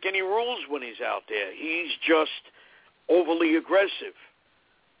doesn't break any rules when he's out there. He's just overly aggressive.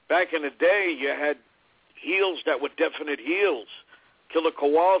 Back in the day, you had heels that were definite heels. Killer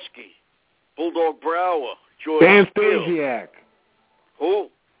Kowalski, Bulldog Brower, George Stan Steele. Stasiak. Who?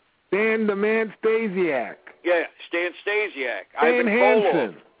 Stan the Man Stasiak. Yeah, Stan Stasiak. Stan Ivan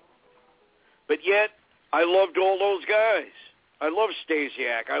Hansen. Koloff. But yet, I loved all those guys. I loved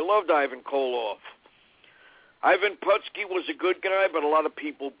Stasiak. I loved Ivan Koloff. Ivan Putski was a good guy, but a lot of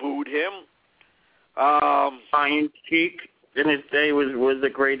people booed him. Iron Sheik in his day was a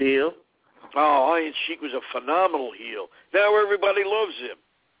great heel. Oh, Iron Sheik was a phenomenal heel. Now everybody loves him.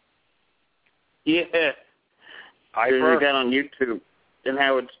 Yeah. I got on YouTube and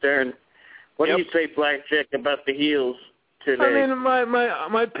Howard Stern. What do you say, Blackjack, about the heels today? I mean,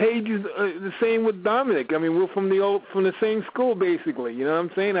 my page is the same with Dominic. I mean, we're from the same school, basically. You know what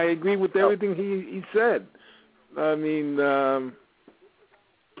I'm saying? I agree with everything he said. I mean, the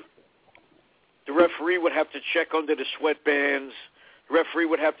referee would have to check under the sweatbands. The referee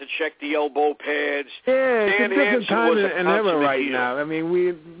would have to check the elbow pads. Yeah, it's a different time and era right now. I mean,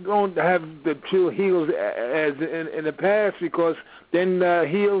 we don't have the true heels as in the past, because then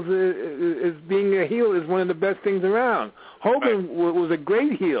heels is being a heel is one of the best things around. Hogan was a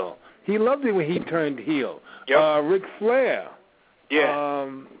great heel. He loved it when he turned heel. Yep. Ric Flair. Yeah.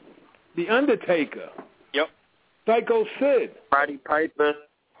 The Undertaker. Yep. Psycho Sid. Roddy Piper.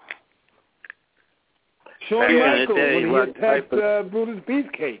 Shawn Michaels when he attacked Brutus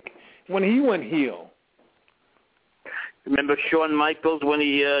Beefcake when he went heel. Remember Shawn Michaels when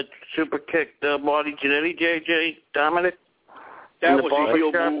he super kicked Marty Jannetty, JJ Dominic? That was a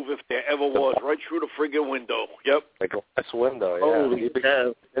heel move if there ever was, right through the friggin' window. Yep. Like a glass window, yeah. Holy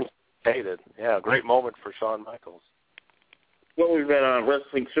cow. Hated. Yeah, great moment for Shawn Michaels. What was that on,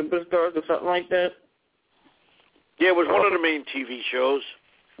 Wrestling Superstars or something like that? Yeah, it was one of the main TV shows.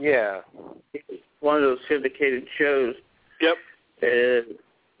 Yeah. One of those syndicated shows. Yep.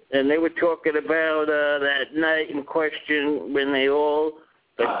 And they were talking about that night in question when the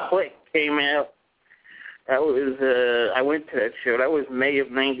Click came out. That was I went to that show. That was May of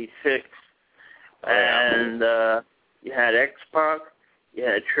 '96, and you had X-Pac, you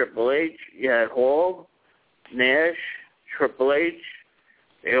had Triple H, you had Hall, Nash, Triple H.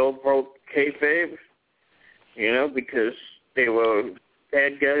 They all broke kayfabe, you know, because they were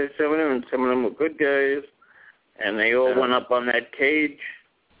bad guys, some of them, and some of them were good guys, and they all went up on that cage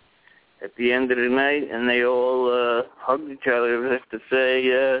at the end of the night, and they all hugged each other as if to say,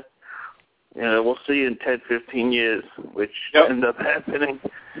 you know, we'll see you in 10, 15 years, which ended up happening.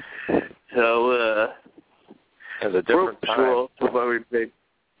 So, it was a different time. Were also very big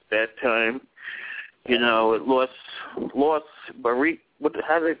that time. You know, it lost how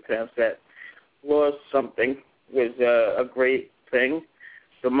do they pronounce that? Lost something was a great thing.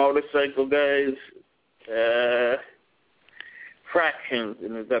 The motorcycle guys, fractions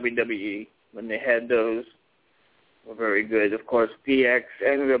in the WWE, when they had those, were very good. Of course, DX,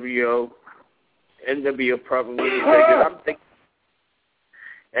 NWO probably the biggest. I'm thinking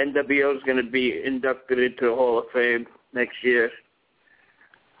NWO is going to be inducted into the Hall of Fame next year.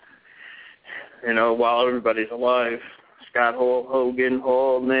 You know, while everybody's alive. Scott Hall, Hogan,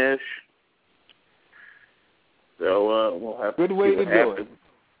 Hall, Nash. So we'll have good way to do it.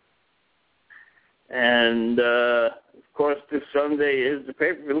 And of course, this Sunday is the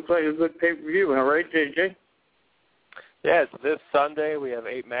pay-per-view. It looks like a good pay-per-view, all right, JJ? Yes, this Sunday we have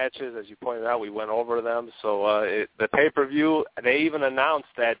 8 matches. As you pointed out, we went over them. So the pay-per-view, they even announced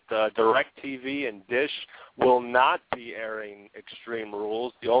that DirecTV and Dish will not be airing Extreme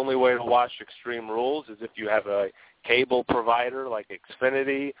Rules. The only way to watch Extreme Rules is if you have a cable provider like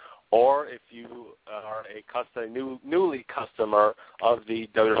Xfinity, or if you are a newly customer of the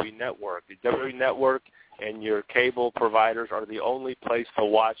WWE Network. The WWE Network and your cable providers are the only place to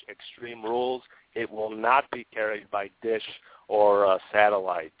watch Extreme Rules. It will not be carried by Dish or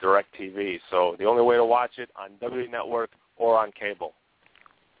satellite, DirecTV. So the only way to watch it on WWE Network or on cable.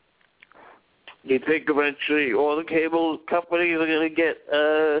 Do you think eventually all the cable companies are going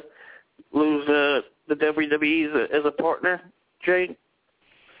to lose the WWE as a partner, Jay?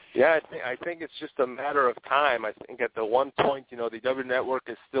 Yeah, I think it's just a matter of time. I think at the one point, you know, the WWE Network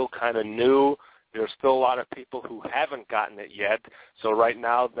is still kind of new. There's still a lot of people who haven't gotten it yet. So right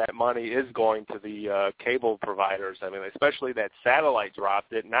now that money is going to the cable providers. I mean, especially that satellite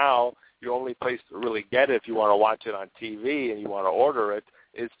dropped it. Now your only place to really get it if you want to watch it on TV and you want to order it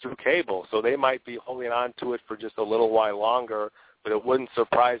is through cable. So they might be holding on to it for just a little while longer, but it wouldn't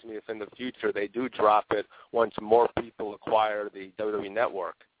surprise me if in the future they do drop it once more people acquire the WWE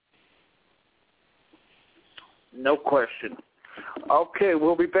Network. No question. Okay,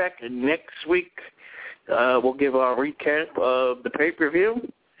 we'll be back next week. We'll give our recap of the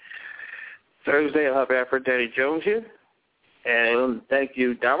pay-per-view. Thursday, I'll have Alfred Danny Jones here. And thank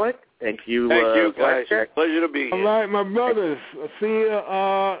you, Dominic. Thank you, guys. Blackjack. Pleasure to be here. All right, my brothers. I'll see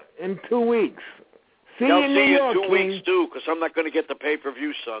you in 2 weeks. See you I'll in see New you York, in 2 King. weeks, too, because I'm not going to get the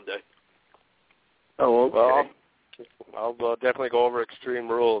pay-per-view Sunday. Oh, okay. Well, I'll definitely go over Extreme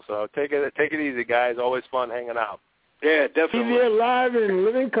Rules. So take it easy, guys. Always fun hanging out. Yeah, definitely. See you live in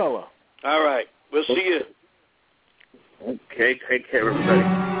living color. All right. We'll see you. Okay, take care, everybody.